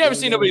 You never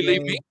seen nobody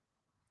leave me.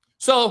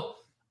 So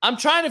I'm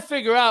trying to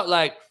figure out,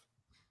 like,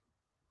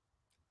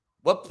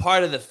 what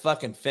part of the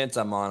fucking fence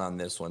I'm on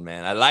this one,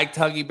 man. I like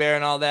Huggy Bear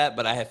and all that,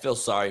 but I feel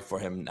sorry for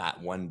him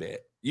not one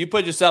bit. You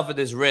put yourself at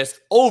this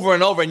risk over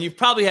and over, and you've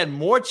probably had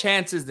more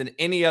chances than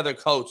any other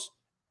coach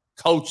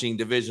coaching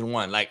Division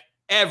I. Like,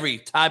 every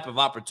type of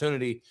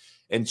opportunity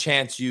and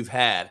chance you've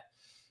had.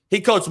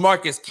 He coached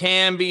Marcus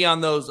Camby on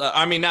those.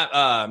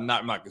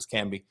 Not Marcus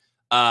Camby.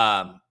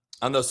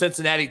 On those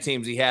Cincinnati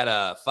teams, he had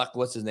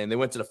what's his name? They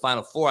went to the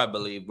Final Four, I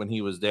believe, when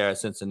he was there at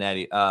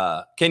Cincinnati.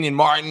 Kenyon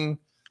Martin.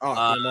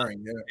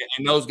 Martin, yeah.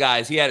 And those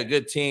guys, he had a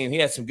good team. He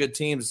had some good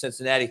teams in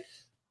Cincinnati.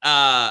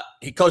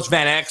 He coached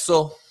Van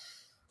Exel,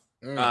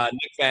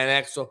 Nick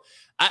Van Exel.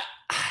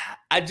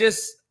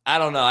 I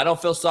don't know. I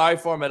don't feel sorry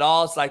for him at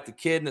all. It's like the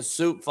kid in the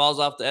suit falls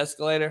off the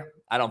escalator.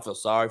 I don't feel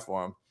sorry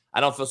for him. I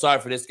don't feel sorry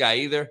for this guy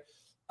either.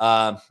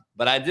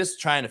 But I'm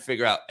just trying to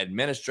figure out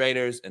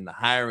administrators and the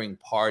hiring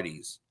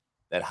parties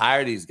that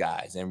hire these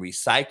guys and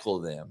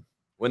recycle them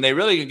when they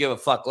really can give a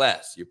fuck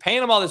less. You're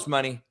paying them all this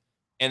money,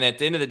 and at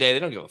the end of the day, they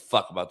don't give a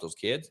fuck about those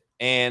kids.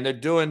 And they're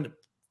doing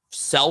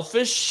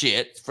selfish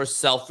shit for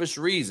selfish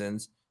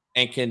reasons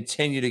and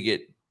continue to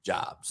get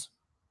jobs.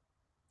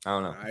 I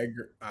don't know.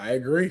 I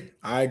agree.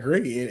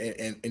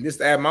 And just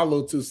to add my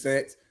little 2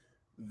 cents,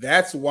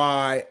 that's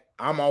why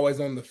I'm always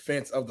on the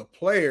fence of the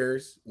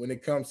players when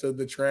it comes to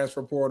the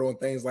transfer portal and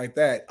things like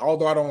that.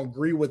 Although I don't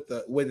agree with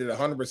it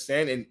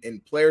 100%,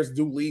 and players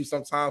do leave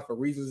sometimes for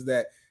reasons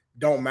that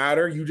don't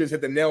matter. You just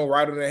hit the nail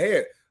right on the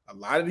head. A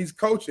lot of these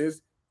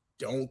coaches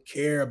don't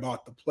care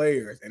about the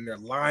players, and they're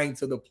lying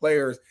to the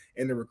players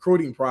in the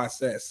recruiting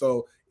process.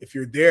 So if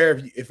you're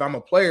there, if I'm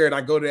a player and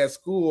I go to that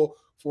school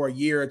for a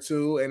year or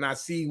two and I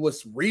see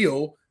what's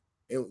real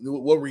and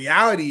what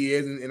reality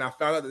is, and I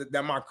found out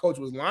that my coach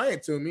was lying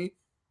to me,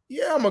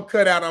 yeah, I'm going to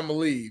cut out, I'm going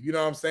to leave. You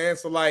know what I'm saying?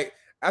 So, like,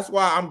 that's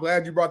why I'm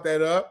glad you brought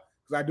that up,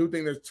 because I do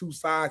think there's 2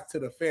 sides to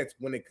the fence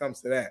when it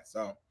comes to that.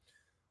 So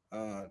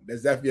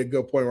that's definitely a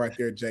good point right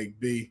there, Jake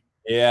B.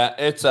 Yeah,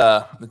 it's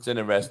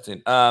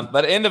interesting.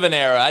 But end of an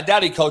era. I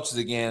doubt he coaches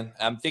again.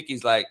 I'm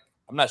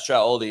not sure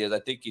how old he is. I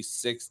think he's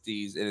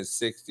 60s, in his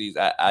 60s.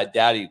 I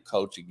doubt he'd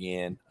coach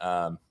again.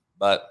 But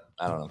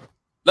I don't know.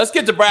 Let's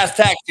get to brass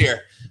tacks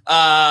here.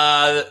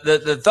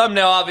 The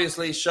thumbnail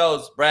obviously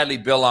shows Bradley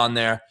Beal on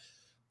there.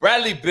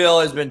 Bradley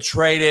Beal has been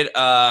traded,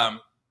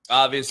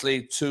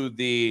 obviously, to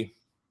the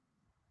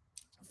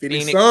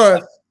Phoenix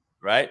Suns.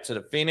 Right? To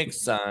the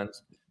Phoenix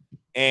Suns.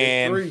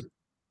 And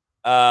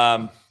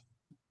I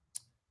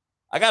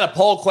got a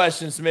poll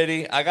question,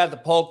 Smitty. I got the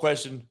poll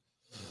question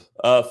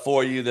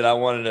for you that I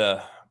wanted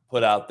to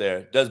put out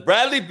there. Does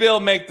Bradley Beal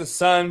make the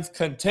Suns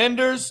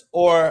contenders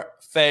or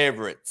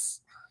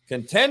favorites?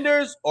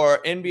 Contenders or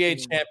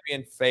NBA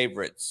champion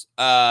favorites?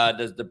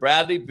 Does the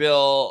Bradley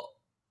Beal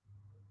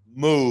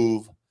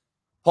move?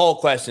 Poll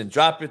question.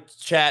 Drop your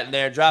chat in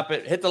there. Drop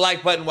it. Hit the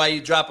like button while you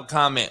drop a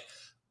comment.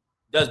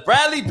 Does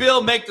Bradley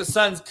Beal make the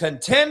Suns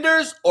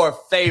contenders or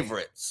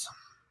favorites?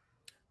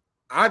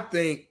 I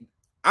think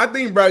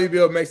Bradley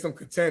Beal makes them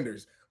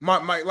contenders. My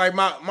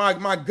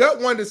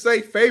gut wanted to say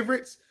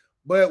favorites,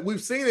 but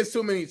we've seen this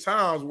too many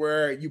times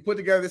where you put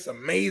together this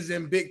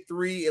amazing big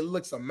three. It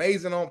looks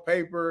amazing on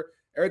paper.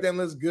 Everything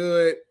looks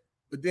good,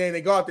 but then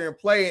they go out there and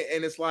play it,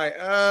 and it's like,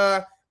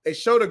 they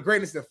show the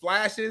greatness in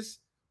flashes,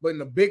 but in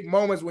the big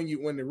moments when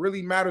it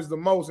really matters the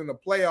most in the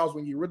playoffs,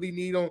 when you really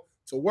need them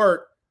to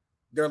work,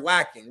 they're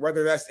lacking.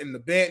 Whether that's in the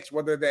bench,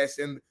 whether that's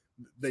in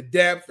the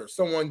depth, or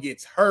someone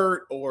gets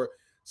hurt, or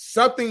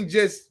something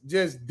just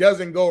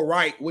doesn't go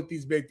right with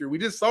these big three. We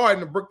just saw it in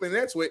the Brooklyn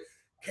Nets with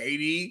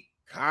KD,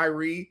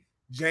 Kyrie,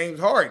 James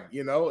Harden.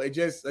 You know, it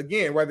just,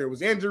 again, whether it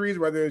was injuries,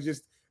 whether it's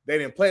just they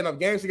didn't play enough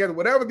games together,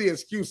 whatever the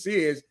excuse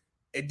is,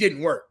 it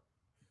didn't work.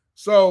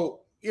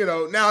 So, you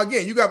know, now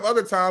again, you got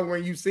other times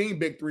when you've seen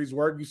big threes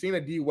work. You've seen a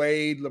D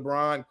Wade,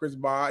 LeBron, Chris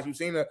Bosh. You've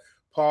seen a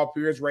Paul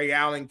Pierce, Ray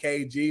Allen,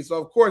 KG. So,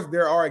 of course,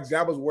 there are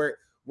examples where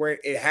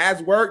it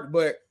has worked,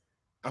 but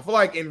I feel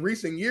like in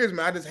recent years,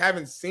 man, I just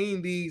haven't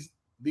seen these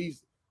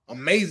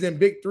amazing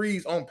big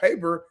threes on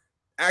paper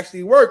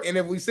actually work. And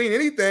if we've seen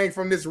anything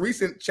from this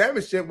recent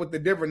championship with the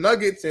Denver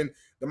Nuggets and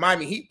the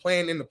Miami Heat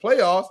playing in the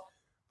playoffs,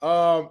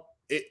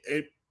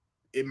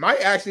 it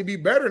might actually be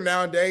better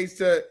nowadays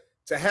to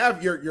to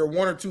have your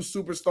one or two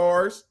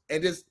superstars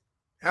and just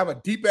have a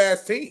deep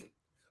ass team.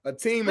 A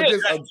team of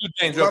just two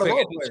things real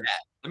quick in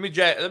the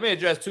chat. Let me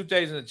address 2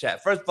 things in the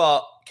chat. First of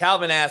all,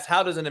 Calvin asked,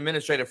 how does an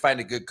administrator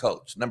find a good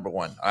coach? Number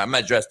one. All right, I'm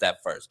going to address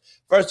that first.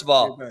 First of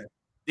all,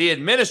 the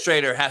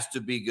administrator has to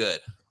be good.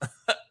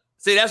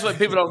 See, that's what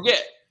people don't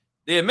get.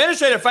 The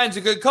administrator finds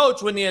a good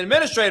coach when the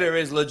administrator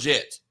is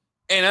legit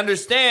and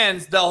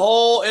understands the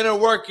whole inner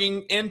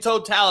working in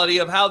totality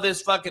of how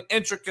this fucking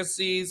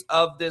intricacies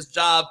of this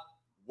job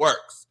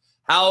works,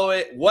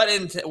 what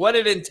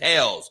it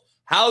entails,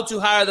 how to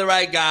hire the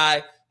right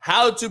guy,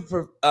 how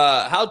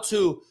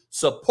to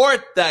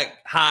support that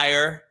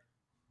hire.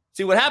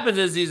 See, what happens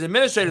is these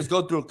administrators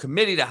go through a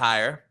committee to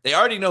hire. They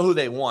already know who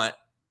they want.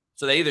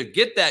 So they either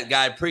get that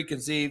guy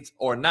preconceived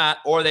or not,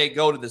 or they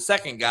go to the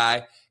second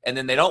guy and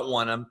then they don't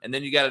want him. And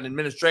then you got an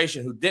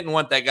administration who didn't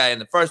want that guy in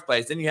the first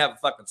place. Then you have a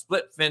fucking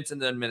split fence in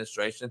the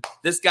administration.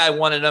 This guy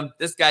wanted him.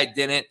 This guy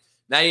didn't.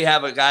 Now you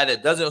have a guy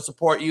that doesn't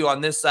support you on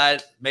this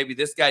side. Maybe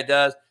this guy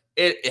does.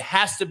 It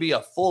has to be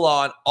a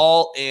full-on,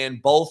 all-in,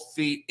 both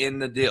feet in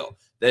the deal.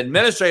 The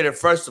administrator,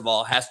 first of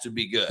all, has to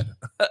be good.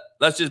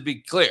 Let's just be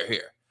clear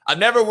here. I've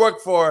never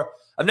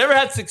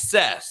had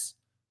success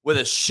with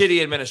a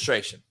shitty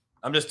administration.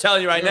 I'm just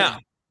telling you right now.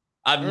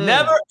 I've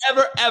never,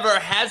 ever, ever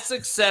had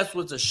success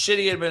with a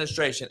shitty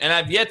administration, and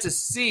I've yet to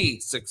see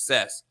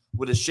success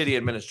with a shitty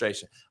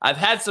administration. I've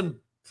had some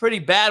pretty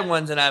bad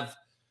ones, and I've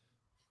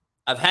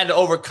had to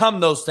overcome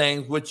those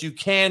things, which you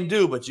can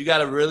do, but you got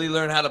to really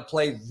learn how to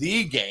play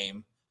the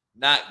game,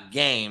 not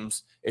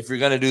games, if you're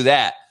going to do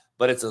that.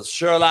 But it's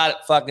a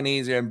lot fucking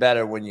easier and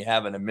better when you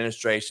have an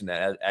administration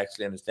that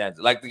actually understands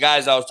it. Like the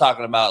guys I was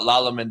talking about,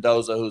 Lalo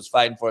Mendoza, who's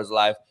fighting for his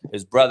life,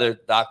 his brother,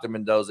 Dr.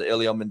 Mendoza,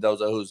 Ilio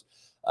Mendoza, who's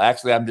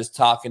actually I'm just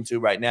talking to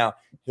right now,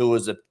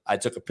 I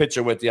took a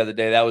picture with the other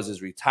day. That was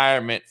his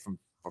retirement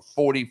for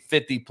 40,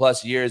 50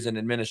 plus years in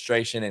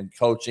administration and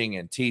coaching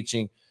and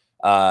teaching.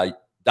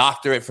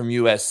 Doctorate from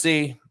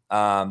USC.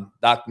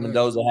 Dr.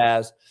 Mendoza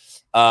has.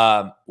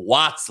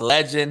 Watts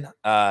legend,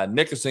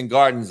 Nickerson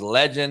Gardens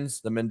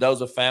legends, the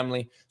Mendoza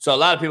family. So a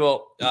lot of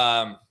people,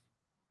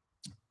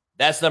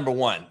 that's number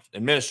one.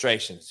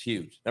 Administration is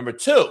huge. Number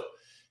two,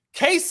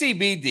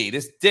 KCBD,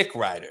 this dick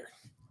rider,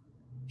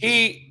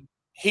 he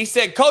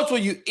said, Coach, will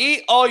you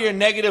eat all your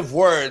negative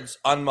words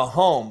on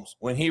Mahomes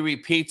when he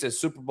repeats as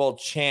Super Bowl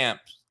champ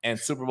and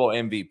Super Bowl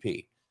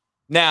MVP?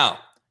 Now,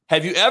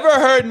 have you ever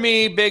heard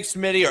me, Big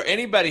Smitty, or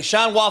anybody,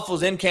 Sean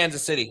Waffles in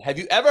Kansas City, have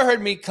you ever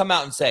heard me come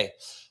out and say,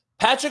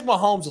 Patrick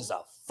Mahomes is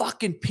a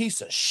fucking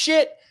piece of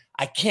shit.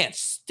 I can't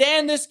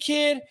stand this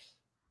kid.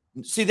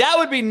 See, that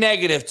would be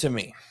negative to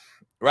me,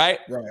 right?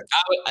 Right.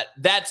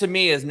 That to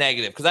me is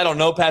negative because I don't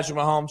know Patrick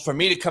Mahomes. For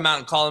me to come out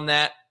and call him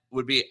that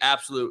would be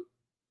absolute.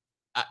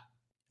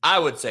 I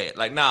would say it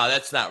like, no,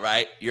 that's not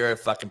right. You're a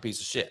fucking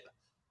piece of shit.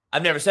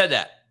 I've never said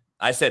that.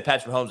 I said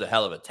Patrick Mahomes is a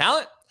hell of a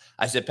talent.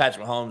 I said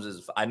Patrick Mahomes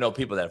is, I know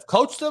people that have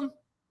coached him.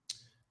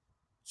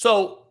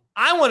 So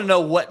I want to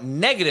know what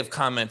negative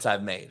comments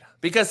I've made.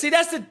 Because, see,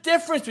 that's the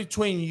difference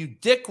between you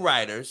dick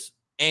riders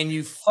and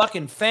you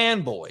fucking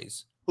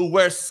fanboys who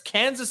wear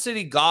Kansas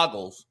City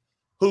goggles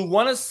who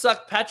want to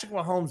suck Patrick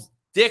Mahomes'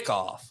 dick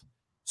off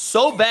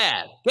so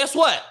bad. Guess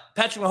what?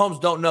 Patrick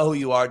Mahomes don't know who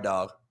you are,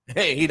 dog.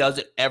 Hey, he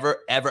doesn't ever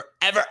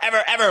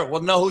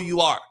will know who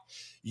you are.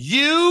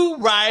 You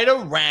ride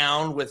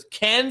around with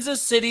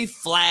Kansas City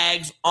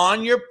flags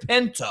on your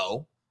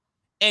Pinto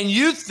and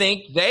you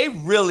think they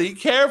really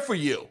care for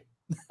you.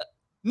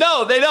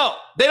 No, they don't.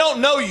 They don't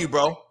know you,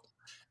 bro.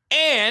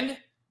 And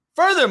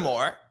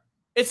furthermore,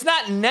 it's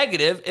not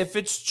negative if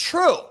it's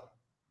true.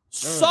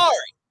 Sorry.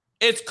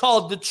 It's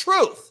called the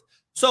truth.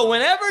 So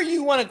whenever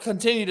you want to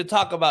continue to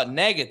talk about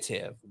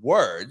negative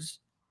words,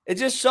 it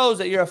just shows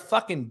that you're a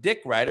fucking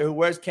dick rider who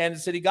wears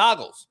Kansas City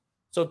goggles.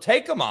 So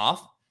take them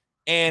off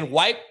and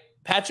wipe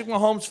Patrick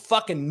Mahomes'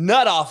 fucking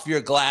nut off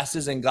your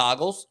glasses and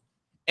goggles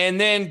and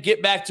then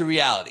get back to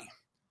reality.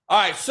 All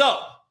right, so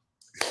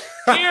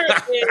here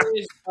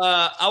is,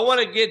 I want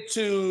to get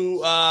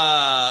to,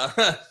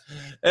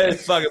 it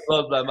fucking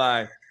blows my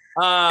mind.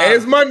 Hey,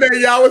 it's Monday,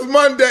 y'all. It's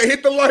Monday.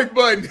 Hit the like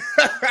button.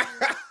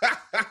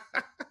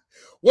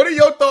 What are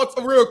your thoughts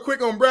real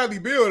quick on Bradley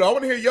Beal? I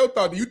want to hear your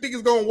thoughts. Do you think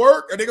it's going to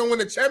work? Are they going to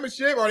win the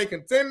championship? Are they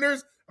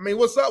contenders? I mean,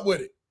 what's up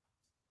with it?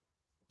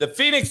 The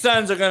Phoenix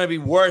Suns are going to be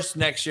worse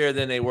next year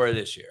than they were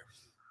this year.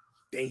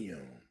 Damn.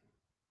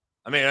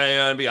 I mean, are you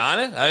going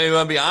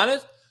to be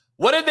honest?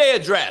 What did they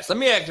address? Let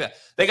me ask you.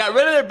 They got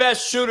rid of their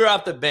best shooter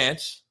off the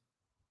bench.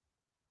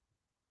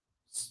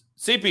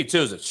 CP2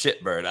 is a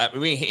shitbird. I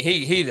mean,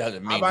 he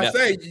doesn't mean nothing. I'm about to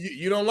say,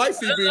 you don't like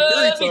CP3.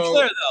 Let me be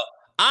clear, though.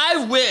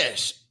 I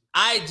wish,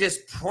 I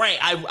just pray.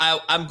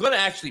 I'm going to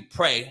actually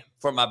pray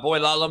for my boy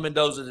Lalo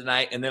Mendoza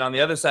tonight. And then on the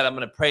other side, I'm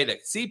going to pray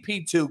that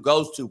CP2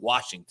 goes to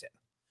Washington.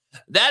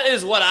 That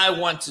is what I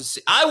want to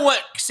see. I want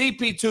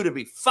CP2 to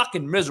be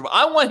fucking miserable.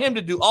 I want him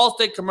to do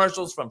Allstate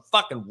commercials from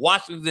fucking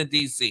Washington,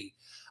 D.C.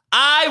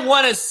 I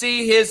want to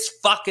see his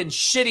fucking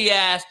shitty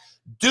ass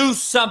do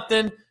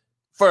something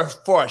for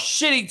a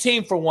shitty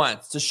team for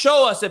once to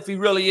show us if he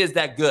really is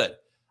that good.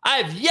 I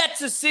have yet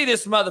to see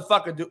this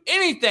motherfucker do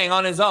anything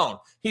on his own.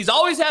 He's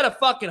always had a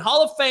fucking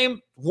Hall of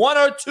Fame, 1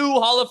 or 2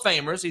 Hall of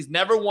Famers. He's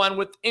never won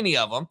with any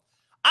of them.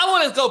 I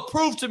want to go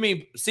prove to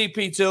me,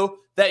 CP2,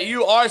 that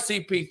you are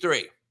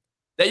CP3,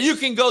 that you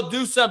can go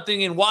do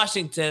something in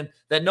Washington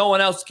that no one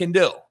else can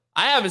do.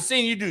 I haven't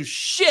seen you do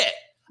shit.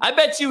 I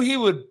bet you he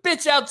would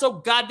bitch out so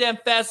goddamn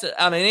fast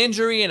on an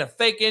injury and a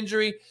fake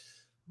injury.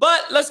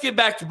 But let's get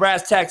back to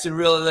brass tacks and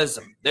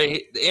realism.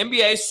 The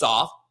NBA is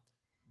soft.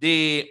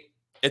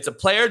 It's a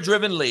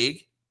player-driven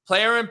league.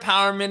 Player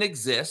empowerment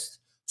exists.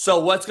 So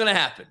what's going to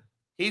happen?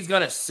 He's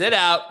going to sit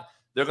out.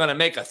 They're going to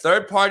make a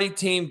third-party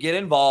team get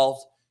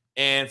involved.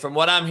 And from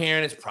what I'm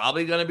hearing, it's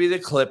probably going to be the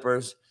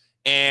Clippers.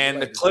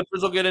 And the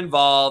Clippers will get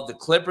involved. The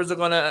Clippers are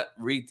going to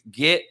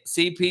get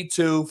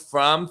CP2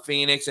 from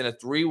Phoenix in a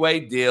 3-way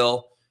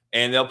deal.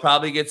 And they'll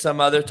probably get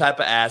some other type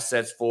of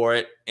assets for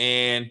it.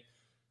 And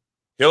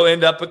he'll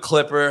end up a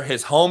Clipper.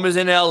 His home is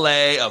in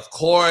L.A. Of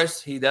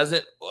course,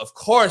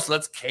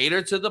 let's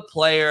cater to the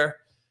player.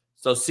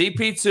 So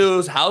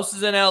CP2's house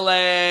is in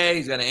L.A.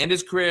 He's going to end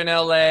his career in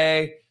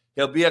L.A.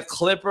 He'll be a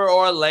Clipper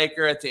or a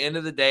Laker at the end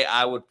of the day.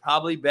 I would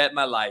probably bet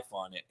my life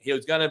on it. He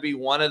was going to be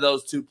one of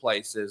those 2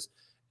 places.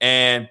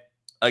 And,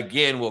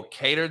 again, will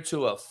cater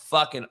to a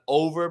fucking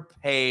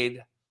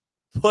overpaid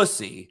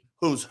pussy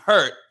who's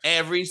hurt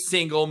every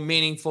single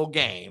meaningful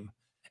game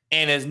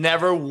and has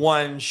never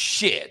won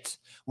shit.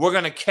 We're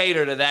going to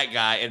cater to that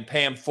guy and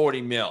pay him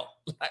 $40 million.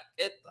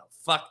 Get the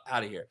fuck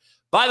out of here.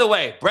 By the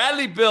way,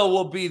 Bradley Beal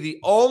will be the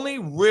only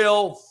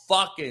real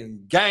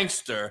fucking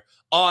gangster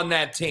on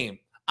that team.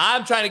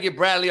 I'm trying to get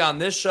Bradley on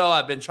this show.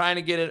 I've been trying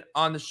to get it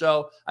on the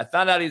show. I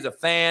found out he's a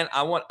fan.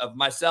 I'm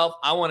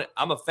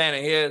a fan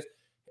of his.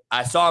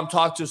 I saw him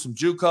talk to some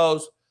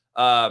JUCOs.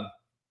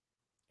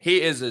 He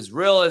is as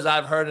real as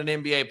I've heard an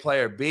NBA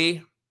player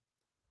be.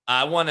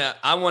 I want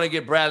to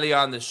get Bradley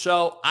on the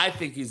show. I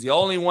think he's the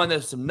only one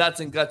that's some nuts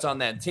and guts on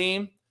that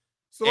team.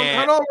 So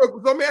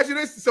let me ask you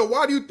this. So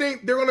why do you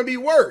think they're going to be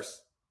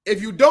worse?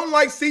 If you don't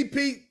like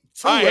CP2,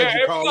 as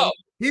you call him,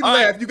 he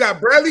left. You got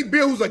Bradley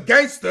Beal, who's a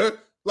gangster.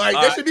 Like,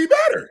 they should be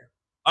better.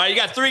 All right, you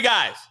got 3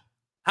 guys.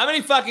 How many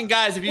fucking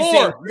guys have you 4.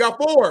 seen? You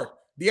got 4.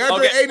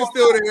 DeAndre Ayton's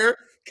still there.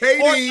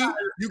 KD,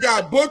 you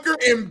got Booker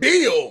and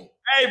Beal.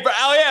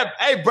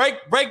 Hey,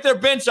 break their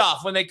bench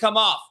off when they come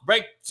off.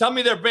 Tell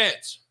me their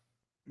bench.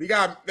 They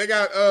got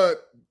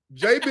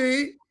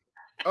JB,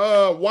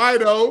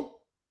 Wido,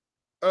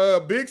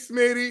 Big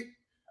Smitty,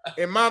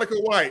 and Monica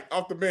White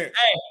off the bench.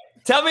 Hey,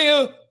 tell me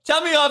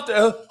off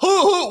the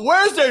who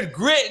where's their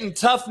grit and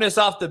toughness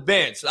off the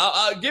bench?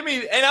 Give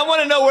me, and I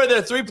want to know where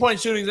their 3-point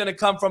shooting is going to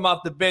come from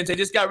off the bench. They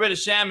just got rid of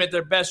Shamet,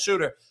 their best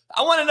shooter.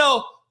 I want to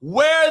know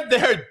where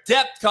their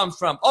depth comes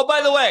from. Oh,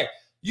 by the way,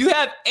 you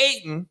have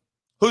Ayton,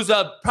 who's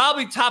a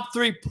probably top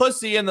 3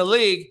 pussy in the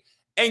league,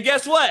 and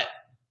guess what?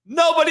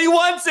 Nobody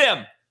wants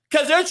him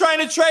because they're trying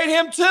to trade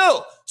him too.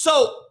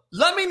 So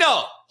let me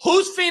know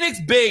who's Phoenix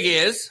big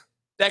is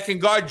that can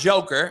guard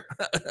Joker.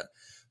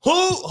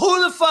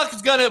 Who the fuck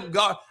is gonna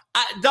guard?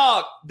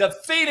 Dog, the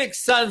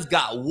Phoenix Suns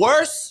got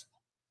worse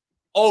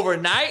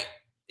overnight.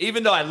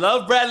 Even though I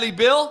love Bradley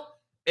Beal,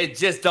 it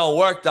just don't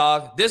work,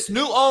 dog. This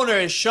new owner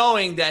is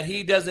showing that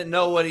he doesn't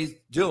know what he's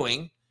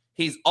doing.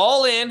 He's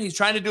all in. He's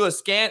trying to do a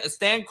Stan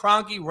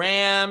Kroenke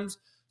Rams,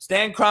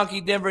 Stan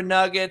Kroenke Denver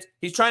Nuggets.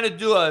 He's trying to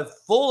do a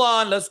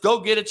full-on, let's go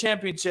get a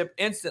championship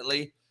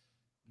instantly.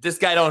 This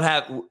guy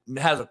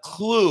has a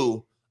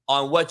clue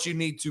on what you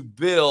need to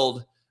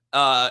build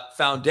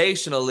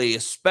foundationally,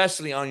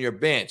 especially on your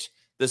bench.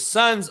 The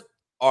Suns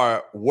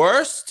are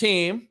worst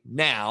team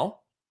now,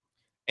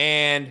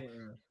 and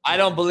I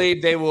don't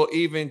believe they will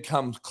even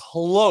come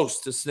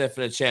close to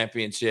sniffing a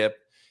championship.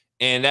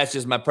 And that's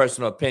just my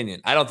personal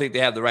opinion. I don't think they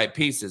have the right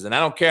pieces. And I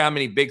don't care how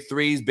many big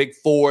 3s, big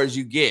 4s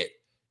you get.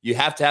 You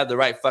have to have the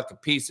right fucking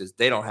pieces.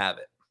 They don't have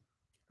it.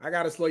 I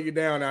got to slow you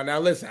down now. Now,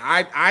 listen,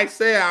 I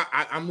say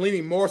I'm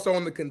leaning more so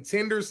on the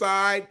contender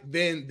side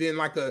than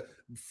like a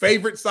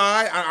favorite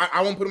side.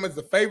 I won't put them as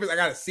the favorites. I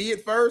got to see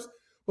it first.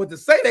 But to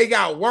say they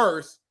got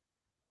worse,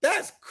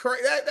 that's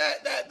crazy.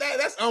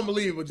 That's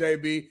unbelievable,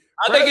 JB.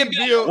 I think it'd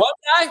be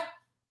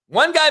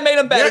one guy made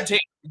them better team.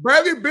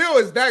 Bradley Beal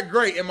is that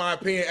great, in my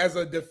opinion, as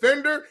a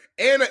defender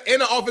and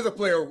an offensive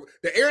player.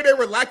 The area they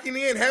were lacking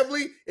in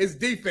heavily is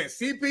defense.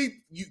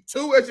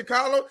 CP2, as you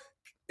call him,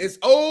 is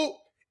old,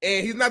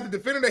 and he's not the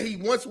defender that he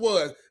once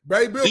was.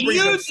 Bradley Beal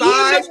brings some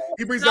size.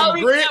 He brings some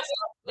grit.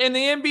 In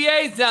the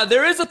NBA, now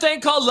there is a thing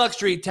called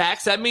luxury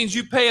tax. That means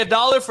you pay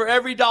 $1 for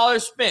every dollar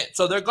spent.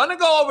 So they're going to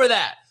go over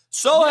that.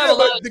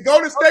 The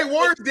Golden State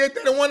Warriors did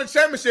that and won the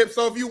championship.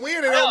 So if you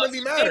win, it don't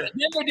really matter.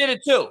 Denver did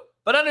it too.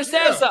 But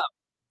understand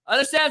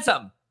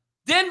something.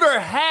 Denver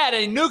had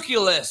a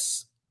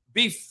nucleus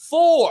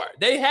before.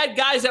 They had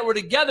guys that were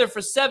together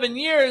for 7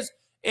 years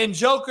in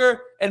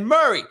Joker and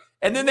Murray.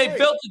 And then they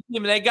built the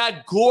team, and they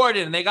got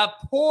Gordon, and they got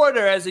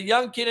Porter as a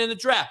young kid in the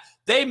draft.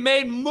 They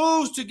made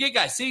moves to get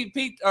guys.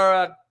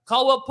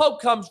 Caldwell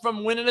Pope comes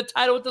from winning a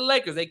title with the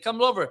Lakers. They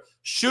come over,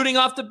 shooting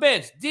off the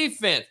bench,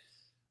 defense.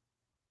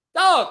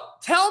 Dog,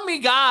 tell me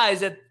guys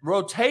that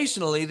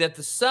rotationally that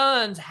the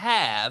Suns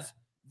have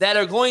that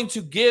are going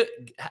to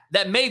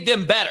that made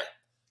them better.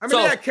 I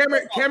mean, they got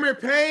Cameron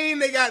Payne.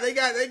 They got.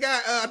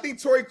 I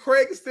think Torrey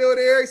Craig is still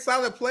there.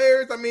 Solid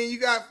players. I mean, you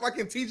got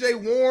fucking T.J.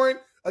 Warren.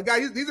 A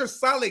guy. These are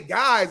solid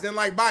guys, and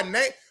like by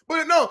name.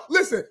 But no,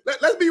 listen.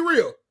 Let's be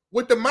real.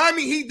 With the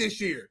Miami Heat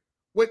this year,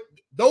 with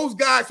those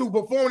guys who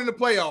performed in the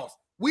playoffs,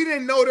 we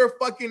didn't know their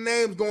fucking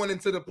names going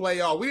into the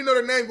playoffs. We didn't know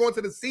their name going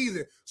to the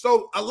season.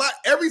 So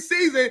every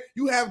season,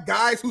 you have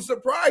guys who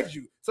surprise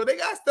you. So they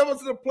got stuff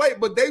to the plate,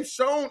 but they've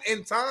shown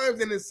in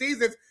times in the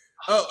seasons.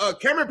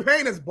 Cameron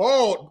Payne is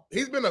bald.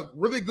 He's been a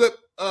really good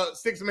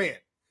sixth man.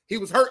 He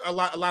was hurt a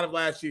lot of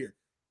last year.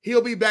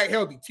 He'll be back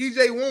healthy.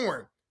 T.J.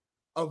 Warren,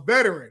 a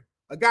veteran,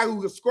 a guy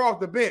who could score off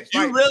the bench.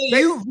 You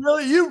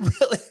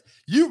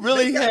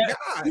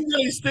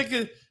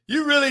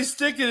really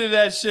sticking to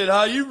that shit,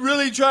 huh? You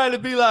really trying to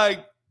be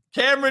like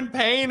Cameron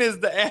Payne is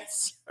the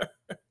answer.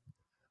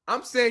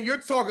 I'm saying you're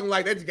talking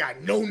like they just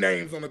got no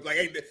names on the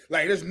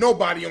like there's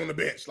nobody on the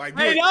bench. Like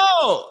they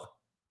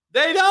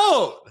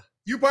don't.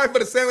 You probably feel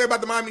the same way about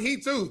the Miami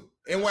Heat too.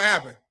 And what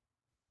happened?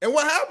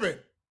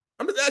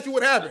 I'm just asking you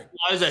what happened.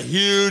 There's a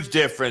huge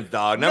difference,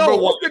 dog.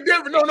 What's the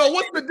difference? No,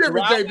 what's the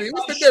difference, JB?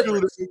 What's the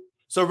difference?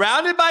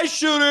 Surrounded by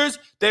shooters.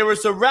 They were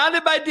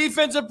surrounded by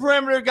defensive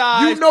perimeter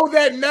guys. You know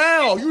that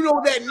now. I'm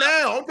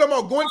talking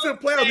about going to the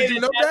playoffs. Did you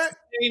know that?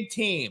 Same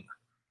team.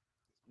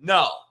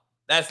 No,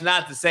 that's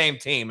not the same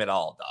team at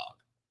all, dog.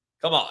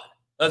 Come on.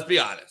 Let's be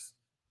honest.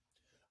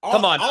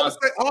 Come on. I'm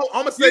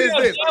going to say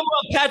this.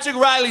 Patrick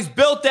Riley's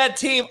built that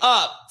team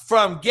up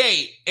from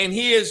gate, and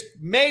he has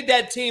made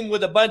that team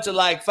with a bunch of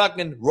like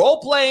fucking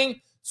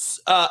role-playing,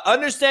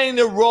 understanding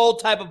their role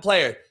type of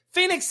players.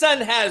 Phoenix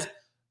Sun has,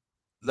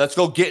 let's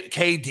go get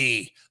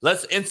KD.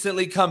 Let's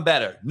instantly come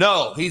better.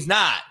 No, he's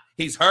not.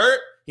 He's hurt.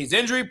 He's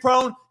injury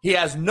prone. He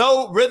has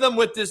no rhythm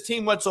with this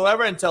team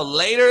whatsoever until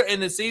later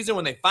in the season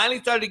when they finally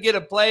started to get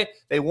a play.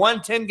 They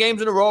won 10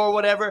 games in a row or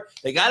whatever.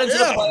 They got into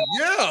the playoffs.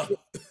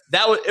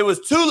 Yeah. It was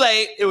too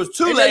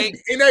late.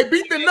 And they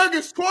beat the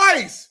Nuggets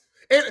twice.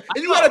 And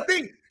you got to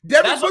think,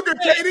 Devin Booker and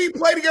KD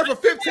played together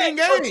for 15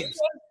 games.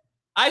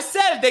 I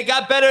said they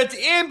got better at the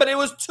end, but it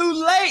was too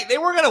late. They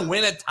weren't going to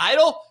win a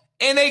title,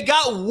 and they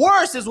got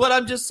worse is what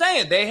I'm just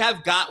saying. They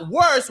have got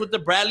worse with the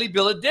Bradley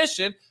Beal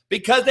addition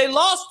because they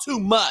lost too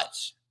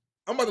much.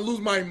 I'm about to lose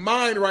my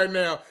mind right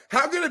now.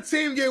 How can a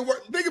team get worse?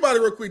 Think about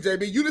it real quick,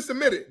 JB. You just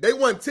admitted they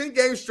won 10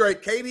 games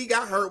straight. KD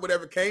got hurt,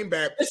 whatever, came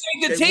back. This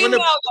ain't the team now,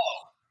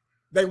 though.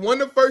 They won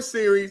the first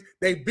series.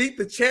 They beat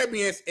the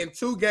champions in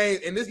 2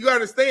 games. And this, you got to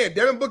understand,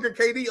 Devin Booker and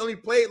KD only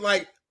played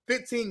like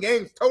 15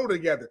 games total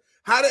together.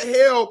 How the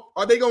hell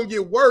are they going to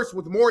get worse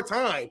with more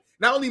time?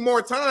 Not only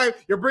more time,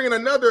 you're bringing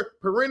another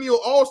perennial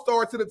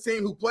all-star to the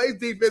team who plays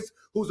defense,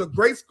 who's a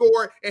great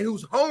scorer, and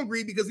who's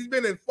hungry because he's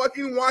been in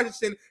fucking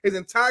Washington his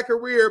entire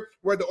career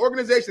where the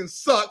organization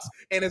sucks,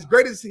 and as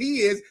great as he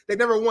is, they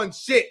never won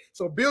shit.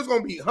 So Bill's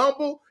going to be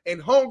humble and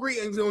hungry,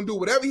 and he's going to do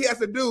whatever he has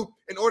to do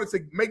in order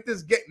to make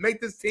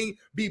this team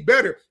be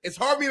better. It's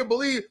hard for me to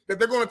believe that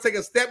they're going to take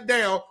a step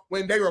down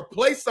when they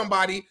replace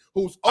somebody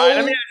who's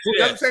old, who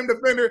doesn't the same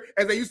defender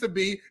as they used to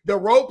be. The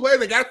role players,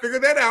 they got to figure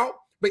that out.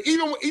 But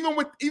even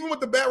with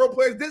the bad role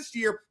players this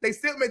year, they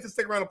still made the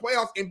second round of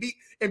playoffs and beat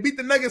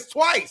the Nuggets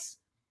twice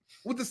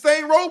with the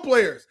same role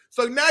players.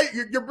 So now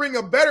you're bringing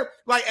a better,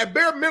 like at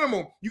bare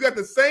minimum, you got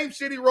the same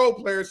shitty role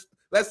players.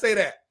 Let's say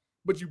that,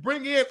 but you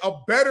bring in a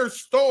better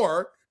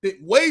star,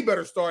 way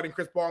better star than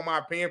Chris Paul, in my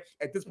opinion,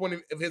 at this point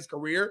of his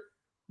career.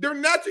 They're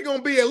naturally going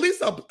to be at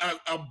least a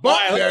bump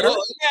better. Let me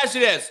ask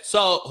you this: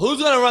 so who's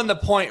going to run the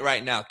point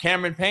right now?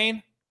 Cameron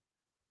Payne?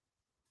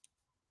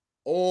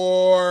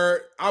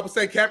 Or I would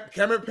say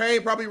Cameron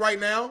Payne probably right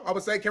now. I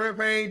would say Cameron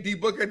Payne, D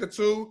Book at the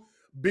 2,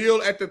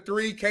 Beal at the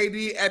 3,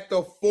 KD at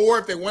the 4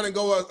 if they want to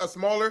go a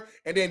smaller,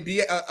 and then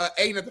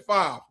Aiden at the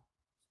 5.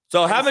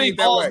 So how many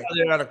balls are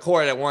there on a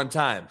court at one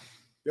time?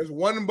 There's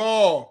one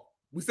ball.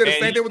 We said the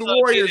same thing with the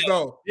Warriors,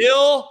 though.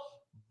 Beal,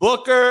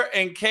 Booker,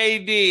 and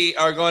KD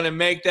are going to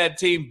make that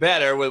team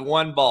better with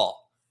one ball.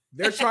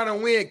 They're trying to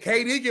win.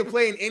 KD can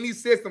play in any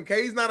system.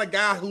 KD's not a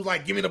guy who's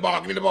like, give me the ball,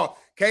 give me the ball.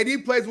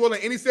 KD plays well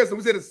in any system.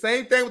 We said the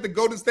same thing with the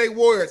Golden State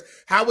Warriors.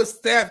 How is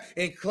Steph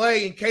and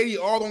Clay and KD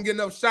all don't get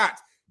enough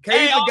shots?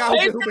 KD's the guy who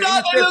can hoop in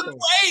any system. Look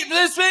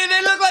great.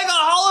 They look like a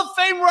Hall of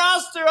Fame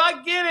roster.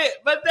 I get it,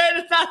 but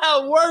that's not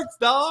how it works,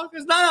 dog.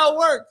 It's not how it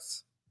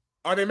works.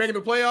 Are they making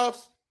the playoffs?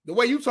 The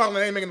way you talking,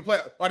 they ain't making the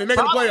playoffs. Are they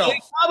making the playoffs?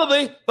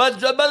 Probably, but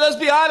let's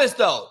be honest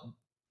though.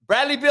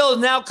 Bradley Beal is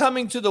now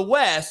coming to the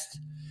West,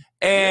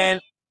 and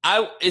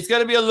it's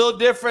going to be a little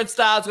different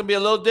style. It's going to be a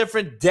little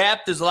different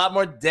depth. There's a lot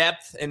more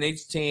depth in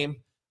each team.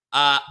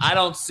 I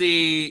don't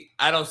see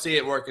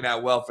it working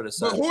out well for the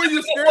Suns. But who are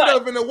you scared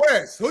of in the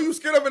West? Who are you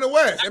scared of in the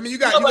West? I mean, you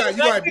got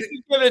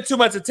giving it too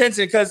much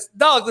attention because,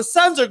 dog, the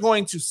Suns are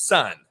going to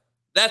sun.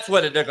 That's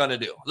what they're going to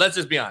do. Let's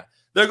just be honest.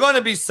 They're going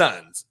to be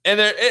Suns, and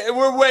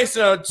we're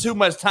wasting too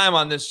much time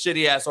on this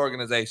shitty ass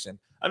organization.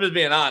 I'm just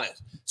being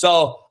honest.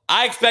 So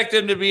I expect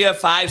them to be a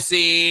 5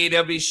 seed.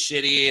 They'll be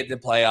shitty at the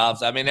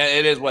playoffs. I mean,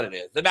 it is what it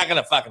is. They're not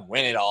going to fucking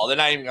win it all. They're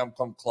not even going to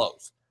come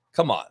close.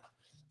 Come on.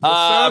 The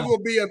Suns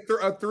will be a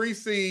 3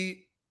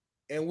 seed,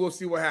 and we'll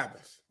see what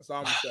happens. That's all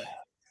I'm going to say.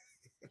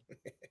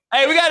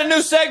 Hey, we got a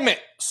new segment,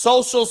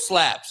 Social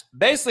Slaps.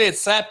 Basically,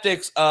 it's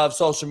slapsticks of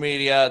social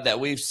media that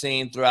we've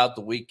seen throughout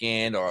the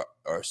weekend or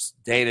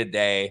day to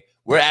day.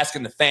 We're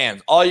asking the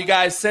fans. All you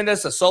guys send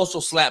us a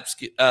social slap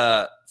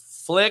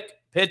flick,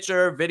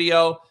 picture,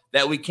 video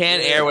that we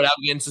can't air without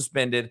getting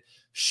suspended.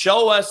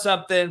 Show us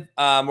something.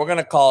 We're going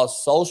to call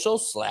Social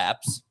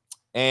Slaps.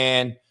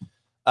 And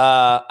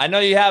I know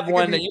you have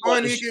one that you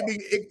want to show.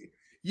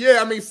 Yeah,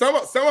 I mean, some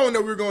of them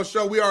that we were going to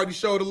show, we already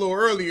showed a little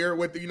earlier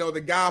with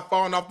the guy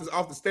falling off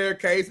the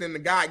staircase and the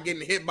guy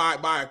getting hit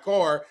by a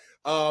car.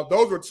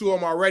 Those were 2 of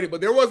them already,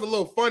 but there was a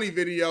little funny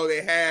video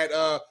they had.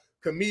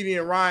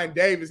 Comedian Ryan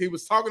Davis, he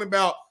was talking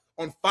about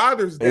on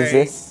Father's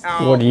Day.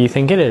 What do you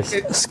think it is?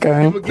 A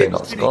scone?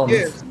 This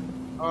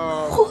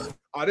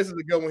is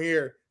a good one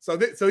here. So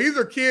these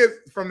are kids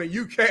from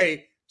the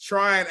UK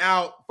trying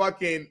out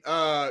fucking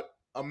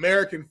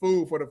American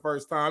food for the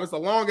first time. It's a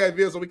long ass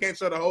video, so we can't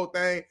show the whole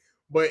thing.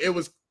 But it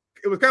was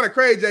kind of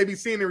crazy, JB,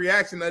 seeing the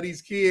reaction of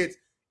these kids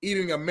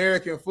eating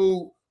American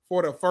food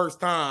for the first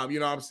time. You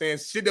know what I'm saying?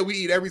 Shit that we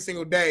eat every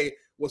single day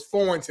was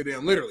foreign to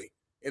them, literally.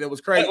 And it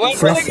was crazy.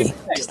 Fluffy,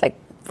 just like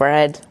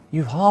bread.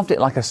 You've halved it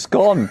like a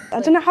scone.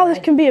 I don't know how this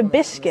can be a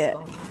biscuit.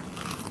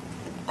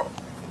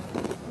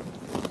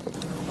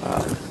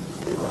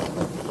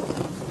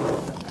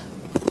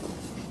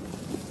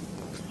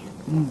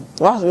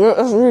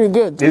 That's really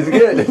good. It's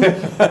good.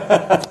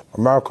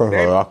 Americans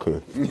are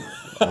lucky.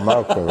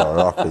 Americans are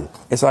lucky.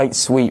 It's like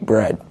sweet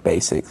bread,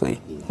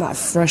 basically. Like a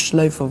fresh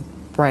loaf of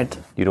bread.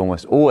 You'd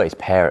almost always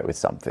pair it with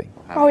something.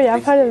 Oh yeah,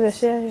 I've heard of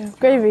this. Yeah.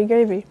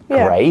 Gravy.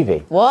 Yeah.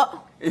 Gravy. What?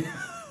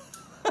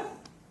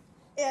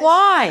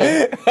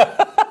 Why?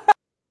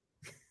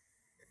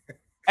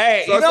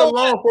 Hey, so it's a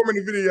long form of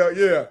the video.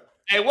 Yeah.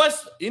 Hey,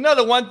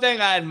 the one thing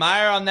I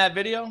admire on that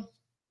video?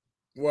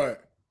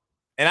 What?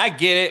 And I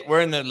get it. We're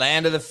in the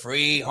land of the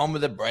free, home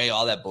of the brave,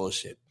 all that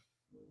bullshit.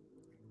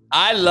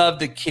 I love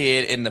the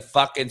kid in the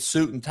fucking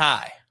suit and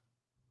tie.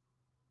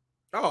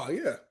 Oh,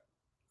 yeah.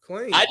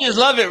 Clean. I just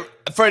love it.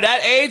 For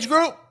that age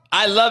group,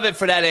 I love it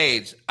for that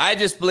age. I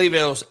just believe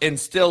it'll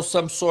instill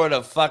some sort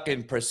of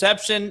fucking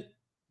perception,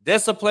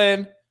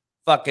 discipline,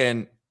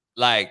 fucking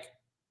like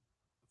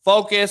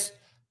focus.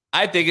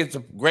 I think it's a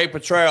great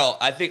portrayal.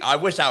 I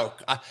wish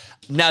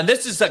now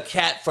this is a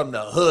cat from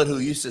the hood who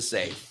used to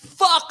say,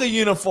 fuck a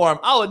uniform.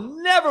 I would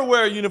never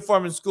wear a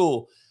uniform in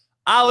school.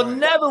 I would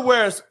never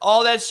wear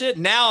all that shit.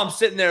 Now I'm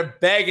sitting there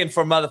begging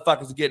for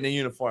motherfuckers to get in a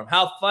uniform.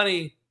 How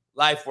funny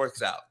life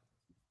works out.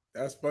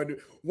 That's funny.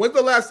 When's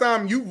the last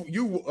time you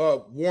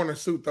worn a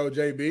suit though,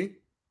 JB?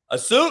 A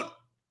suit?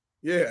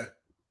 Yeah.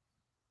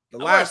 The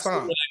last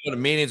time. I go to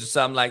meetings or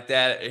something like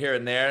that here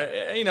and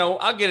there. You know,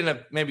 I'll get in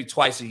maybe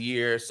twice a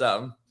year or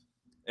something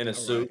in a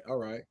suit. All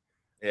right.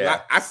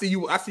 Yeah. I see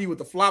you with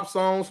the flops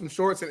on, some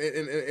shorts and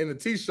a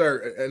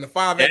t-shirt and the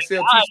 5XL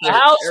t-shirt.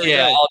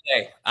 All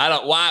day. I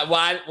don't why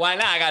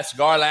not? I got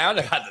Cigar Lounge,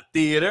 I got the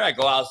theater, I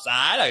go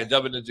outside, I can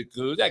jump in the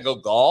jacuzzi, I go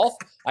golf,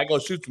 I go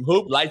shoot some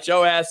hoop, light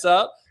your ass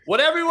up.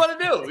 Whatever you want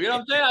to do. You know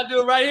what I'm saying? I do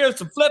it right here.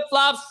 Some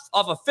flip-flops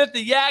off a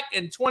 50 yak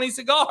and 20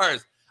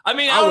 cigars. I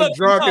mean, I was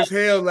drunk as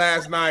hell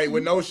last night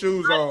with no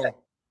shoes on.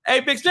 Hey,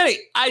 Big Smitty,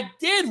 I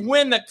did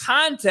win the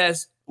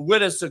contest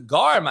with a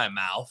cigar in my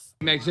mouth.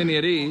 Makes any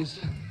of these.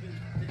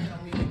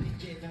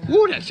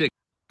 Ooh, that shit.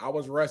 I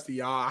was rusty,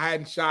 y'all. I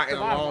hadn't shot in a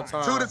long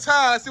time. 2 to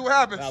tie. Let's see what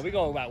happens. We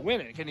going about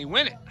winning. Can he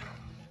win it?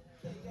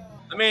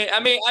 I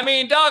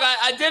mean, dog,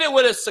 I did it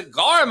with a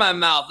cigar in my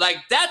mouth. Like,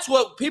 that's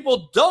what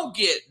people don't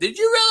get. Did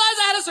you realize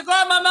I had a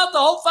cigar in my mouth the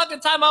whole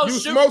fucking time I was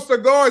shooting? You smoke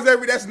cigars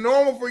that's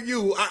normal for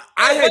you.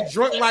 I had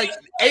drunk like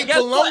 8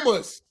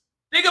 Palomas.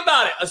 Think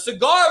about it. A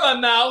cigar in my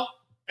mouth,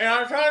 and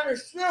I'm trying to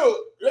shoot.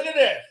 Look at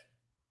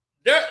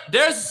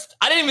this.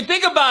 I didn't even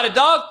think about it,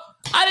 dog.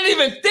 I didn't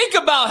even think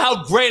about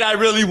how great I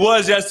really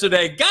was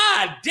yesterday.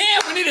 God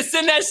damn, we need to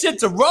send that shit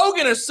to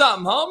Rogan or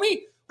something,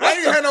 homie. I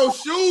didn't have no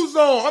shoes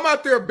on. I'm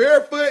out there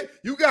barefoot.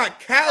 You got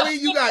Cali.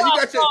 You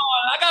got your.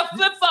 I got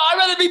flip flop. I'd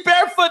rather be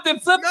barefoot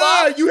than flip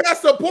flop. Nah, you had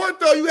support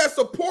though. You had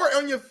support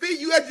on your feet.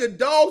 You had your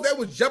dog that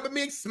was jumping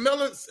me,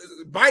 smelling,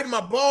 biting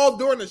my balls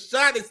during the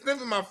shot, and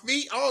sniffing my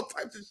feet. All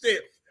types of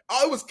shit.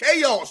 Oh, it was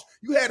chaos.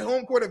 You had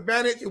home court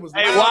advantage. It was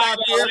loud out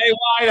there. Hey,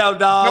 Wido,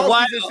 dog.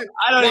 Wido.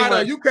 I don't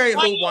even. You can't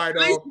hoop,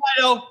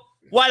 Wido.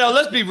 Wido,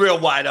 let's be real,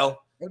 Wido.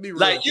 Let's be real.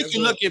 Like, you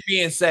can look at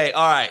me and say,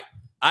 all right,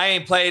 I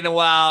ain't played in a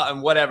while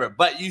and whatever.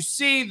 But you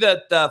see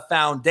that the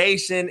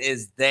foundation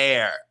is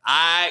there.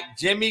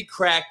 Jimmy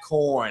cracked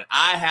corn.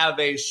 I have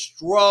a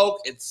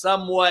stroke. It's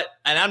somewhat,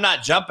 and I'm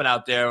not jumping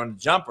out there on the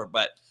jumper,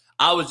 but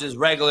I was just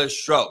regular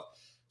stroke.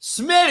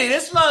 Smitty,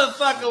 this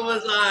motherfucker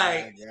was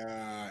like. Oh,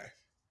 God.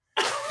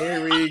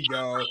 Here we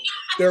go.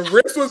 The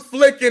wrist was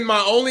flicking.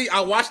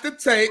 I watched the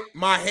tape.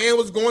 My hand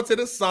was going to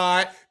the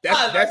side.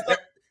 That's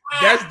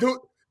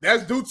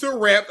That's due to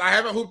reps. I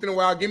haven't hooped in a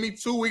while. Give me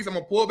 2 weeks. I'm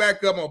gonna pull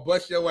back up. I'm gonna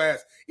bust your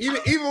ass.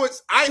 Even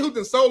with I ain't hooped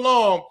in so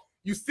long,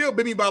 you still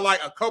beat me by like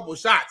a couple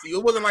shots.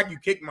 It wasn't like you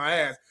kicked my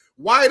ass.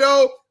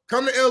 Whiteo,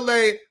 come to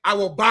LA. I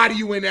will body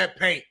you in that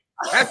paint.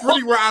 That's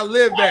really where I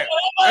live at.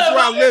 That's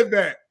where I live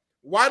at.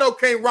 Whiteo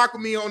can't rock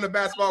with me on the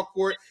basketball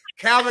court.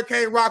 Calvin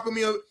can't rock with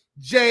me.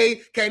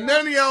 Jay, can't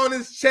none of y'all in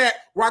this chat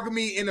rock with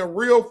me in a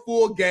real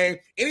full game.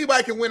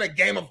 Anybody can win a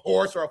game of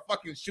horse or a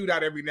fucking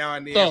shootout every now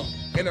and then. So,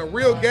 in a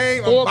real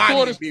game, I'm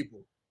bodying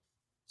people.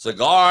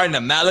 Cigar in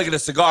the mouth. Look at the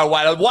cigar,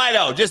 Whiteo.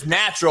 Whiteo, just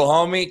natural,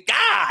 homie.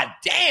 God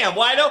damn,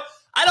 Whiteo.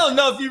 I don't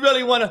know if you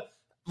really want to.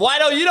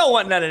 Whiteo, you don't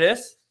want none of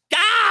this.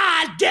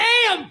 God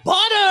damn,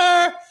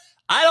 butter.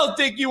 I don't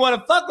think you want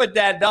to fuck with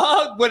that,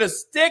 dog. With a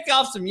stick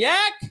off some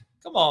yak?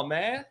 Come on,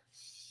 man.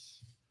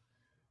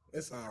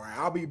 It's all right.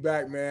 I'll be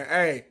back, man.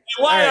 Hey,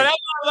 Whiteo,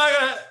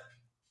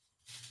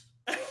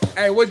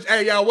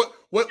 y'all,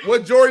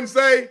 what Jordan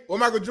say? What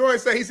Michael Jordan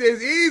say? He said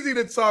it's easy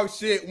to talk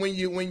shit when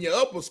you're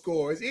up a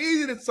score. It's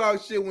easy to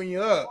talk shit when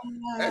you're up.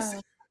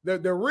 That's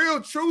the real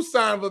true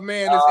sign of a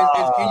man is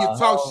can you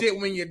talk shit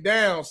when you're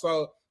down.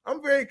 So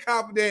I'm very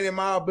confident in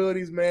my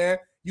abilities, man.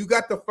 You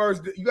got the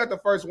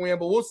first win,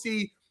 but we'll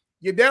see.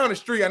 You're down the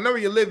street. I know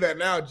where you live at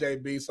now,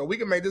 JB. So we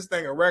can make this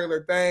thing a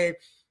regular thing.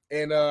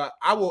 And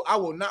I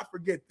will not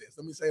forget this.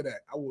 Let me say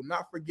that. I will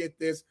not forget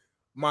this.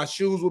 My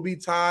shoes will be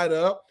tied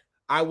up.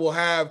 I will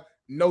have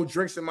no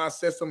drinks in my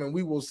system, and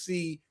we will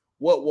see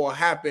what will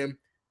happen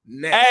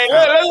next. Hey,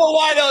 look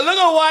what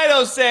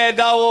Whiteo said,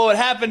 dog. What would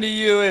happen to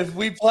you if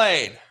we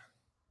played?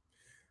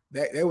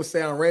 They would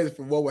say I'm ready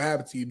for what would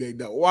happen to you, big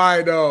dog.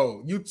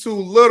 Whiteo, you too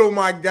little,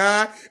 my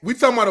guy. We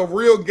talking about a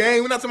real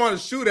game. We're not talking about a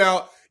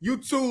shootout. You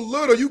too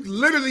little. You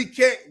literally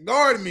can't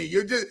guard me.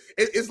 You're just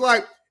it's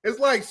like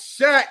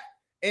Shaq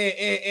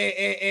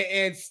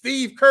and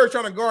Steve Kerr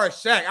trying to guard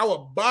Shaq. I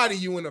would body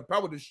you I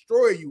would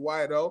destroy you,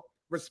 Whiteo.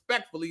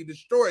 Respectfully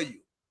destroy you.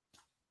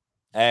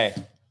 Hey,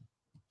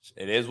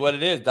 it is what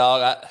it is,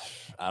 dog.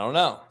 I don't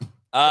know.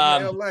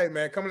 Come to LA,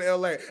 man. Come to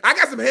LA. I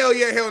got some hell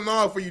yeah, hell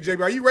no for you,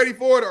 JB. Are you ready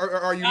for it or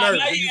are you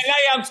nervous? Yeah,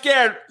 I'm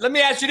scared. Let me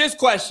ask you this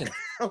question.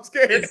 I'm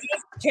scared. Is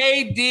this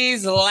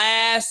KD's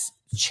last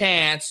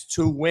chance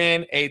to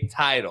win a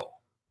title?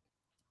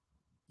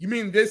 You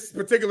mean this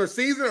particular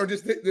season or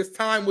just this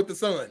time with the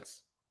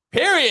Suns?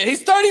 Period.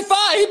 He's 35.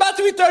 He's about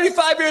to be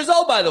 35 years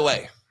old, by the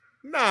way.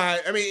 Nah,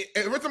 I mean,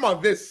 we're talking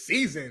about this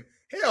season.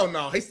 Hell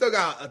no. He still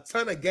got a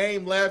ton of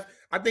game left.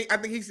 I think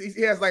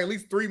he has like at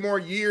least 4 more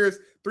years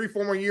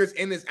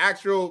in his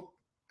actual,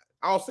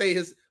 I'll say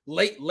his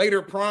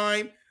later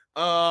prime.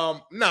 I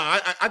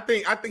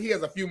think he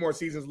has a few more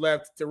seasons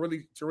left to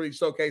really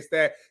showcase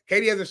that.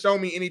 KD hasn't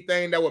shown me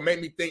anything that would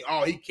make me think,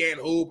 oh, he can't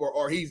hoop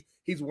or he's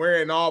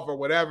wearing off or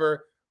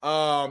whatever.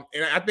 And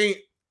I think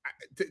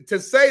to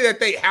say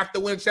that they have to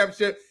win a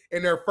championship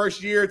in their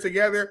first year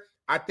together,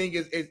 I think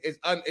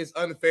is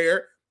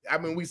unfair. I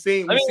mean, we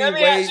seen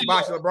Wade,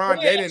 Bosh,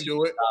 LeBron. They didn't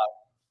do it.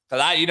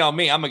 Because I'm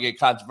gonna get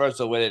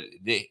controversial with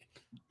it.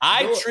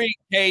 I treat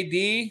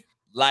KD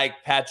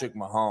like Patrick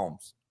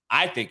Mahomes.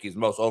 I think he's the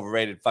most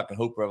overrated fucking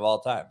hooper of all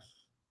time.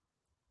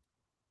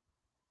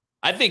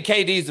 I think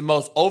KD is the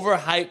most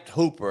overhyped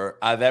hooper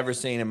I've ever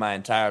seen in my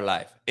entire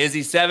life. Is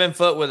he 7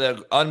 foot with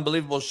an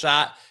unbelievable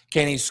shot?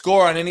 Can he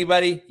score on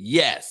anybody?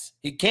 Yes,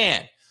 he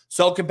can.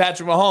 So can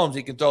Patrick Mahomes.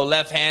 He can throw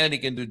left-handed. He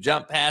can do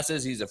jump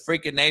passes. He's a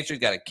freak of nature.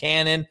 He's got a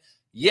cannon.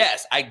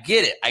 Yes, I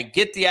get it. I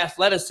get the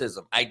athleticism.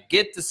 I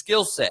get the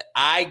skill set.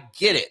 I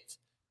get it.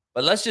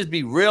 But let's just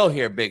be real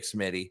here, Big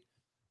Smitty.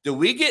 Do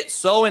we get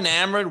so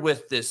enamored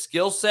with this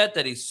skill set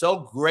that he's so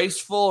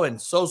graceful and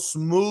so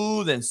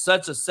smooth and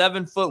such a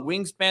 7-foot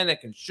wingspan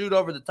that can shoot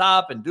over the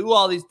top and do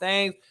all these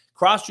things,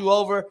 cross you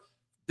over?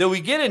 Do we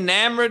get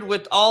enamored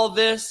with all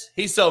this?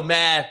 He's so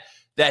mad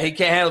that he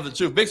can't handle the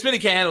truth. Big Smitty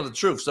can't handle the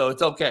truth, so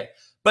it's okay.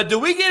 But do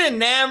we get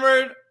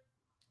enamored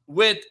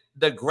with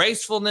the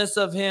gracefulness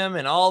of him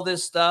and all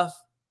this stuff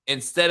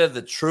instead of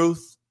the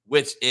truth,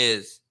 which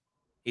is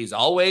he's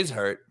always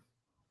hurt.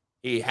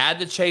 He had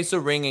to chase a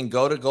ring and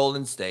go to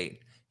Golden State.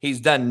 He's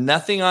done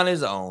nothing on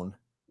his own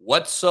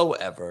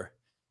whatsoever.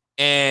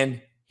 And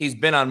he's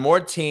been on more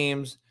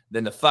teams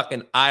than the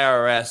fucking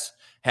IRS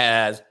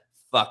has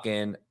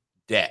fucking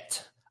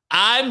debt.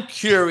 I'm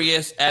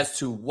curious as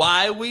to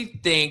why we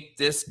think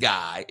this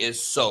guy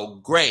is so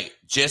great.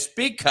 Just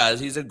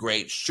because he's a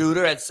great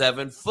shooter at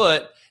 7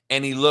 foot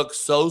and he looks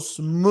so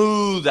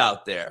smooth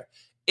out there.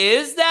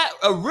 Is that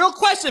a real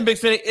question, Big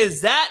Smitty?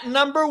 Is that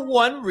number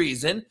one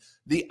reason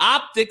the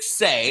optics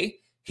say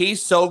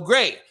he's so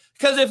great?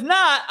 Because if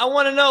not, I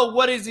want to know,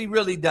 what has he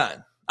really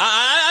done?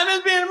 I'm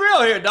just being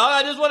real here, dog.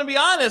 I just want to be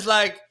honest.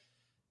 Like,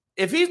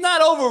 if he's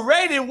not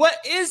overrated, what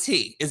is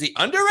he? Is he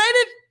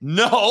underrated?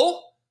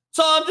 No.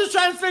 So I'm just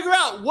trying to figure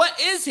out, what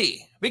is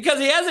he? Because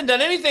he hasn't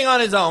done anything on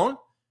his own.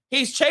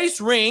 He's chased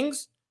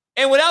rings.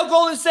 And without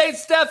Golden State,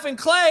 Steph and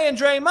Clay and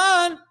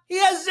Draymond, he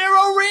has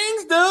 0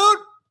 rings, dude.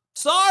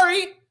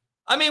 Sorry.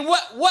 I mean,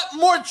 what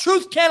more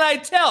truth can I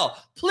tell?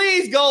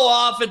 Please go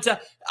off and tell.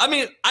 I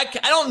mean, I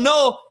don't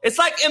know. It's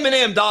like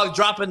Eminem, dog,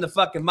 dropping the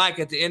fucking mic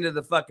at the end of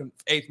the fucking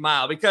 8th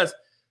mile. Because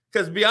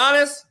to be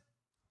honest,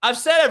 I've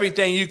said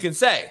everything you can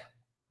say.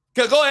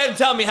 Go ahead and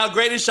tell me how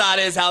great his shot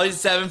is, how he's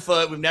 7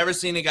 foot. We've never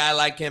seen a guy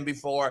like him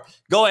before.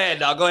 Go ahead,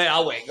 dog. Go ahead.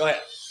 I'll wait. Go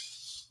ahead.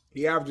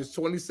 He averages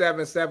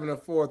 27, 7,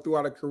 and 4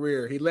 throughout a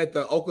career. He led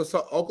the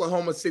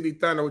Oklahoma City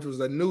Thunder, which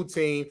was a new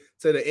team,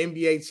 to the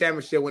NBA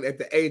championship when at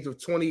the age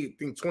of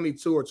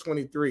 22 or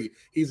 23.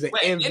 He's an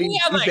MVP.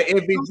 He's the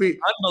MVP.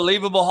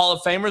 Unbelievable Hall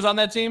of Famers on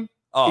that team.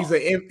 Oh. He's an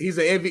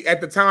MVP.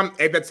 At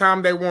the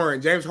time they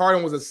weren't. James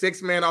Harden was a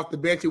 6 man off the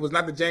bench. He was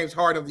not the James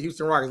Harden of the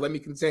Houston Rockets. Let me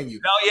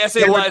continue. No, yes,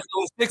 it was. It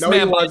was 6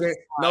 man. He wasn't.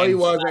 No, he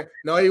wasn't.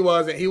 No, he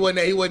wasn't. He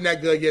wasn't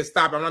that good yet.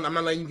 Stop. I'm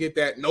not letting you get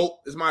that. Nope.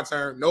 It's my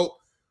turn. Nope.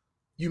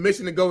 You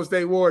mentioned the Golden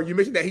State Warriors. You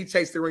mentioned that he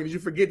chased the ring. Did you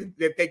forget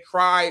that they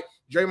cried?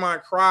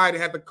 Draymond cried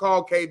and had to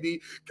call KD. KD,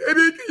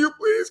 can you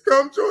please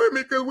come join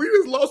me? Because we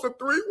just lost a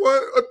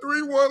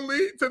 3-1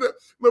 lead to the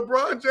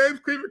LeBron James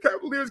Cleveland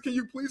Cavaliers. Can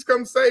you please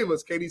come save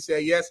us? KD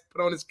said yes.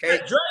 Put on his cape.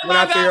 Went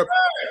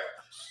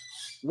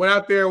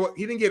out there.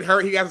 He didn't get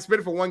hurt. He got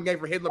suspended for 1 game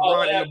for hitting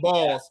LeBron in the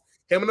balls.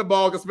 Him and the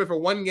ball got suspended for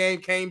 1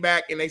 game, came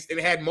back, and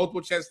they had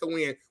multiple chances to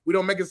win. We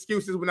don't make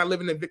excuses. We're not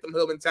living in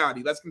victimhood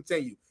mentality. Let's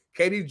continue.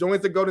 KD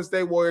joins the Golden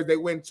State Warriors. They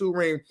win 2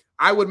 rings.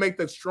 I would make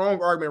the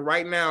strong argument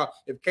right now,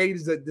 if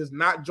KD does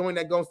not join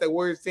that Golden State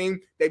Warriors team,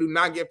 they do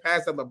not get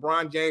past the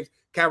LeBron James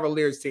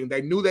Cavaliers team.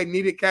 They knew they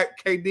needed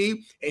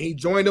KD, and he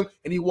joined them,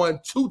 and he won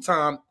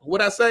 2-time,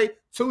 what'd I say?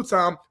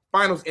 2-time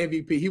Finals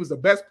MVP. He was the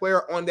best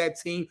player on that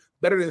team,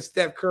 better than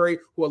Steph Curry,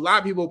 who a lot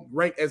of people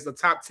rank as the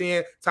top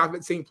 10, top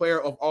 15 player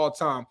of all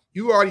time.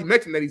 You already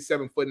mentioned that he's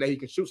 7 foot and that he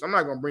can shoot, so I'm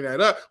not going to bring that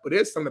up, but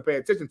it's something to pay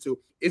attention to.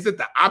 Is it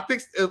the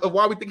optics of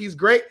why we think he's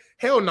great?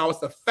 Hell no, it's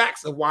the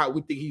facts of why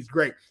we think he's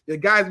great. The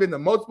guy's been to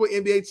multiple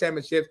NBA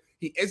championships.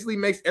 He instantly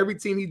makes every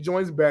team he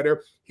joins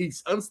better.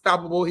 He's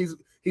unstoppable. He's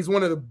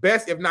one of the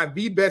best, if not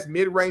the best,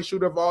 mid-range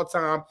shooter of all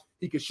time.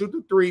 He can shoot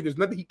the 3. There's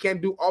nothing he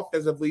can't do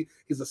offensively.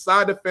 He's a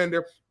side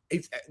defender.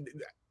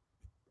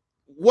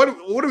 What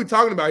are we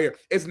talking about here?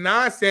 It's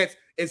nonsense.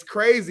 It's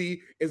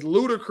crazy. It's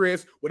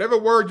ludicrous. Whatever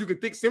word you can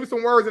think. Send me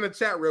some words in the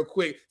chat real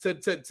quick to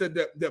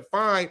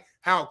define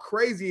how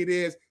crazy it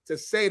is to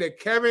say that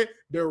Kevin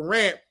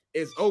Durant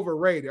is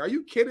overrated. Are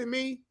you kidding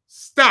me?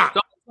 Stop.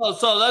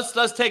 So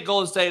let's take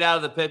Golden State out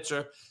of the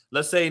picture.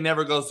 Let's say he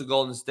never goes to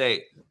Golden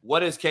State. What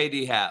does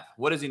KD have?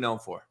 What is he known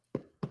for?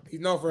 He's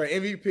known for an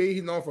MVP.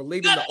 He's known for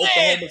leading the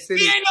Oklahoma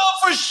City. He ain't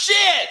known for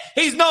shit.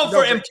 He's known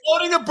for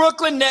imploding a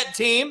Brooklyn Net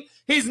team.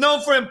 He's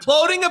known for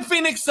imploding a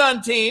Phoenix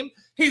Sun team.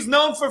 He's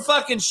known for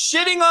fucking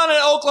shitting on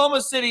an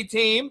Oklahoma City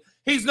team.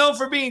 He's known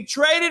for being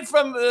traded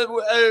from a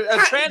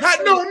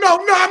transfer. No,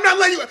 I'm not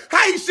letting you.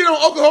 How you shit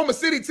on Oklahoma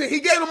City team? He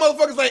gave them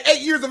motherfuckers like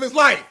 8 years of his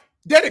life.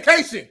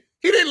 Dedication.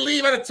 He didn't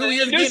leave out of 2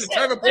 years getting the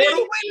Trevor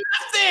Portal.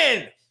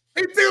 Nothing.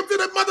 He took him to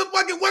the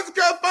motherfucking Western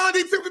Conference Finals.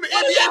 He took him to the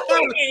NBA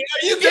Finals.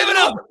 You giving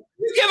him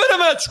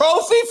a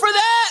trophy for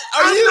that?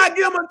 I'm not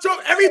giving him a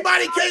trophy.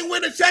 Everybody can't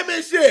win a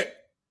championship.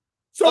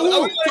 So who?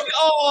 No.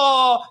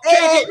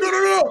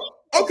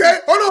 Okay,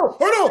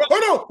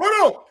 hold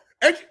on.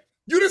 And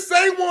you the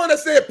same one that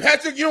said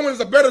Patrick Ewing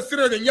is a better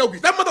center than Jokic.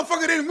 That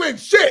motherfucker didn't win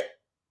shit.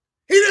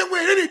 He didn't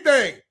win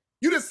anything.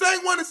 You the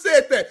same one that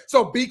said that.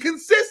 So be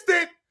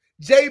consistent.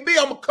 JB,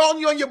 I'm going to call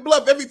you on your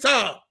bluff every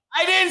time.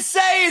 I didn't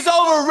say he's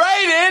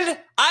overrated.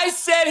 I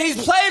said he's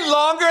played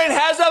longer and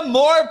has a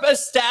more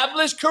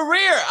established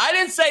career. I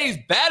didn't say he's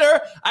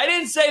better. I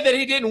didn't say that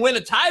he didn't win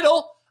a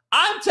title.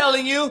 I'm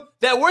telling you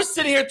that we're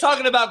sitting here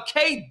talking about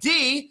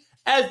KD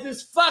as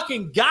this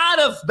fucking god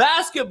of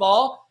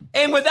basketball,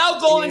 and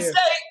without Golden State,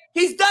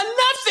 he's done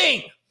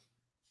nothing.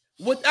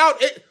 Without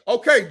it,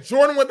 okay,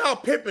 Jordan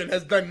without Pippen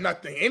has done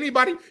nothing.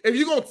 Anybody, if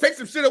you're going to take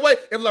some shit away,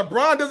 if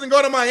LeBron doesn't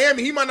go to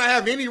Miami, he might not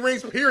have any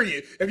rings,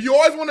 period. If you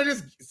always want to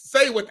just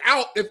say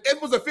without, if it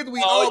was a fifth,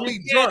 we'd all be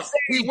drunk.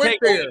 He went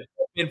there.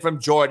 From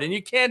Jordan.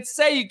 You can't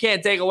say you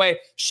can't take away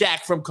Shaq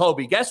from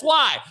Kobe. Guess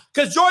why?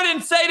 Because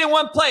Jordan stayed in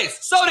one place.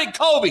 So did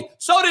Kobe.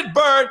 So did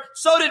Bird.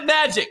 So did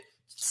Magic.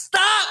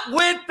 Stop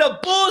with the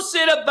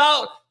bullshit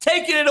about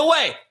taking it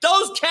away.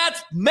 Those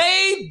cats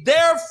made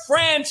their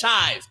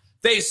franchise.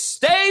 They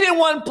stayed in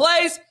one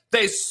place.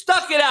 They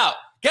stuck it out.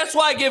 Guess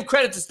why I give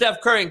credit to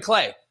Steph Curry and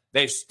Clay?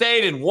 They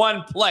stayed in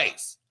one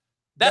place.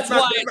 That's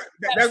why.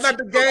 That's not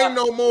the game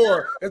no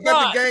more. That's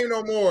not the game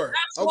no more.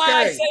 That's why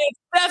I say it's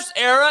Steph's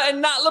era and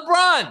not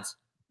LeBron's.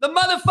 The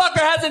motherfucker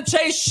hasn't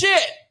chased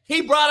shit.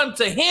 He brought him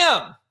to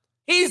him.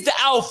 He's the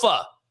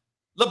alpha.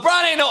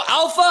 LeBron ain't no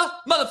alpha.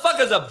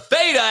 Motherfucker's a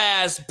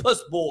beta-ass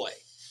puss boy.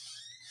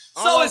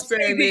 So it's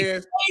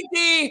KD.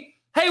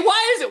 Hey,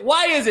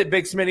 why is it,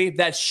 Big Smitty,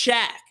 that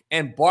Shaq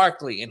and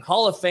Barkley and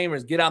Hall of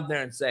Famers get out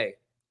there and say,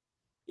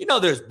 you know,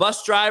 there's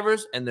bus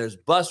drivers and there's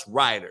bus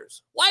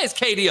riders. Why is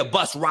KD a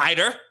bus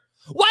rider?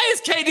 Why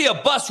is KD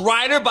a bus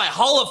rider by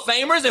Hall of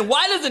Famers? And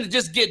why doesn't it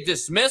just get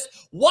dismissed?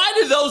 Why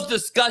do those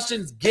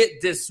discussions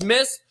get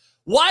dismissed?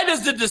 Why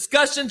does the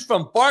discussions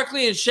from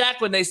Barkley and Shaq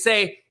when they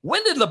say,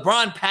 when did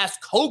LeBron pass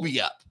Kobe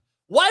up?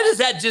 Why does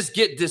that just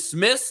get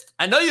dismissed?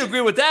 I know you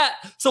agree with that.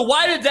 So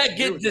why did that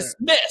get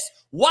dismissed?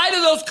 Why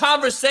do those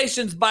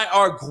conversations by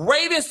our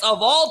greatest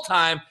of all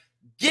time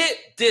get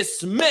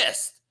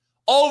dismissed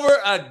over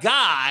a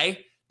guy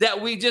that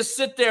we just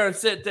sit there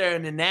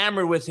and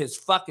enamored with his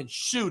fucking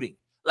shooting?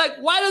 Like,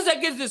 why does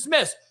that get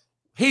dismissed?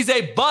 He's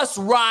a bus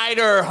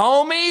rider,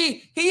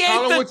 homie. He ain't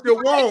Call him what you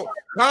want.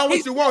 Call him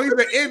what you want. He's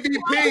an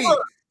MVP.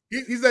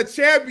 He's a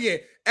champion.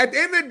 At the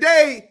end of the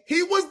day,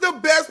 he was the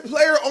best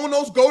player on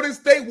those Golden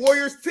State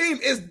Warriors team.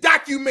 It's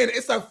documented.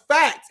 It's a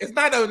fact. It's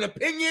not an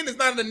opinion. It's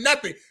not a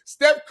nothing.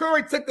 Steph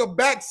Curry took a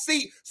back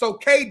seat so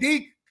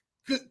KD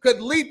could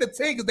lead the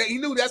team because he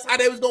knew that's how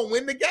they was going to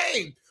win the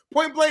game.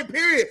 Point blank,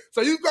 period.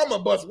 So you call him a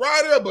bus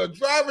rider, a bus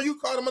driver. You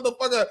call him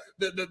motherfucker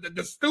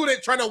the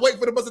student trying to wait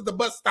for the bus at the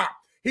bus stop.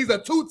 He's a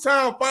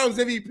two-time Finals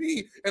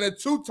MVP and a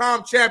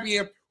two-time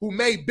champion who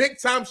made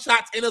big-time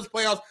shots in those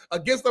playoffs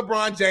against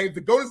LeBron James.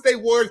 The Golden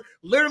State Warriors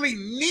literally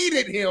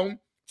needed him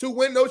to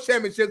win those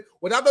championships.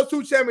 Without those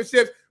two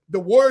championships,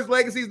 the Warriors'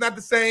 legacy is not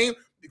the same.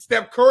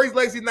 Steph Curry's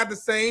legacy is not the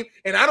same.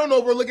 And I don't know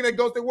if we're looking at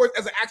Golden State Warriors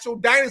as an actual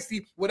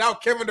dynasty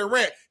without Kevin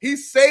Durant. He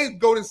saved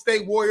Golden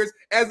State Warriors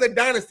as a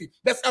dynasty.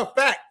 That's a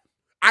fact.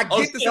 I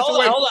get the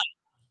situation. Hold on.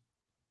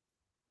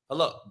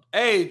 Hello.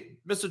 Hey,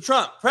 Mr.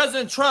 Trump,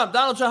 President Trump,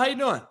 Donald Trump, how you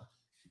doing?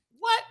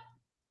 What?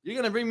 You're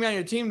going to bring me on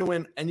your team to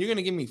win, and you're going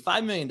to give me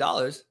 $5 million?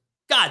 God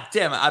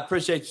damn it. I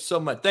appreciate you so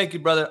much. Thank you,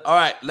 brother. All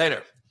right,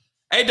 later.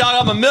 Hey, dog,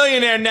 I'm a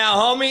millionaire now,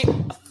 homie.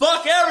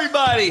 Fuck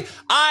everybody.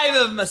 I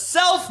am a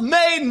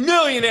self-made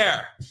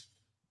millionaire.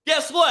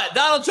 Guess what?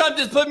 Donald Trump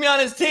just put me on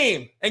his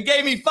team and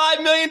gave me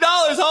 $5 million,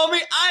 homie.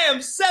 I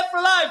am set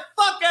for life.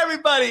 Fuck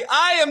everybody.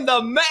 I am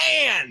the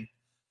man.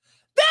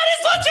 That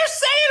is what you're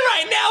saying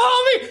right now,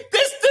 homie.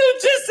 This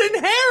dude just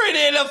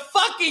inherited a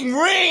fucking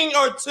ring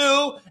or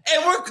two,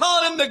 and we're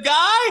calling him the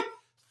guy?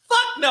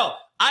 Fuck no.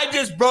 I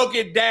just broke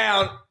it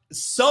down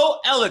so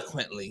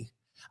eloquently.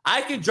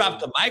 I could drop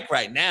the mic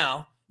right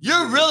now.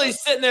 You're really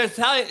sitting there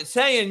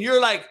saying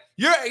you're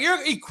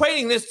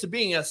equating this to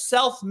being a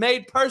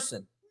self-made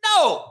person.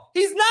 No,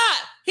 he's not.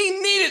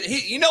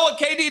 You know what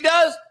KD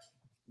does?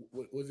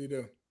 What's he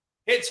do?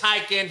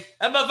 Hitchhiking.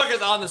 That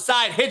motherfucker's on the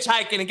side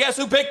hitchhiking, and guess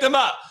who picked him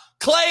up?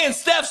 Clay and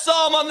Steph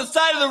saw him on the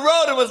side of the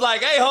road and was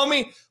like, hey,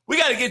 homie, we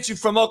got to get you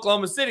from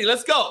Oklahoma City.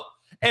 Let's go.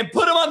 And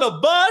put him on the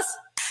bus.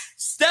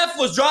 Steph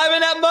was driving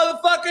that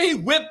motherfucker. He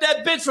whipped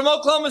that bitch from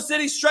Oklahoma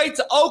City straight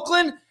to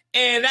Oakland.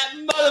 And that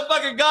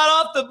motherfucker got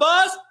off the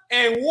bus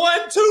and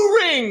won 2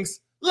 rings.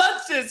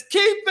 Let's just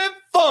keep it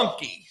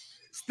funky.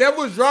 Steph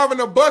was driving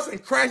a bus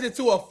and crashed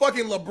into a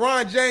fucking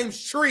LeBron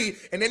James tree,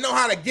 and they know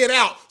how to get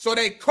out. So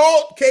they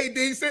called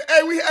KD, said,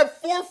 hey, we have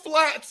 4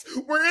 flats.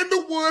 We're in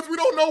the woods. We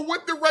don't know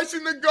what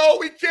direction to go.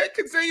 We can't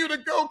continue to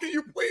go. Can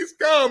you please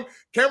come?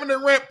 Kevin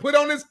Durant put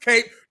on his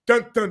cape,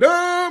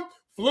 dun-dun-dun,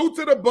 flew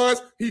to the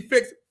bus. He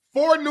fixed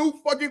 4 new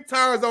fucking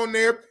tires on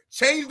there,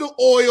 changed the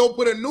oil,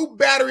 put a new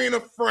battery in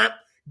the front,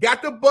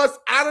 got the bus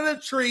out of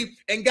the tree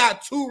and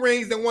got 2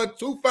 rings and won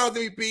 2 Finals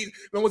MVPs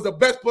and was the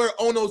best player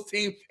on those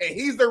teams. And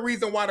he's the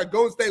reason why the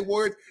Golden State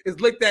Warriors is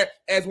looked at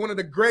as one of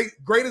the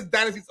greatest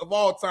dynasties of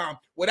all time.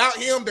 Without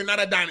him, they're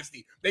not a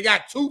dynasty. They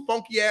got 2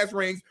 funky-ass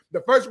rings.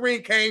 The first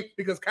ring came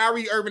because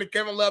Kyrie Irving and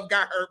Kevin Love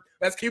got hurt.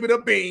 Let's keep it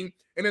a beam.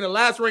 And then the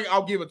last ring,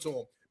 I'll give it to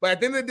him. But at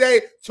the end of the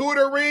day, 2 of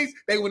the rings,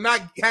 they would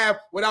not have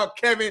without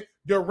Kevin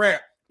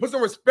Durant. Put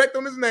some respect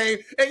on his name.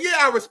 And yeah,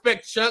 I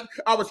respect Chuck.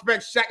 I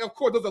respect Shaq. Of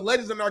course, those are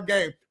legends in our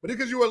game. But just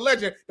because you're a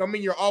legend don't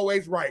mean you're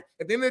always right.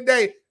 At the end of the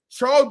day,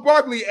 Charles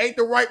Barkley ain't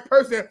the right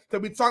person to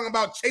be talking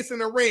about chasing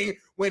the ring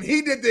when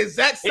he did the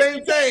exact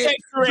same thing.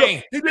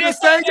 He did the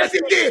same. Yes, he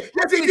did.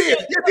 Yes, he did.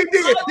 Yes, he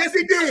did. Yes,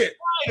 he did.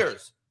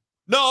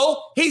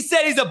 No, he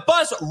said he's a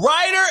bus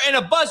rider and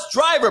a bus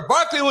driver.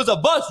 Barkley was a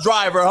bus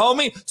driver,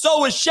 homie.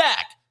 So was Shaq.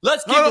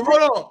 Let's keep it.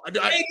 Hold on.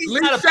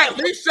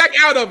 Leave Shaq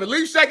out of it.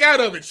 Leave Shaq out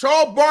of it.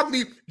 Charles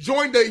Barkley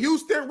joined the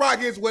Houston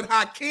Rockets with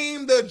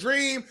Hakeem the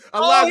Dream,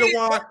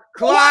 Olajuwon,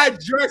 Clyde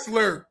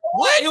Drexler.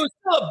 What? He was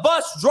still a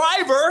bus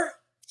driver.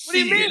 What do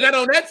you mean? That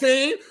on that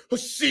team?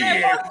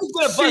 Shit.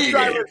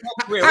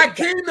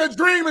 Hakeem the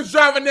Dream is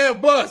driving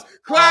that bus.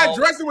 Clyde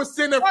Drexler was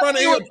sitting in front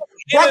of him.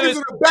 Barkley's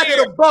in the back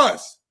of the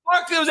bus.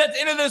 Barkley was at the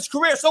end of his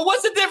career. So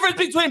what's the difference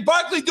between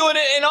Barkley doing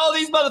it and all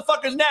these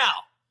motherfuckers now?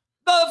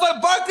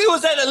 Motherfucker, Barkley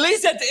was at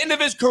least at the end of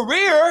his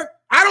career.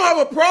 I don't have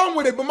a problem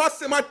with it, but my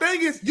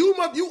thing is, you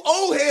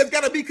old heads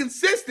got to be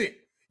consistent.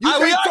 You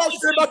can't talk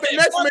shit about the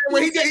next man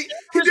when he did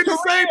the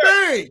same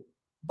thing.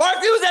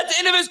 Barkley was at the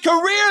end of his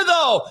career,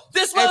 though.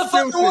 This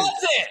motherfucker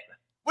wasn't.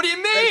 What do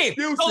you mean?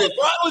 So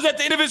LeBron was at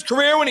the end of his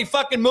career when he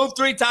fucking moved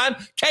 3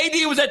 times.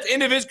 KD was at the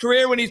end of his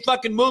career when he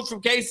fucking moved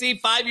from KC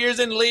 5 years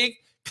in the league.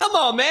 Come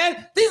on,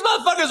 man. These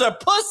motherfuckers are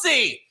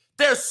pussy.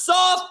 They're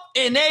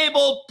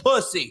soft-enabled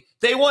pussy.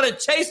 They want to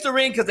chase the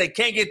ring because they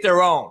can't get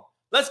their own.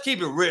 Let's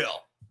keep it real.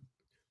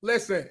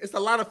 Listen, it's a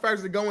lot of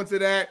factors that go into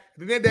that. At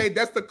the end of the day,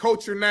 that's the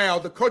culture now.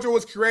 The culture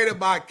was created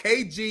by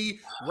KG,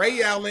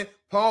 Ray Allen,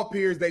 Paul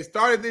Pierce. They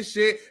started this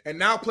shit, and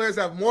now players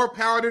have more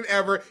power than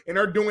ever, and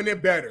they're doing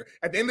it better.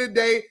 At the end of the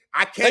day,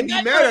 I can't be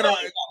mad at them.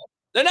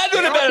 They're not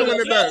doing it better.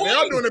 They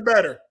are doing it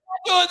better.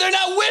 They're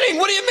not winning.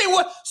 What do you mean?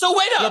 What? So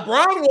wait up.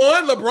 LeBron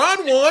won.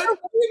 What do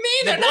you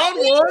mean? They're not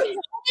winning.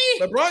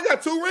 LeBron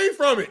got 2 rings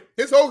from it.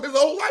 His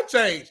whole life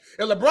changed.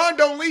 If LeBron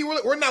don't leave,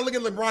 we're not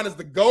looking at LeBron as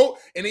the GOAT,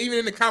 and even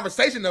in the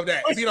converson of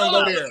that, if he don't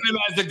go there. Him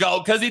as the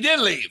GOAT because he did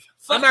leave.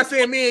 I'm not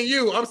saying me and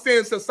you. I'm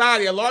saying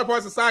society. A large part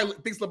of society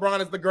thinks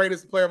LeBron is the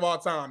greatest player of all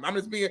time. I'm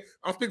speaking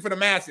for the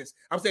masses.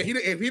 I'm saying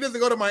if he doesn't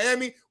go to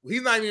Miami,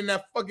 he's not even in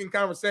that fucking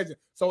conversation.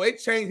 So it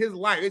changed his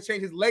life. It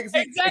changed his legacy.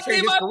 Exactly it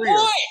changed my his career.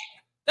 point.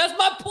 That's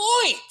my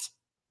point.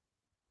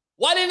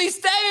 Why didn't he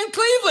stay in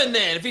Cleveland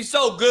then if he's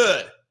so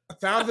good?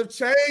 Times have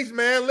changed,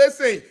 man.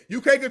 Listen, you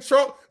can't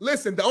control.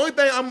 Listen, the only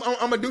thing I'm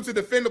gonna do to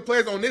defend the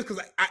players on this,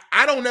 because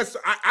I don't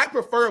necessarily I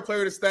prefer a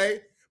player to stay,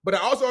 but I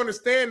also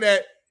understand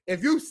that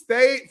if you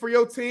stayed for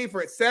your team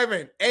for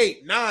 7,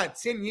 8, 9,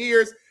 10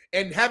 years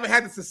and haven't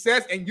had the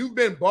success and you've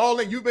been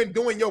balling, you've been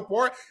doing your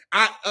part,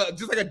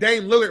 just like a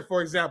Dame Lillard,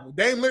 for example.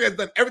 Dame Lillard has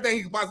done everything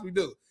he can possibly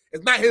do.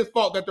 It's not his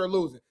fault that they're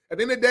losing. At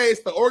the end of the day,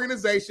 it's the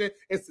organization,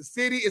 it's the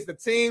city, it's the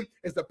team,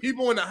 it's the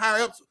people in the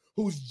higher-ups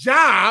whose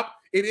job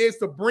it is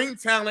to bring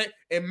talent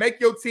and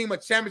make your team a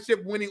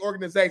championship-winning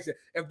organization.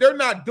 If they're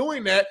not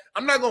doing that,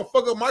 I'm not going to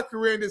fuck up my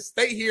career and just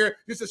stay here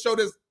just to show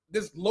this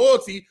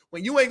loyalty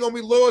when you ain't going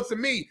to be loyal to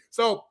me.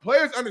 So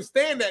players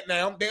understand that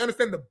now. They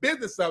understand the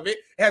business of it.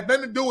 It has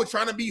nothing to do with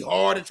trying to be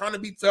hard and trying to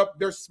be tough.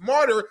 They're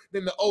smarter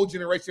than the old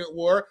generation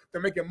were.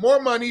 They're making more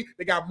money.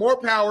 They got more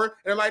power. And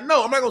they're like,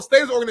 no, I'm not going to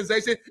stay in this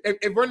organization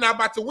if we're not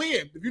about to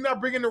win. If you're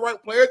not bringing the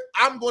right players,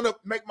 I'm going to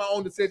make my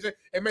own decision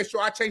and make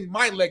sure I change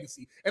my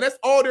legacy. And that's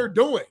all they're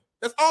doing.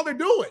 That's all they're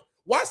doing.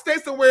 Why stay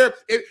somewhere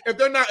if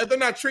they're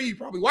not treating you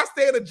properly? Why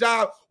stay at a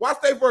job? Why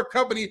stay for a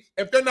company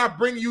if they're not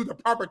bringing you the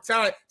proper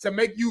talent to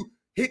make you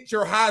hit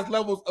your highest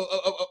levels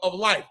of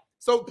life?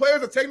 So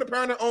players are taking the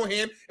power in their own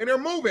hand and they're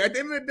moving. At the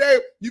end of the day,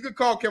 you can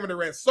call Kevin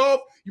Durant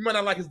soft. You might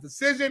not like his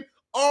decision,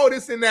 all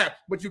this and that,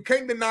 but you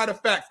can't deny the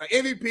facts. Like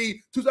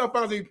MVP, 2-time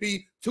Finals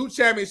MVP, 2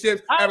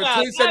 championships, having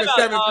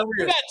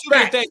 27-7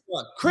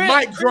 careers.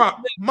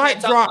 Mic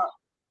drop.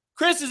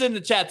 Chris is in the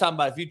chat talking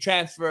about if you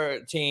transfer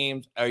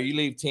teams or you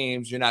leave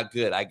teams, you're not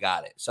good. I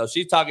got it. So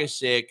she's talking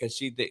shit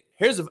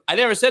because I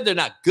never said they're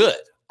not good.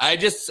 I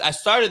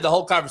started the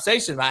whole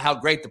conversation about how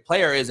great the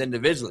player is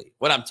individually.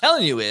 What I'm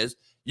telling you is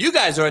you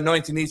guys are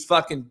anointing these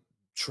fucking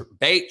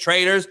bait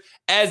traders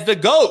as the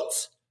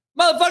GOATs.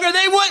 Motherfucker,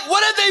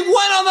 what have they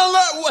won on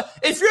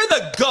the if you're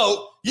the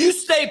GOAT, you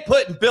stay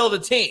put and build a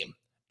team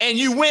and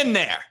you win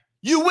there.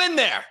 You win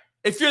there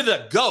if you're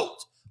the GOAT.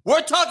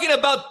 We're talking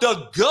about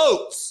the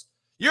GOATs.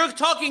 You're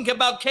talking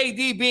about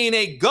KD being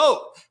a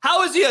GOAT.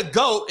 How is he a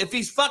GOAT if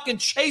he's fucking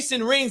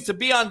chasing rings to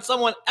be on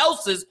someone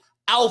else's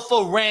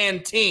alpha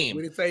ran team?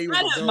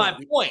 That is my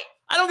point.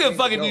 I don't give a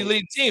fuck if you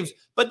leave teams,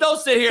 but don't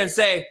sit here and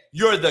say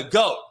you're the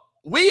GOAT.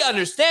 We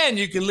understand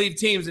you can leave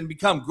teams and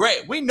become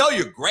great. We know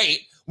you're great.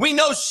 We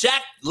know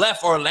Shaq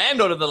left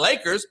Orlando to the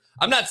Lakers.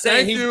 I'm not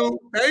saying Thank you.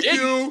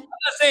 I'm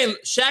not saying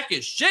Shaq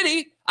is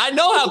shitty. I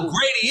know how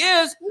great he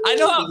is. I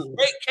know how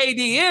great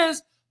KD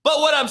is. But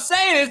what I'm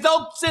saying is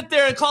don't sit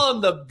there and call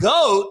them the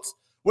GOAT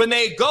when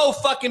they go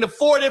fucking to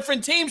 4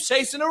 different teams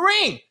chasing a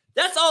ring.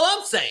 That's all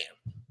I'm saying.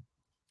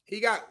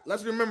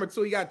 Let's remember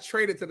too, he got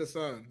traded to the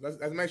Suns. Let's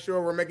make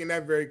sure we're making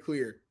that very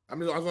clear. I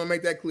just want to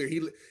make that clear.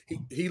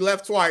 He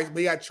left twice, but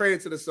he got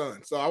traded to the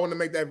Suns. So I want to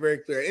make that very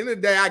clear. At the end of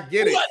the day, I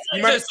get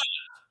it.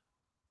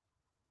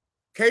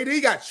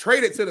 KD got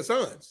traded to the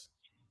Suns.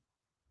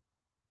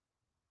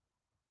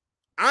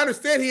 I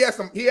understand he has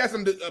some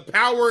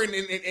power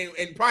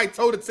and probably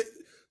told the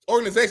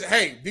organization,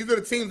 hey, these are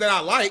the teams that I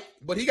like,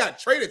 but he got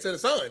traded to the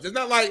Suns. It's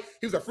not like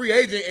he was a free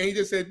agent and he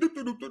just said,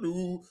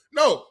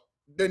 No,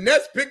 the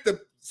Nets picked the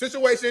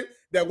situation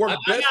that worked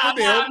best for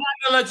them. I'm not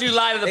gonna let you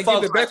lie to the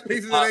folks. The best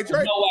pieces that they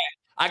trade. No way.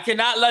 I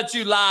cannot let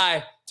you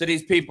lie to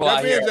these people Jump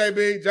out here.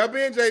 Jump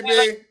in,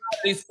 JB.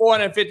 These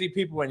 450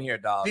 people in here,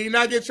 dog. Did he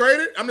not get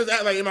traded? I'm just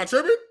acting like, am I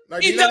tripping?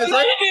 Like, he demanded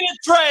a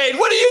trade.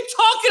 What are you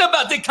talking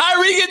about? Did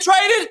Kyrie get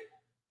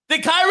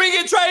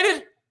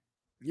traded?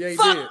 Yeah, he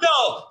Fuck did.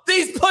 no.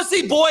 These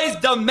pussy boys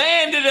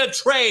demanded a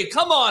trade.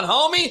 Come on,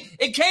 homie.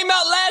 It came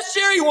out last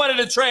year he wanted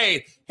a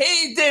trade.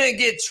 He didn't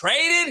get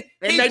traded.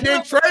 And they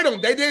didn't trade him.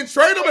 They didn't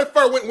trade him at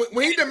first.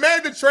 When he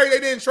demanded the trade,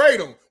 they didn't trade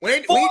him.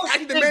 When he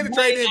actually demanded the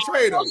trade, they didn't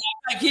trade him.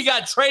 Like he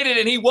got traded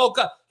and he woke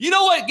up. You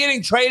know what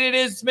getting traded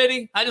is,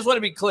 Smitty? I just want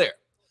to be clear.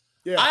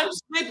 Yeah. I'm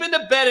sleeping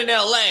to bed in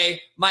LA.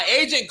 My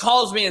agent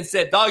calls me and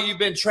said, dog, you've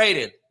been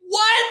traded.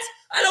 What?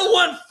 I don't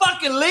want to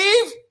fucking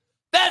leave.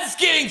 That's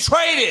getting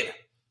traded.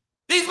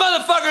 These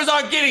motherfuckers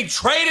aren't getting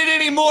traded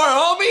anymore,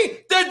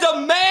 homie. They're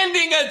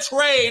demanding a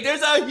trade.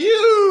 There's a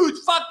huge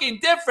fucking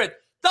difference.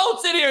 Don't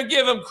sit here and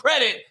give him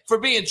credit for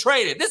being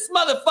traded. This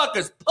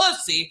motherfucker's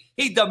pussy.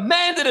 He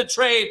demanded a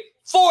trade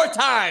 4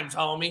 times,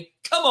 homie.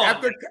 Come on.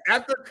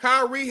 After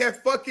Kyrie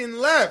had fucking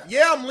left.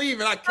 Yeah, I'm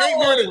leaving. I came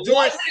here to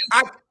join.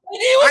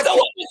 He was the one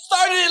that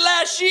started it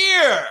last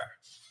year.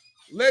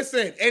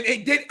 Listen, and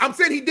I'm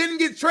saying he didn't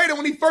get traded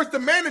when he first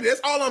demanded it.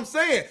 That's all I'm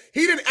saying.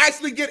 He didn't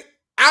actually get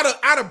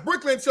out of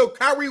Brooklyn until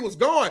Kyrie was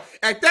gone.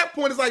 At that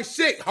point, it's like,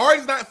 shit,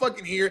 Harden's not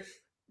fucking here.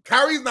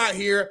 Kyrie's not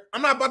here.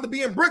 I'm not about to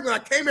be in Brooklyn. I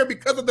came here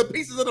because of the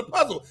pieces of the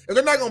puzzle. If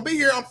they're not going to be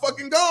here, I'm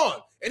fucking gone.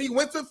 And he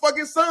went to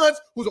fucking Suns,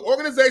 who's an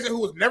organization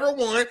who has never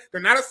won.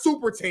 They're not a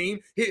super team.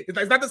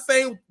 It's not the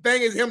same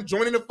thing as him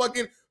joining the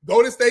fucking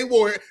Golden State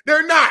Warriors.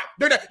 They're not.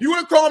 You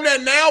want to call him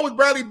that now with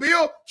Bradley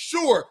Beal?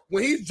 Sure.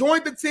 When he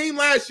joined the team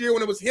last year,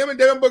 when it was him and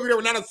Devin Booker, they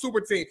were not a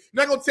super team.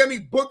 You're not going to tell me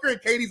Booker and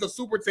KD's a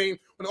super team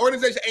when the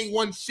organization ain't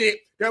won shit.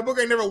 Devin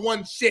Booker ain't never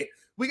won shit.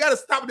 We got to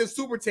stop with this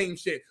super team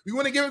shit. You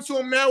want to give it to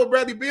him now with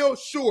Bradley Beal?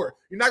 Sure.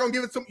 You're not going to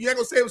give it to him. You're not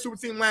going to say it was super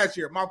team last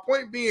year. My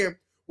point being,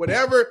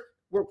 whatever,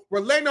 we're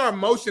letting our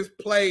emotions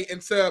play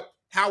into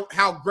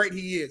how great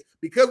he is.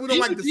 Because we don't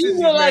like decisions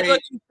you like made.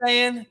 what you're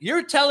saying?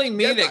 You're telling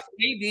me that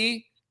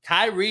KD,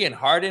 Kyrie, and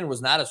Harden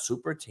was not a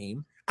super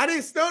team? I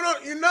didn't still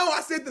don't,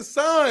 I said the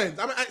Suns.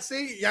 I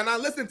see, y'all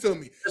not listening to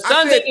me. The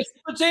Suns ain't a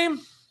super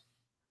team?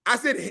 I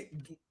said,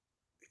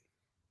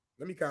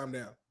 let me calm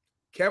down.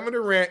 Kevin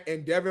Durant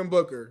and Devin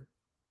Booker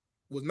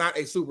was not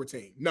a super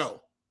team.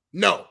 No,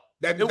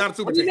 that is not a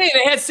super what do team. you mean?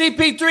 They had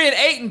CP3 and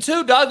 8 and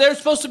 2, dog. They're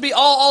supposed to be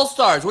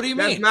all-stars. What do you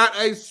mean? That's not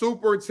a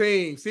super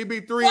team. CP3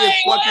 is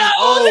fucking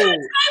old. Time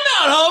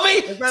out,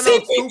 homie.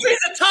 CP3 is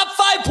a top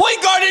 5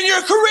 point guard in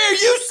your career.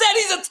 You said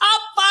he's a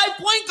top 5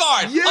 point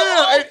guard.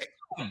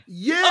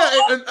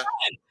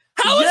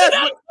 How is it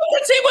not a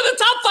super team with a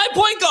top 5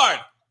 point guard?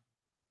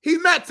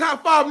 He's not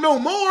top 5 no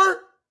more.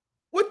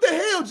 What the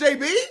hell,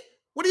 JB?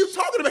 What are you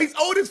talking about? He's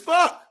old as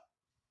fuck.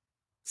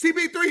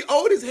 CP3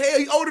 old as hell.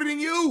 He's older than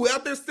you.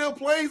 Out there still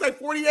playing. He's like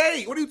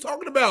 48. What are you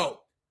talking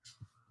about?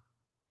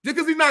 Just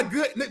because he's not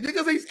good,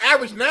 because he's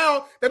average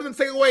now, that doesn't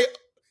take away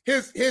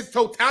his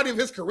totality of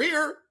his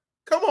career.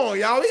 Come on,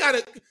 y'all. We got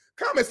to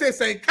common sense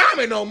ain't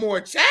common no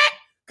more, chat.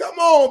 Come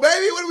on,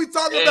 baby. What are we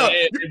talking about?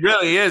 It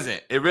really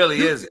isn't. It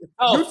really isn't.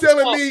 You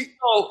telling me?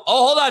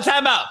 Hold on.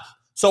 Time out.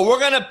 So we're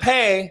going to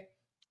pay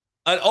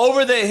an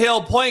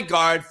over-the-hill point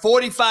guard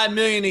 $45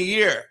 million a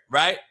year,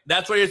 right?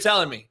 That's what you're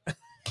telling me.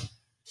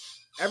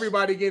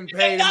 Everybody getting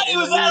paid. He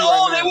was that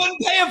old. They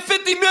wouldn't pay him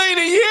 $50 million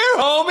a year,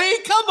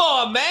 homie. Come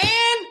on,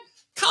 man.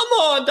 Come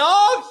on,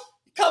 dog.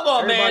 Come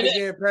on, Everybody man.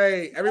 Getting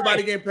paid.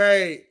 Everybody getting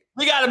paid.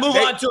 We got to move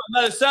on to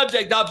another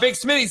subject, dog. Big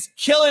Smitty's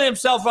killing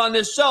himself on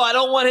this show. I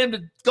don't want him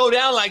to go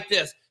down like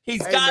this.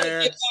 He's got to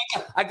get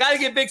back. I got to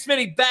get Big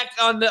Smitty back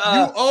on the.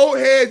 You old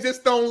heads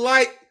just don't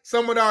like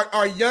some of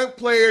our young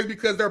players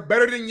because they're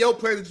better than your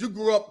players that you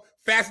grew up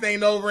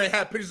fascinating over and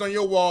have pictures on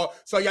your wall.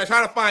 So y'all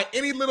try to find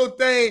any little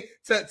thing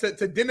to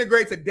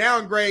denigrate, to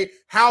downgrade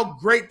how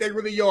great they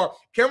really are.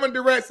 Kevin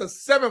Durant's a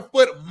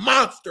 7-foot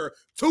monster,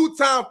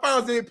 2-time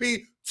Finals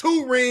MVP,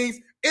 2 rings,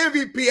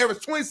 MVP,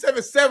 averaged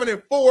 27, 7,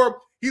 and 4.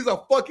 He's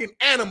a fucking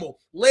animal.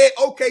 Led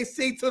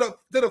OKC to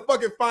the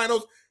fucking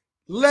finals.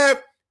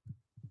 Left.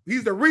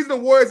 He's the reason the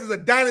Warriors is a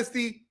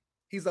dynasty.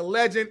 He's a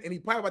legend, and he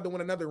probably about to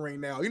win another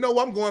ring now. You know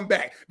what? I'm going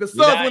back. The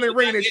Suns winning a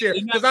ring this year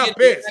because I'm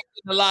pissed.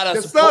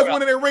 The Suns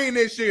winning a ring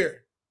this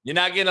year. You're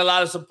not getting a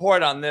lot of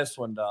support on this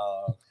one,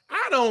 dog.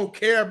 I don't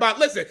care about.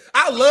 Listen,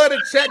 I love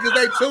the chat because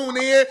they tune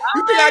in.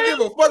 You think I give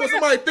a fuck what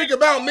somebody think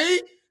about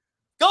me?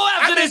 Go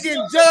after this. I've been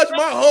getting judged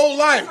my whole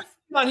life.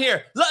 On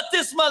here, let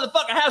this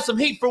motherfucker have some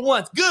heat for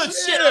once. Good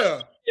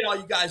shit. All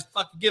you guys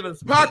fucking give him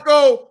some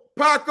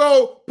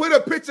Paco, put a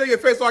picture of your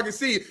face so I can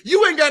see it.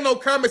 You ain't got no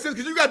common sense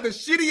because you got the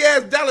shitty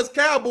ass Dallas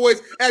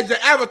Cowboys as your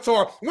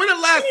avatar. When the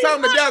last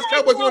time the Dallas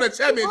Cowboys won a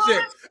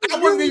championship? I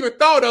wasn't even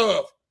thought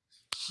of.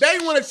 They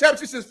ain't won a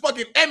championship since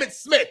fucking Emmitt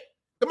Smith.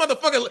 The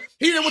motherfucker,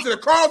 he didn't went to the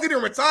Cardinals, he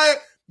didn't retire.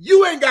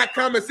 You ain't got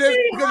common sense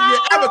because of your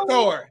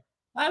avatar.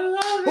 I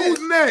love it.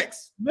 Who's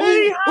next? Who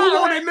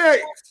on it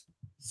next?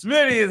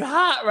 Smitty is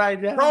hot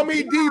right now. Call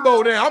me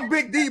Debo now. I'm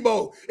Big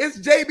Debo. It's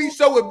JB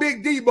show with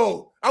Big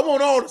Debo. I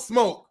want all the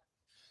smoke.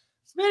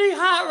 Smitty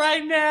hot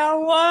right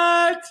now.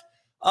 What?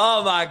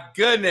 Oh my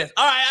goodness.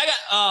 All right,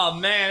 oh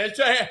man, it's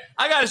right here.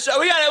 I got to show.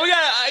 We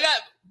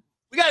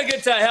got to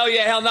get to hell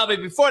yeah, hell no.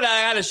 But before that,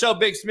 I got to show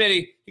Big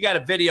Smitty. He got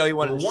a video he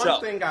wanted to show.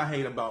 One thing I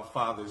hate about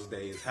Father's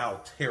Day is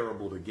how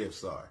terrible the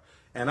gifts are.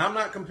 And I'm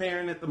not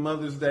comparing it to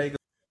Mother's Day.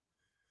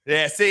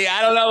 Yeah, see,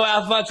 I don't know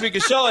how much we can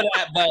show it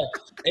at, but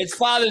it's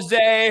Father's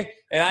Day,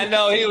 and I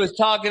know he was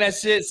talking that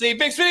shit. See,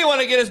 Big Smitty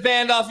want to get us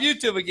banned off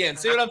YouTube again.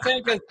 See what I'm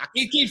saying? Because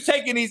he keeps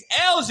taking these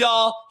L's,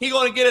 y'all. He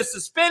going to get us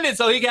suspended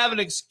so he can have an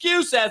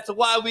excuse as to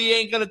why we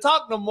ain't going to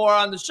talk no more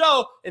on the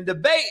show and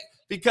debate.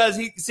 Because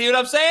see what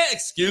I'm saying?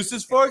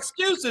 Excuses for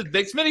excuses.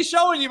 Big Smitty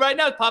showing you right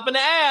now, popping the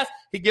ass.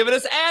 He giving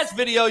us ass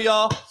video,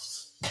 y'all.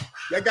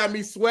 That got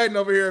me sweating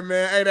over here,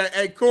 man.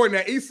 Hey, Courtney,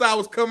 that east side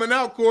was coming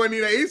out,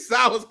 Courtney. That east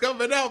side was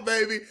coming out,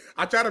 baby.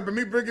 I try to bring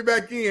it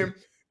back in.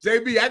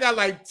 JB, I got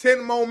like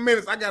 10 more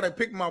minutes. I got to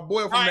pick my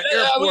boy from the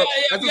airport.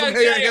 That's some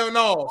hell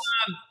no.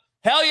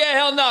 Hell yeah,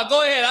 hell no.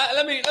 Go ahead.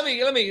 Let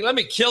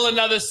me kill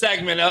another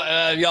segment,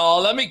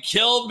 y'all. Let me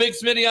kill Big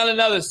Smitty on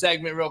another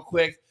segment real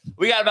quick.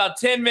 We got about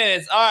 10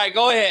 minutes. All right,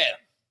 go ahead.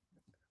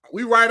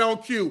 We right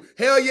on cue.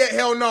 Hell yeah,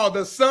 hell no.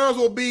 The Suns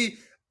will be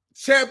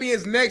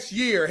champions next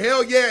year.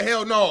 Hell yeah,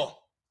 hell no.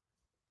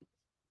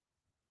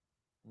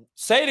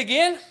 Say it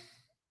again.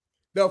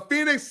 The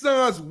Phoenix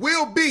Suns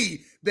will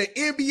be the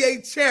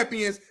NBA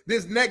champions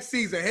this next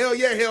season. Hell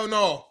yeah, hell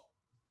no.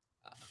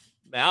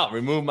 Man, I'll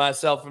remove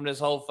myself from this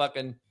whole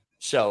fucking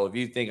show if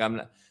you think I'm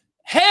not.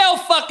 Hell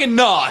fucking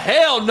no.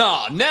 Hell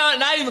no. Now,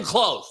 not even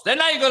close. They're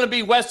not even going to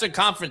be Western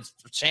Conference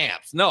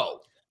champs. No.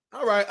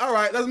 All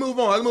right. Let's move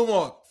on.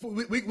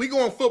 We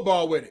go on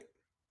football with it.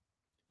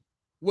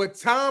 Would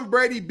Tom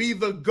Brady be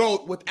the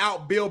GOAT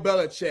without Bill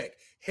Belichick?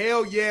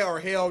 Hell yeah or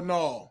hell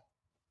no?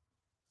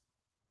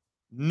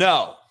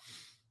 No.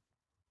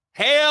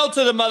 Hell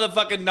to the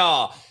motherfucking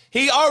no.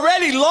 He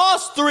already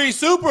lost 3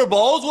 Super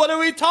Bowls. What are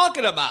we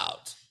talking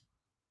about?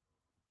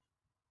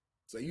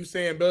 So you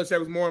saying Belichick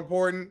was more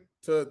important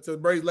to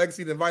Brady's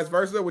legacy than vice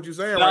versa? What you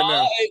saying No, right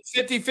now? it's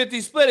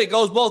 50-50 split. It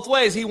goes both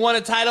ways. He won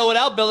a title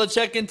without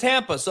Belichick in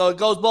Tampa, so it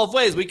goes both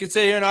ways. We can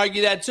sit here and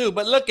argue that too.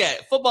 But look at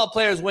it. Football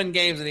players win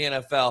games in the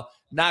NFL,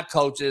 not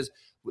coaches.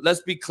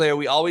 Let's be clear.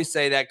 We always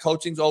say that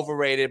coaching's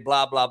overrated,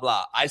 blah, blah,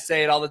 blah. I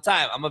say it all the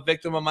time. I'm a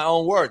victim of my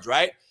own words,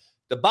 right?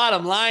 The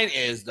bottom line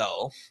is,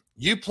 though,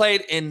 you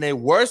played in the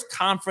worst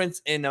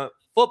conference in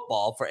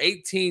football for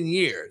 18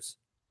 years.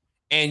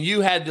 And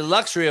you had the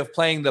luxury of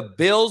playing the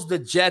Bills, the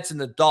Jets, and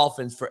the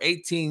Dolphins for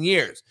 18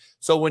 years.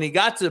 So when he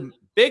got to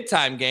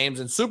big-time games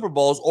and Super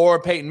Bowls,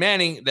 or Peyton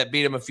Manning that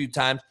beat him a few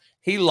times,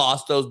 he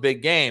lost those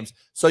big games.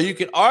 So you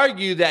could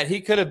argue that he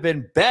could have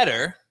been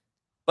better,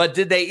 but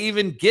did they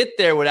even get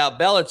there without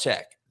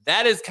Belichick?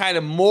 That is kind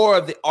of more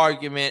of the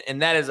argument, and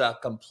that is a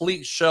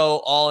complete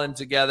show all in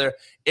together.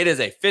 It is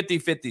a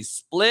 50-50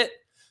 split.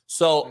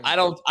 So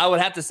I would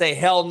have to say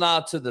hell nah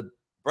to the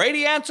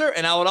Brady answer,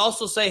 and I would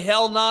also say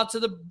hell nah to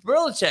the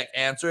Belichick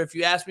answer if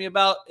you ask me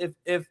about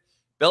if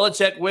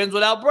Belichick wins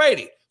without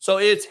Brady. So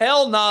it's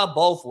hell nah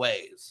both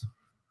ways.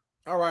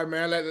 All right,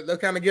 man.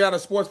 Let's kind of get out of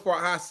sports for a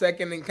hot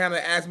second and kind of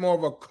ask more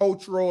of a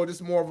cultural,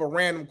 just more of a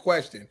random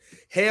question.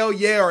 Hell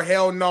yeah or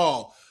hell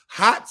no?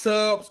 Hot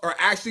tubs are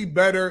actually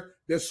better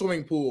than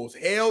swimming pools.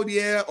 Hell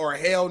yeah or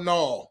hell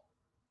no?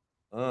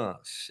 Oh,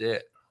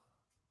 shit.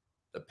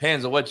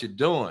 Depends on what you're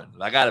doing.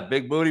 I got a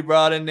big booty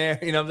broad in there.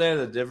 You know what I'm saying?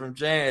 It's a different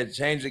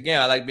change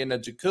again. I like being in a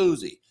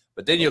jacuzzi.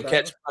 But then you'll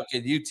catch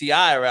fucking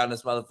UTI around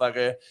this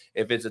motherfucker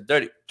if it's a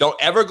dirty. Don't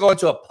ever go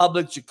into a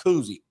public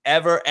jacuzzi.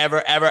 Ever.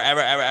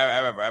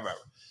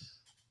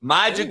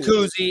 My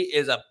jacuzzi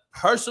is a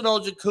personal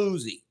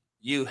jacuzzi.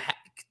 You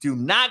do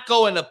not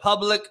go into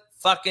public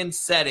fucking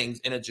settings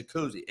in a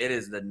jacuzzi. It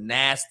is the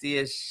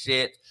nastiest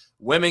shit.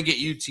 Women get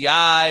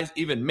UTIs.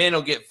 Even men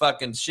will get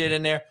fucking shit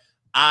in there.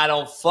 I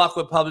don't fuck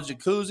with public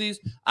jacuzzis.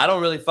 I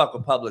don't really fuck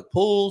with public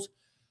pools.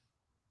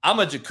 I'm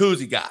a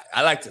jacuzzi guy.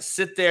 I like to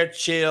sit there,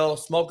 chill,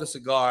 smoke a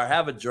cigar,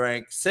 have a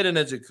drink, sit in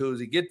a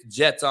jacuzzi, get the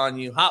jets on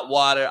you, hot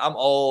water. I'm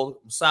old,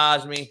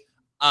 massage me.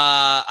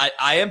 I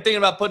am thinking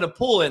about putting a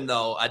pool in,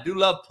 though. I do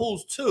love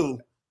pools, too.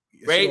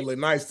 Great. Really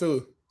nice,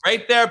 too.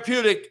 Great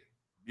therapeutic.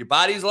 Your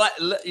body's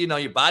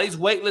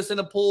weightless in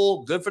the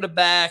pool. Good for the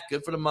back,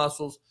 good for the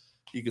muscles.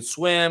 You can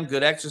swim,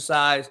 good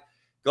exercise.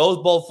 Goes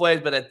both ways,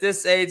 but at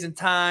this age and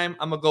time,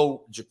 I'm going to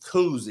go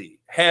jacuzzi.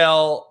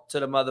 Hell to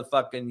the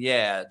motherfucking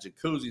yeah.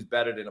 Jacuzzi's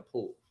better than a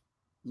pool.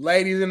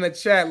 Ladies in the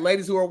chat,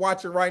 ladies who are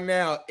watching right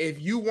now,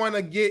 if you want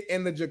to get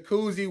in the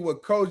jacuzzi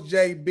with Coach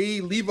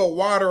JB, leave a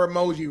water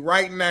emoji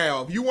right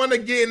now. If you want to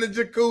get in the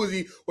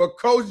jacuzzi with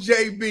Coach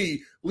JB,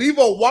 leave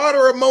a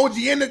water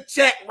emoji in the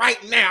chat right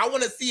now. I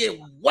want to see it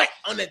wet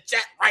on the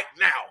chat right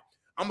now.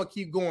 I'm going to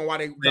keep going while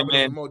they cover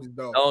those emojis,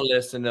 though. Don't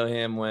listen to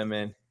him,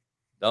 women.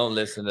 Don't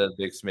listen to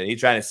Big Smitty. He's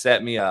trying to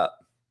set me up.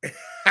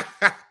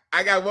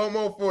 I got one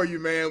more for you,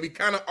 man. We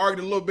kind of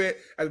argued a little bit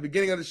at the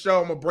beginning of the show.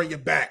 I'm going to bring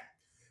it back.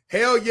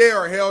 Hell yeah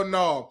or hell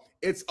no?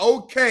 It's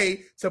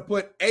okay to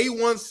put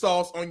A1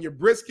 sauce on your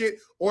brisket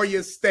or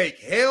your steak.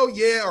 Hell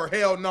yeah or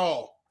hell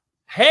no?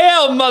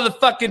 Hell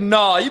motherfucking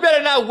no. You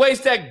better not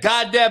waste that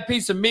goddamn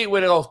piece of meat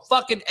with a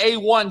fucking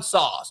A1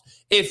 sauce.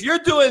 If you're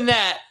doing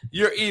that,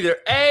 you're either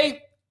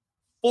A,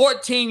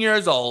 14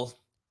 years old,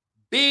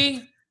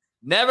 B,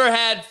 never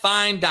had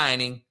fine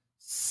dining,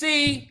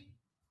 C,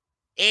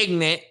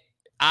 ignorant,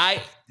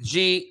 I-G-N-A-T,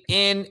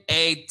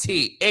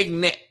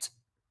 ignorant,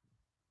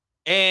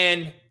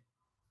 and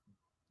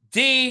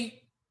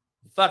D,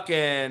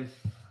 fucking,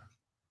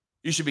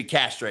 you should be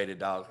castrated,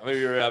 dog. I'll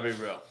be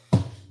real.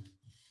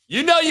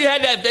 You know you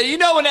had that, you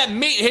know when that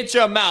meat hit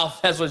your mouth,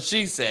 that's what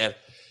she said.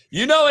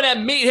 You know when that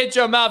meat hit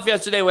your mouth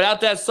yesterday without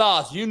that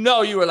sauce, you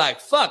know you were like,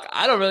 fuck,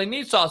 I don't really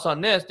need sauce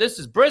on this. This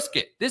is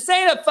brisket. This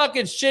ain't a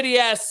fucking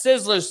shitty-ass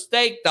Sizzler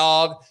steak,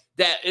 dog,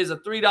 that is a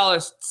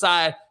 $3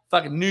 side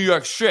fucking New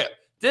York strip.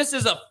 This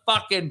is a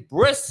fucking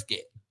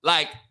brisket.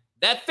 Like,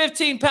 that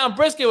 15-pound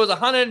brisket was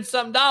 $100 and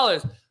something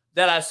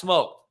that I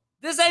smoked.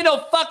 This ain't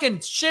no fucking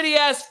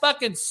shitty-ass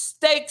fucking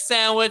steak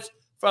sandwich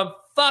from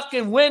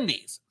fucking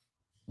Wendy's.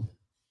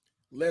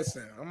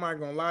 Listen, I'm not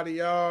going to lie to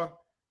y'all.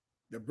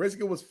 The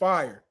brisket was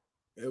fire.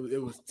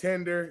 It was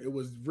tender. It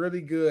was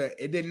really good.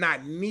 It did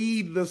not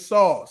need the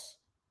sauce.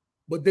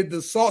 But did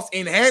the sauce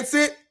enhance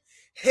it?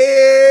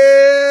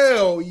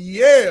 Hell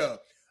yeah.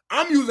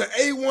 I'm using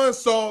A1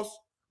 sauce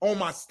on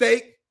my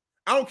steak.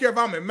 I don't care if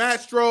I'm in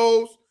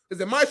Mastro's. Is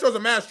it Maestro's or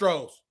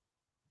Mastro's?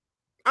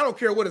 I don't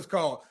care what it's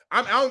called.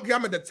 I don't care.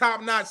 I'm at the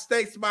top-notch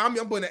steak spot. I'm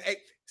putting an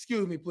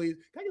excuse me, please.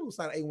 Can I get a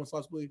side of A1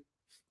 sauce, please?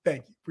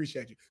 Thank you.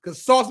 Appreciate you.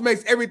 Because sauce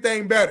makes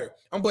everything better.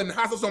 I'm putting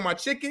hot sauce on my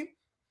chicken.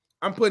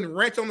 I'm putting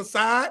ranch on the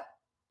side.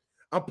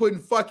 I'm putting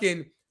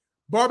fucking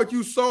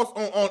barbecue sauce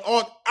on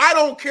all. I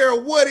don't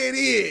care what it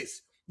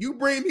is. You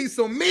bring me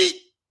some meat,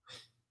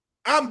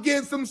 I'm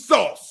getting some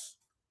sauce.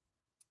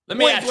 Let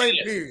me ask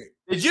you this.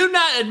 Did you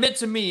not admit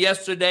to me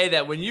yesterday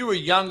that when you were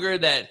younger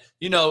that,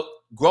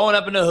 growing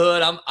up in the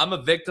hood, I'm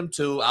a victim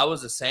too. I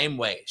was the same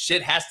way.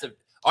 Shit has to,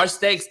 our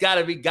steaks got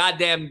to be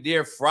goddamn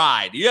near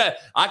fried. Yeah,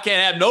 I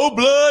can't have no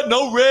blood,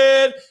 no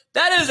red.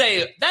 That is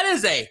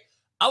a,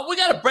 we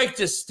got to break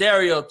this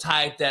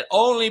stereotype that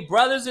only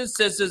brothers and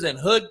sisters and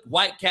hood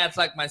white cats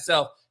like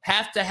myself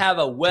have to have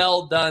a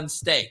well-done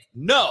steak.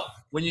 No.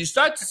 When you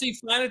start to see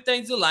finer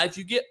things in life,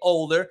 you get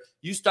older,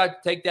 you start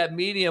to take that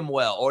medium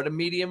well or the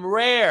medium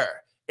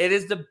rare. It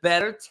is the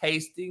better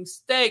tasting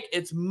steak.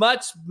 It's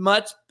much,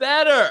 much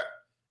better.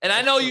 And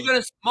I know you're going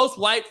to, most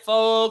white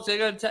folks, they're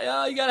going to tell you,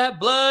 oh, you got to have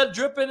blood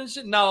dripping and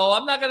shit. No,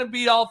 I'm not going to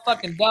be all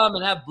fucking dumb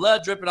and have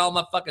blood dripping on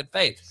my fucking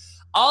face.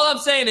 All I'm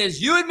saying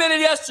is you admitted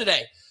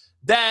yesterday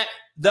that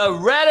the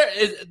redder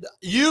is,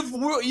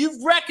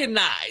 you've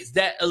recognized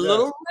that a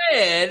little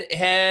red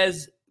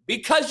has,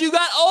 because you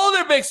got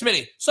older, Big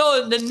Smitty.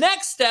 So the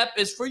next step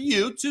is for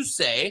you to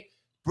say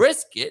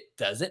brisket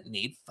doesn't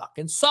need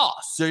fucking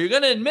sauce. So you're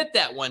going to admit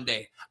that one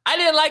day. I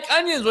didn't like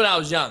onions when I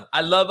was young.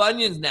 I love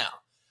onions now.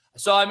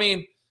 So, I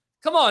mean,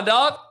 come on,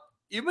 dog.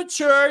 You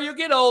mature, you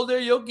get older,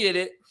 you'll get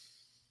it.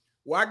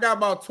 Well, I got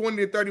about 20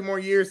 to 30 more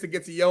years to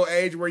get to your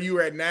age where you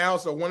are at now.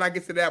 So when I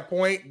get to that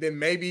point, then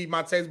maybe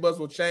my taste buds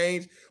will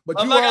change.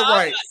 But you are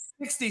right.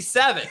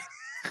 67.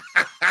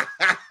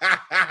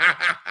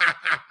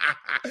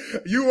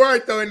 You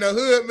right, though. In the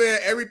hood, man,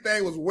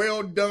 everything was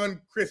well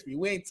done, crispy.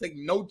 We ain't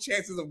taking no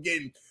chances of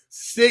getting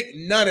sick,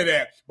 none of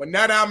that. But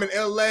now that I'm in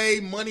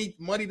LA, money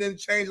didn't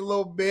change a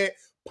little bit.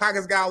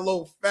 Pockets got a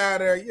little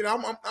fatter.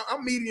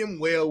 I'm medium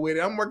well with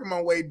it. I'm working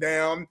my way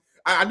down.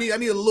 I need a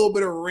little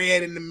bit of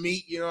red in the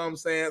meat, you know what I'm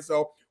saying?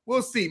 So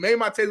we'll see. Maybe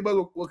my taste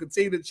buds will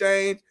continue to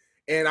change,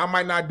 and I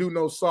might not do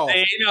no sauce.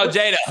 Hey,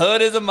 Jada,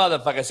 hood is a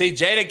motherfucker. See,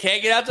 Jada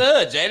can't get out the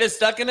hood. Jada's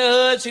stuck in the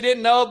hood. She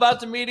didn't know about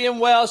the medium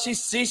well.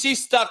 She's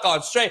stuck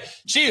on straight.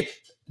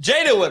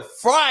 Jada would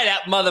fry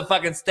that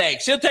motherfucking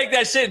steak. She'll take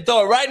that shit and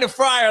throw it right in the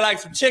fryer like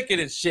some chicken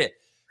and shit.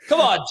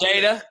 Come on,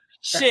 Jada.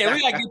 Shit,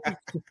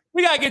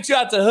 we gotta get you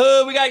out the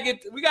hood. We gotta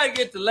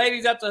get the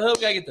ladies out the hood.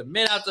 We gotta get the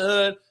men out the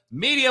hood.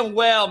 Medium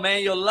well,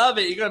 man, you'll love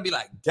it. You're gonna be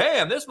like,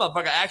 damn, this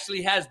motherfucker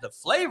actually has the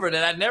flavor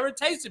that I never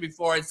tasted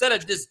before. Instead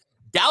of just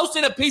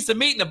dousing a piece of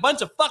meat in a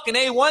bunch of fucking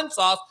A1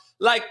 sauce,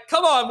 like,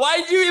 come on, why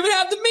did you even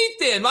have the meat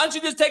then? Why don't you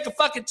just take a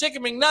fucking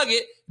chicken McNugget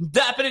and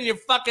dap it in your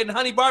fucking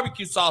honey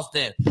barbecue sauce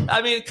then?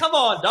 I mean, come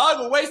on, dog,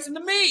 we're wasting the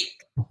meat.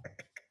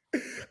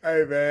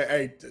 Hey,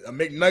 man,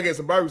 McNuggets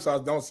and barbecue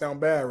sauce don't sound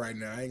bad right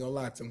now. I ain't gonna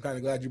lie to you. I'm kind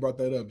of glad you brought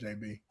that up,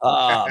 JB.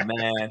 Oh,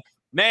 man.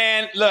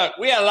 Man, look,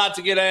 we had a lot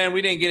to get in.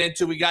 We didn't get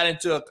into. We got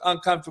into an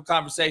uncomfortable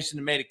conversation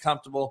and made it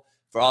comfortable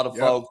for all the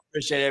folks.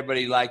 Appreciate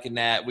everybody liking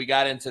that. We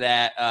got into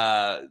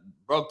that,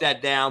 broke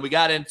that down. We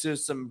got into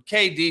some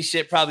KD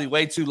shit, probably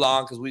way too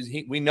long because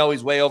we know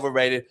he's way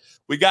overrated.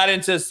 We got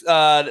into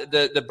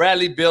the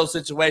Bradley Beal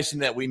situation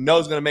that we know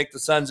is going to make the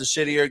Suns a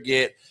shittier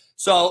get.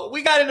 So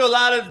we got into a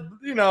lot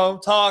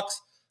of,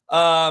 talks.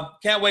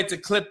 Can't wait to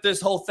clip this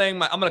whole thing.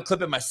 I'm going to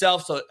clip it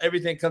myself so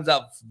everything comes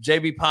out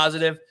JB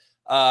positive.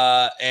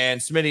 And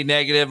Smitty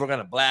negative. We're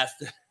gonna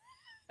blast it.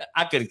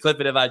 I couldn't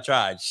clip it if I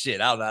tried. Shit,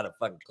 I don't know how to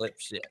fucking clip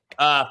shit.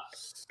 But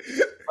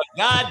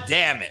god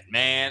damn it,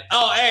 man.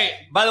 Oh,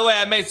 hey, by the way,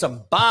 I made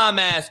some bomb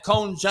ass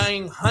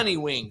Konjac honey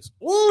wings.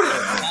 Ooh,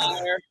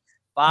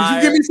 fire.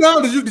 Did you give me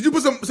some? Did you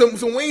put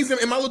some wings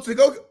in my little to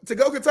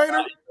go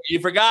container? You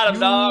forgot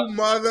them, dog. You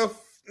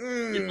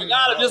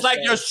forgot them, just like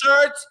your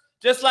shirts,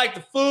 just like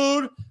the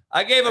food.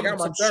 I gave him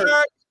some shirts.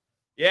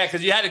 Yeah,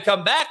 because you had to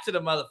come back to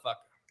the motherfucker.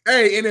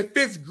 Hey, and it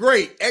fits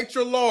great.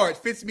 Extra large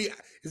fits me.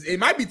 It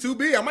might be too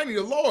big. I might need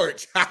a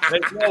large.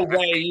 There's no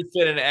way you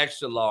fit in an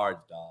extra large,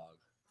 dog.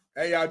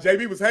 Hey, y'all,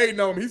 JB was hating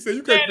on me. He said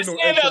you can't fit no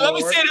extra large.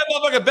 Let me see that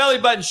motherfucker belly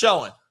button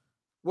showing.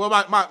 Well,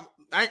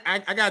 I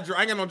ain't got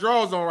no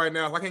drawers on right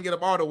now, so I can't get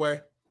up all the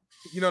way.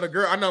 The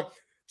girl I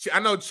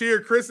know.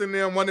 Cheer Chris and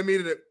them wanted me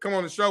to come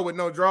on the show with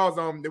no drawers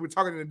on. They were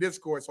talking in the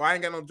Discord, so I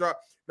ain't got no draw.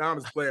 Now I'm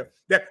just playing.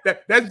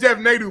 That's Jeff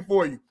Nadu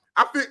for you.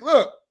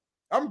 Look,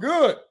 I'm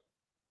good.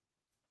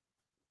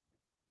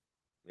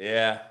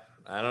 Yeah,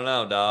 I don't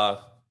know, dog.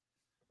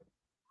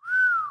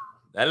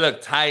 That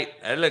looked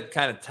tight. That looked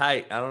kind of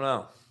tight. I don't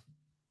know.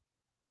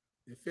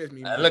 It fits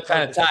me. That looked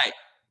kind of tight.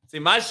 See,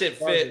 my shit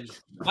fit.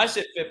 My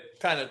shit fit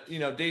kind of,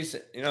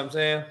 decent. You know what I'm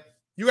saying?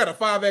 You got a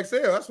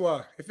 5XL. That's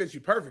why it fits you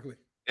perfectly.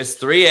 It's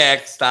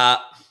 3X.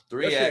 Stop.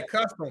 3X. That shit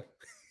custom.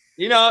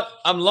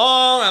 I'm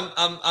long.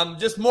 I'm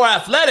just more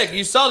athletic.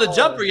 You saw the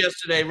jumper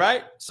yesterday,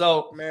 right?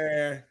 So,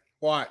 man,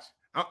 Watch.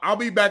 I'll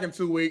be back in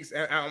 2 weeks,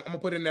 and I'm gonna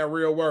put in that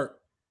real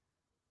work.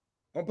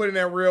 I'm putting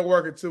that real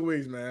work in 2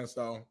 weeks, man.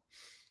 So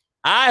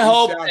I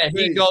hope that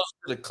he goes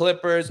to the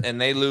Clippers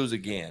and they lose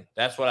again.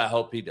 That's what I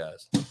hope he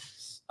does.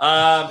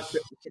 CP2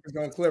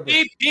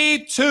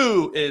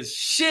 is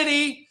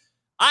shitty.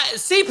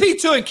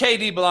 CP2 and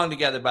KD belong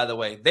together, by the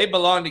way. They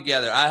belong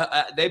together.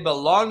 They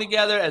belong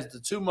together as the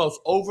two most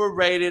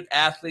overrated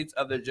athletes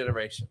of their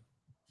generation.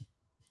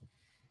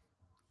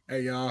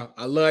 Hey, y'all.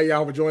 I love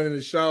y'all for joining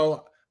the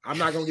show. I'm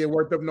not going to get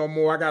worked up no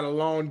more. I got a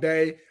long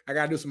day. I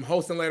got to do some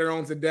hosting later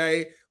on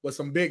today with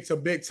some big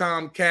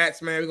time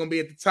cats, man. We're going to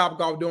be at the Top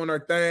Golf doing our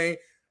thing.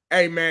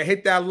 Hey, man,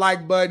 hit that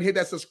like button. Hit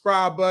that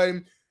subscribe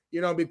button. You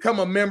know, become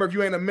a member. If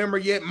you ain't a member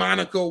yet,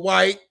 Monica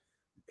White.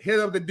 Hit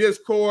up the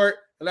Discord.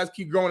 And let's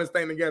keep growing this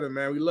thing together,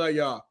 man. We love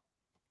y'all.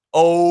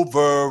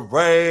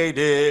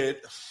 Overrated.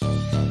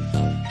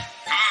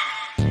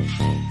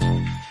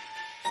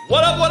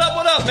 What up,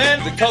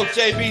 man? The Coach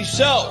JB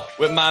Show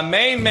with my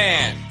main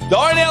man,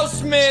 Darnell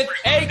Smith,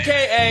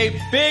 a.k.a.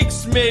 Big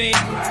Smitty.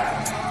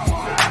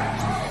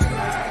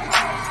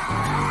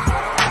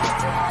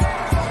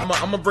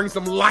 I'm going to bring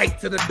some light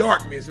to the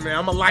darkness, man.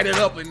 I'm going to light it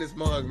up in this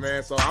mug,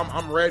 man. So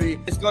I'm ready.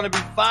 It's going to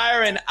be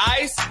fire and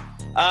ice.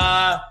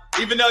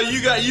 Even though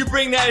you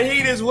bring that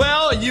heat as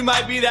well, you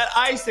might be that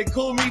ice that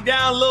cool me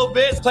down a little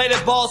bit. Played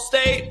at Ball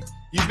State.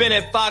 You've been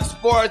at Fox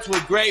Sports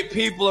with great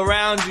people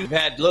around you. You've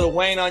had Lil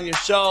Wayne on your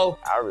show.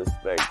 I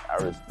respect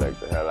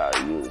the hell out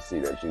of you to see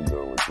that you're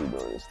doing what you're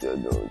doing and still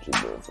doing what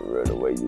you're doing for real, the way you